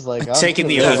 guys. I'm taking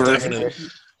the Yeah, over. definitely.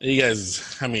 You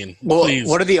guys, I mean, Well, please.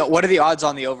 what are the odds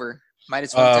on the over?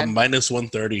 Minus 110? Minus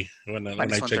 130 when I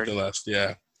checked the last.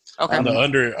 Yeah. Okay. And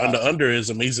the under is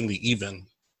amazingly even.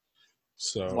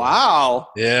 So Wow.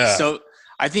 Yeah. So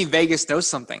I think Vegas knows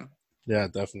something. Yeah,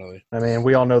 definitely. I mean,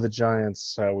 we all know the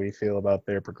Giants, how we feel about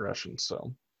their progression.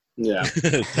 So Yeah.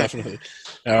 Definitely.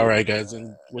 All right, guys.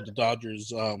 And with the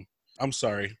Dodgers, I'm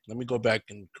sorry. Let me go back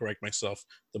and correct myself.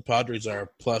 The Padres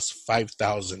are plus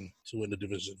 5,000 to win the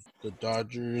division. The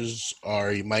Dodgers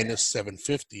are a minus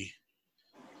 750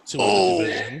 to win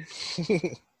the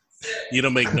division. You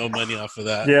don't make no money off of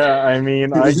that. yeah, I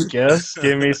mean, I guess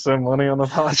give me some money on the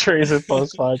Padres at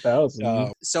plus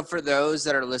 5,000. So for those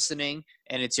that are listening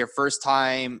and it's your first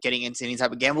time getting into any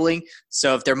type of gambling,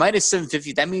 so if they're minus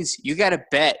 750, that means you got to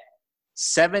bet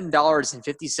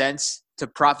 $7.50 to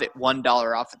profit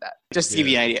 $1 off of that. Just to give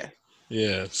you an idea.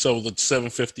 Yeah. So the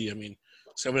 750, I mean,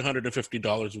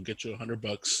 $750 will get you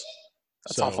 $100.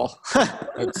 That's awful.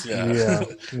 That's, Yeah.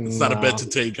 It's not a bet to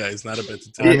take, guys. Not a bet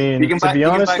to take. I mean, to be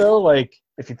honest, though,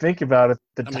 if you think about it,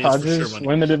 the Dodgers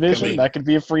win the division, that could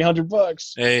be a free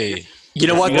 $100. Hey. You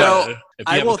know what, though?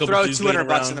 I will throw $200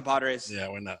 $200 in the Padres. Yeah,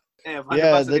 why not? Hey, $100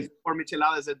 Yeah, bucks for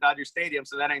micheladas at Dodger Stadium,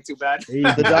 so that ain't too bad.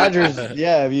 the Dodgers,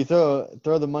 yeah, if you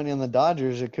throw the money on the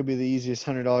Dodgers, it could be the easiest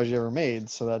 $100 you ever made.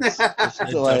 So that's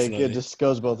just like it just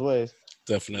goes both ways.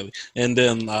 Definitely. And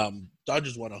then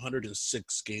Dodgers won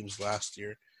 106 games last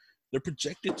year. They're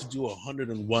projected to do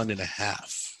 101 and a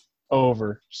half.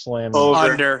 Over. Slam.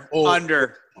 Over.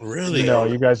 Under. Really? No,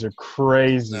 you guys are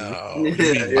crazy. No, you're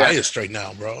being biased right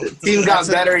now, bro. The team got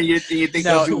better, and you think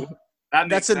they'll do.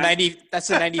 That's a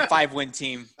 95 win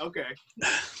team. Okay.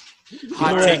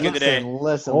 Hot take of the day.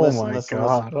 Listen. Oh listen, my listen,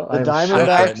 God. listen. I'm The shocked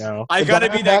Diamondbacks right now. I gotta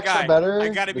be that guy. Are better. I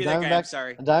gotta be that guy. I'm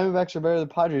sorry. The Diamondbacks are better. The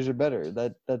Padres are better.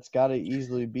 That's got to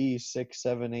easily be 6,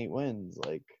 7, 8 wins.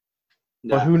 Like,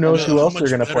 But who knows who How else they're much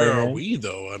going to play, better are man? we,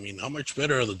 though? I mean, how much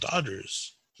better are the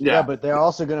Dodgers? yeah, but they're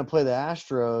also going to play the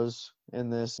Astros in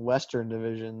this Western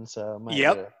division. So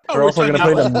Yep. They're also going to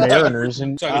play the Mariners.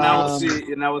 And Now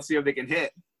we'll see if they can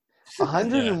hit.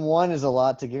 101 is a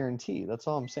lot to guarantee. That's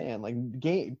all I'm saying. Like,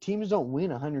 teams don't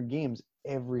win 100 games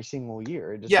every single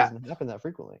year. It just doesn't happen that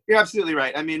frequently. You're absolutely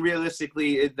right. I mean,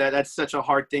 realistically, that's such a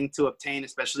hard thing to obtain,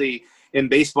 especially in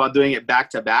baseball, doing it back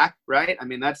to back, right? I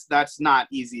mean, that's not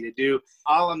easy to do.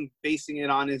 All I'm basing it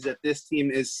on is that this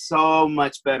team is so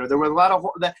much better. There were a lot of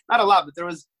not a lot, but there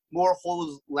was more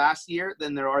holes last year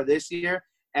than there are this year,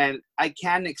 and I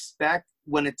can't expect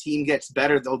when a team gets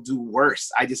better they'll do worse.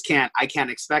 I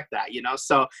can't expect that, you know.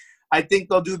 So I think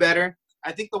they'll do better.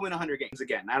 I think they'll win 100 games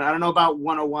again. I don't know about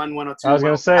 101, 102. I was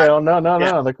going to say,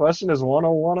 no. The question is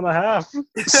 101 and a half.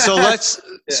 So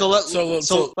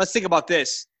let's think about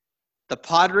this. The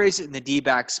Padres and the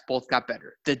D-backs both got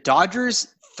better. The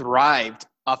Dodgers thrived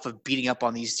off of beating up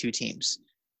on these two teams.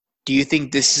 Do you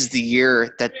think this is the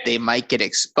year that they might get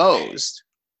exposed?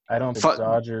 I don't think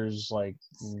Dodgers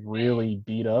really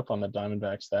beat up on the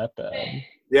Diamondbacks that bad.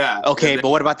 Yeah. Okay, but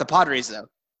what about the Padres though?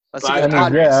 Let's look at the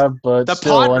Padres. Yeah, but the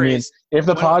still, Padres, if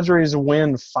the Padres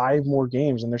win 5 more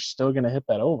games, then they're still going to hit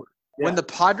that over. When the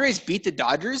Padres beat the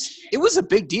Dodgers, it was a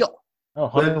big deal. Oh,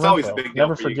 it's always a big deal.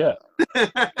 Never forget. Well,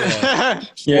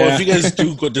 if you guys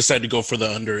do decide to go for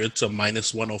the under, it's a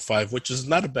minus 105, which is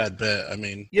not a bad bet. I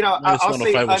mean, minus I'll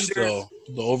 105 say was still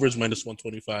the over is minus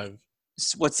 125.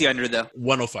 What's the under though?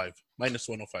 105, minus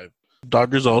 105.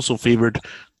 Dodgers are also favored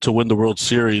to win the World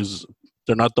Series.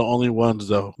 They're not the only ones,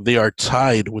 though. They are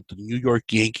tied with the New York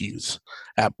Yankees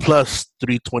at plus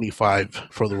 325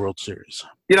 for the World Series.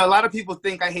 You know, a lot of people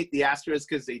think I hate the Astros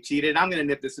because they cheated. I'm going to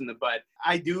nip this in the bud.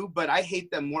 I do, but I hate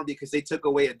them more because they took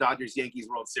away a Dodgers-Yankees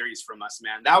World Series from us,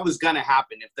 man. That was going to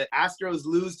happen. If the Astros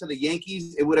lose to the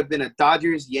Yankees, it would have been a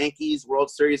Dodgers-Yankees World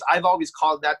Series. I've always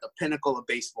called that the pinnacle of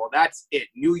baseball. That's it.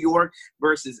 New York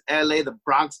versus L.A., the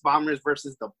Bronx Bombers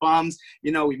versus the Bums.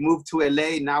 You know, we moved to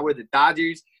L.A., now we're the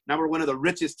Dodgers. Now we're one of the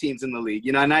richest teams in the league,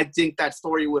 you know, and I think that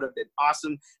story would have been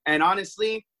awesome. And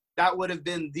honestly, that would have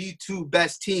been the two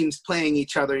best teams playing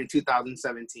each other in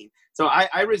 2017. So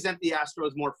I resent the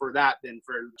Astros more for that than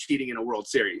for cheating in a World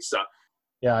Series. So,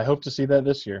 yeah, I hope to see that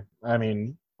this year. I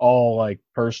mean, all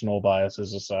personal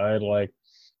biases aside,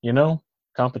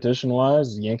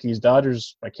 competition-wise, Yankees,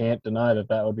 Dodgers, I can't deny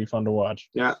that would be fun to watch.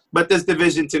 Yeah, but this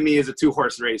division to me is a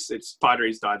 2-horse race. It's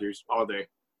Padres, Dodgers all day.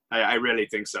 I really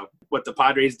think so. What the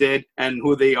Padres did and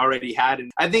who they already had.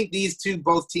 And I think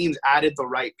both teams added the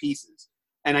right pieces.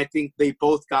 And I think they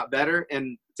both got better.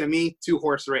 And to me,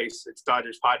 2-horse race. It's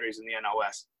Dodgers, Padres in the NL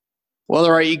West. Well,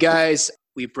 all right, you guys,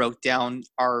 we broke down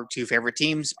our 2 favorite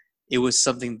teams. It was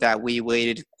something that we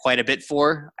waited quite a bit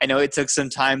for. I know it took some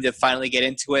time to finally get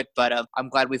into it, but I'm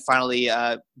glad we finally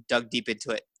dug deep into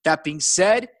it. That being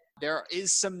said, there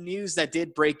is some news that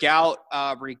did break out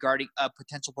regarding a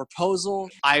potential proposal.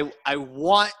 I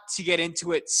want to get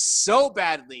into it so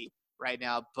badly right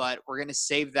now, but we're going to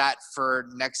save that for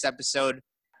next episode.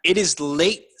 It is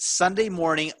late Sunday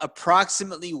morning,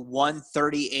 approximately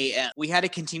 1:30 a.m. We had to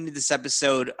continue this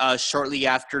episode shortly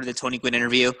after the Tony Gwynn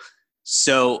interview,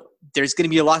 so there's going to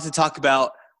be a lot to talk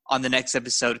about on the next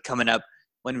episode coming up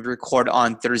when we record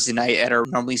on Thursday night at our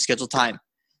normally scheduled time.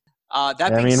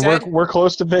 We're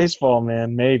close to baseball,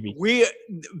 man. Maybe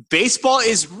baseball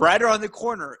is right around the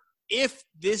corner if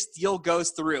this deal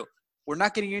goes through. We're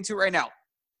not getting into it right now.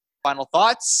 Final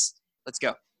thoughts? Let's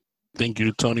go. Thank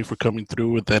you, Tony, for coming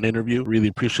through with that interview. Really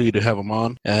appreciate you to have him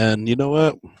on. And you know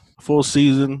what? Full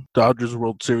season, Dodgers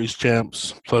World Series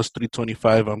champs, plus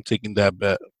 325. I'm taking that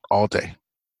bet all day.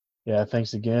 Yeah,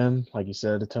 thanks again. Like you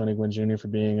said, to Tony Gwynn Jr. for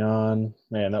being on.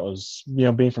 Man, that was,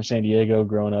 being from San Diego,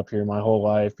 growing up here my whole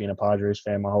life, being a Padres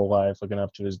fan my whole life, looking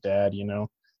up to his dad,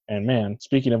 And, man,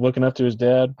 speaking of looking up to his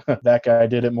dad, that guy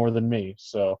did it more than me.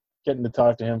 So getting to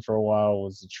talk to him for a while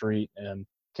was a treat, and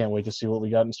can't wait to see what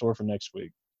we got in store for next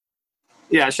week.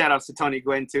 Yeah, shout outs to Tony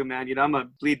Gwynn too, man. You know, I'm a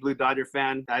bleed blue Dodger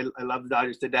fan. I love the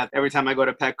Dodgers to death. Every time I go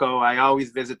to Petco, I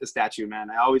always visit the statue, man.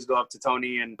 I always go up to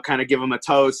Tony and kind of give him a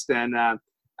toast. And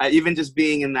even just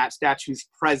being in that statue's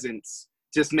presence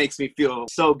just makes me feel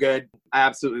so good. I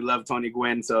absolutely love Tony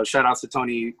Gwynn. So shout outs to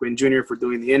Tony Gwynn Jr. for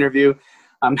doing the interview.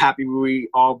 I'm happy we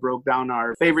all broke down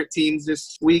our favorite teams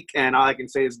this week. And all I can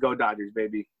say is go Dodgers,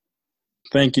 baby.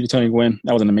 Thank you to Tony Gwynn.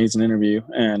 That was an amazing interview,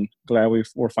 and glad we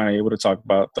were finally able to talk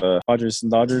about the Padres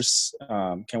and Dodgers.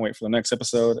 Can't wait for the next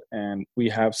episode, and we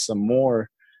have some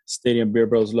more Stadium Beer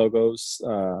Bros logos.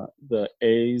 The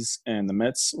A's and the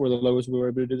Mets were the logos we were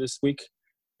able to do this week,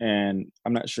 and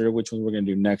I'm not sure which ones we're going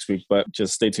to do next week, but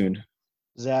just stay tuned.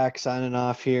 Zach signing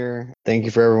off here. Thank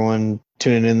you for everyone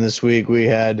tuning in this week. We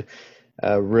had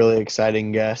a really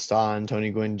exciting guest on, Tony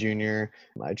Gwynn Jr.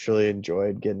 I truly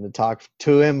enjoyed getting to talk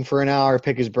to him for an hour,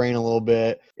 pick his brain a little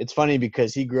bit. It's funny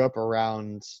because he grew up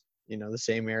around, the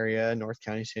same area, North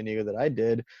County, San Diego, that I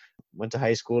did. Went to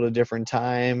high school at a different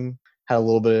time, had a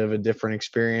little bit of a different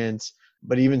experience.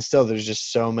 But even still, there's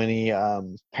just so many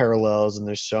parallels, and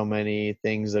there's so many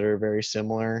things that are very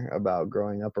similar about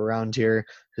growing up around here.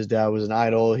 His dad was an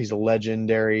idol. He's a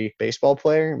legendary baseball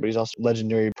player, but he's also a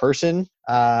legendary person.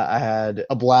 I had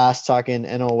a blast talking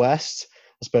NL West,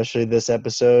 especially this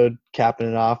episode, capping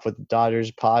it off with the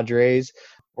Dodgers, Padres.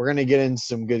 We're going to get into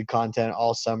some good content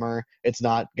all summer. It's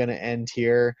not going to end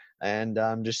here, and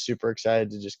I'm just super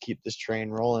excited to just keep this train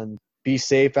rolling. Be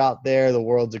safe out there. The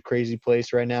world's a crazy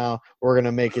place right now. We're going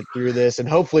to make it through this, and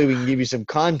hopefully we can give you some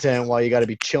content while you got to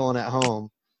be chilling at home.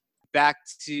 Back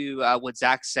to what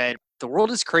Zach said, the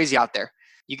world is crazy out there.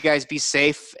 You guys be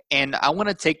safe, and I want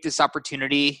to take this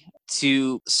opportunity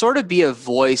to sort of be a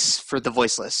voice for the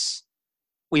voiceless.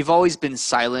 We've always been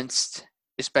silenced,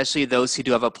 especially those who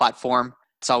do have a platform.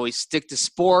 It's always stick to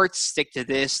sports, stick to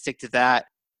this, stick to that.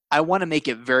 I want to make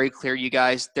it very clear, you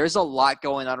guys, there's a lot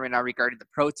going on right now regarding the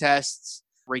protests,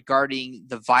 regarding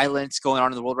the violence going on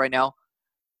in the world right now.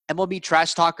 MLB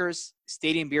Trash Talkers,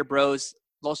 Stadium Beer Bros,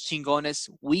 Los Chingones,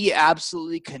 we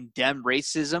absolutely condemn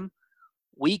racism.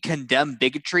 We condemn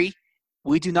bigotry.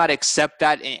 We do not accept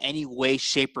that in any way,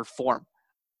 shape, or form.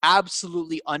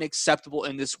 Absolutely unacceptable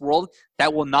in this world.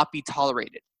 That will not be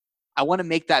tolerated. I want to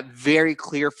make that very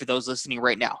clear for those listening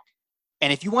right now.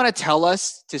 And if you want to tell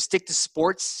us to stick to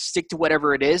sports, stick to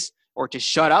whatever it is, or to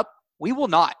shut up, we will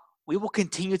not. We will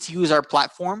continue to use our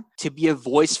platform to be a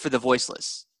voice for the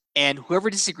voiceless. And whoever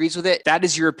disagrees with it, that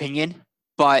is your opinion.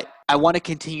 But I want to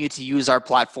continue to use our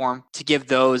platform to give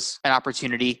those an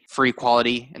opportunity for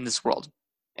equality in this world.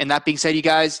 And that being said, you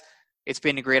guys, it's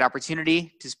been a great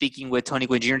opportunity to speaking with Tony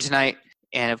Gwynn Jr. tonight.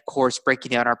 And of course, breaking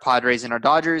down our Padres and our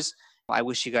Dodgers. I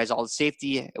wish you guys all the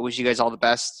safety. I wish you guys all the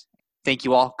best. Thank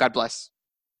you all. God bless.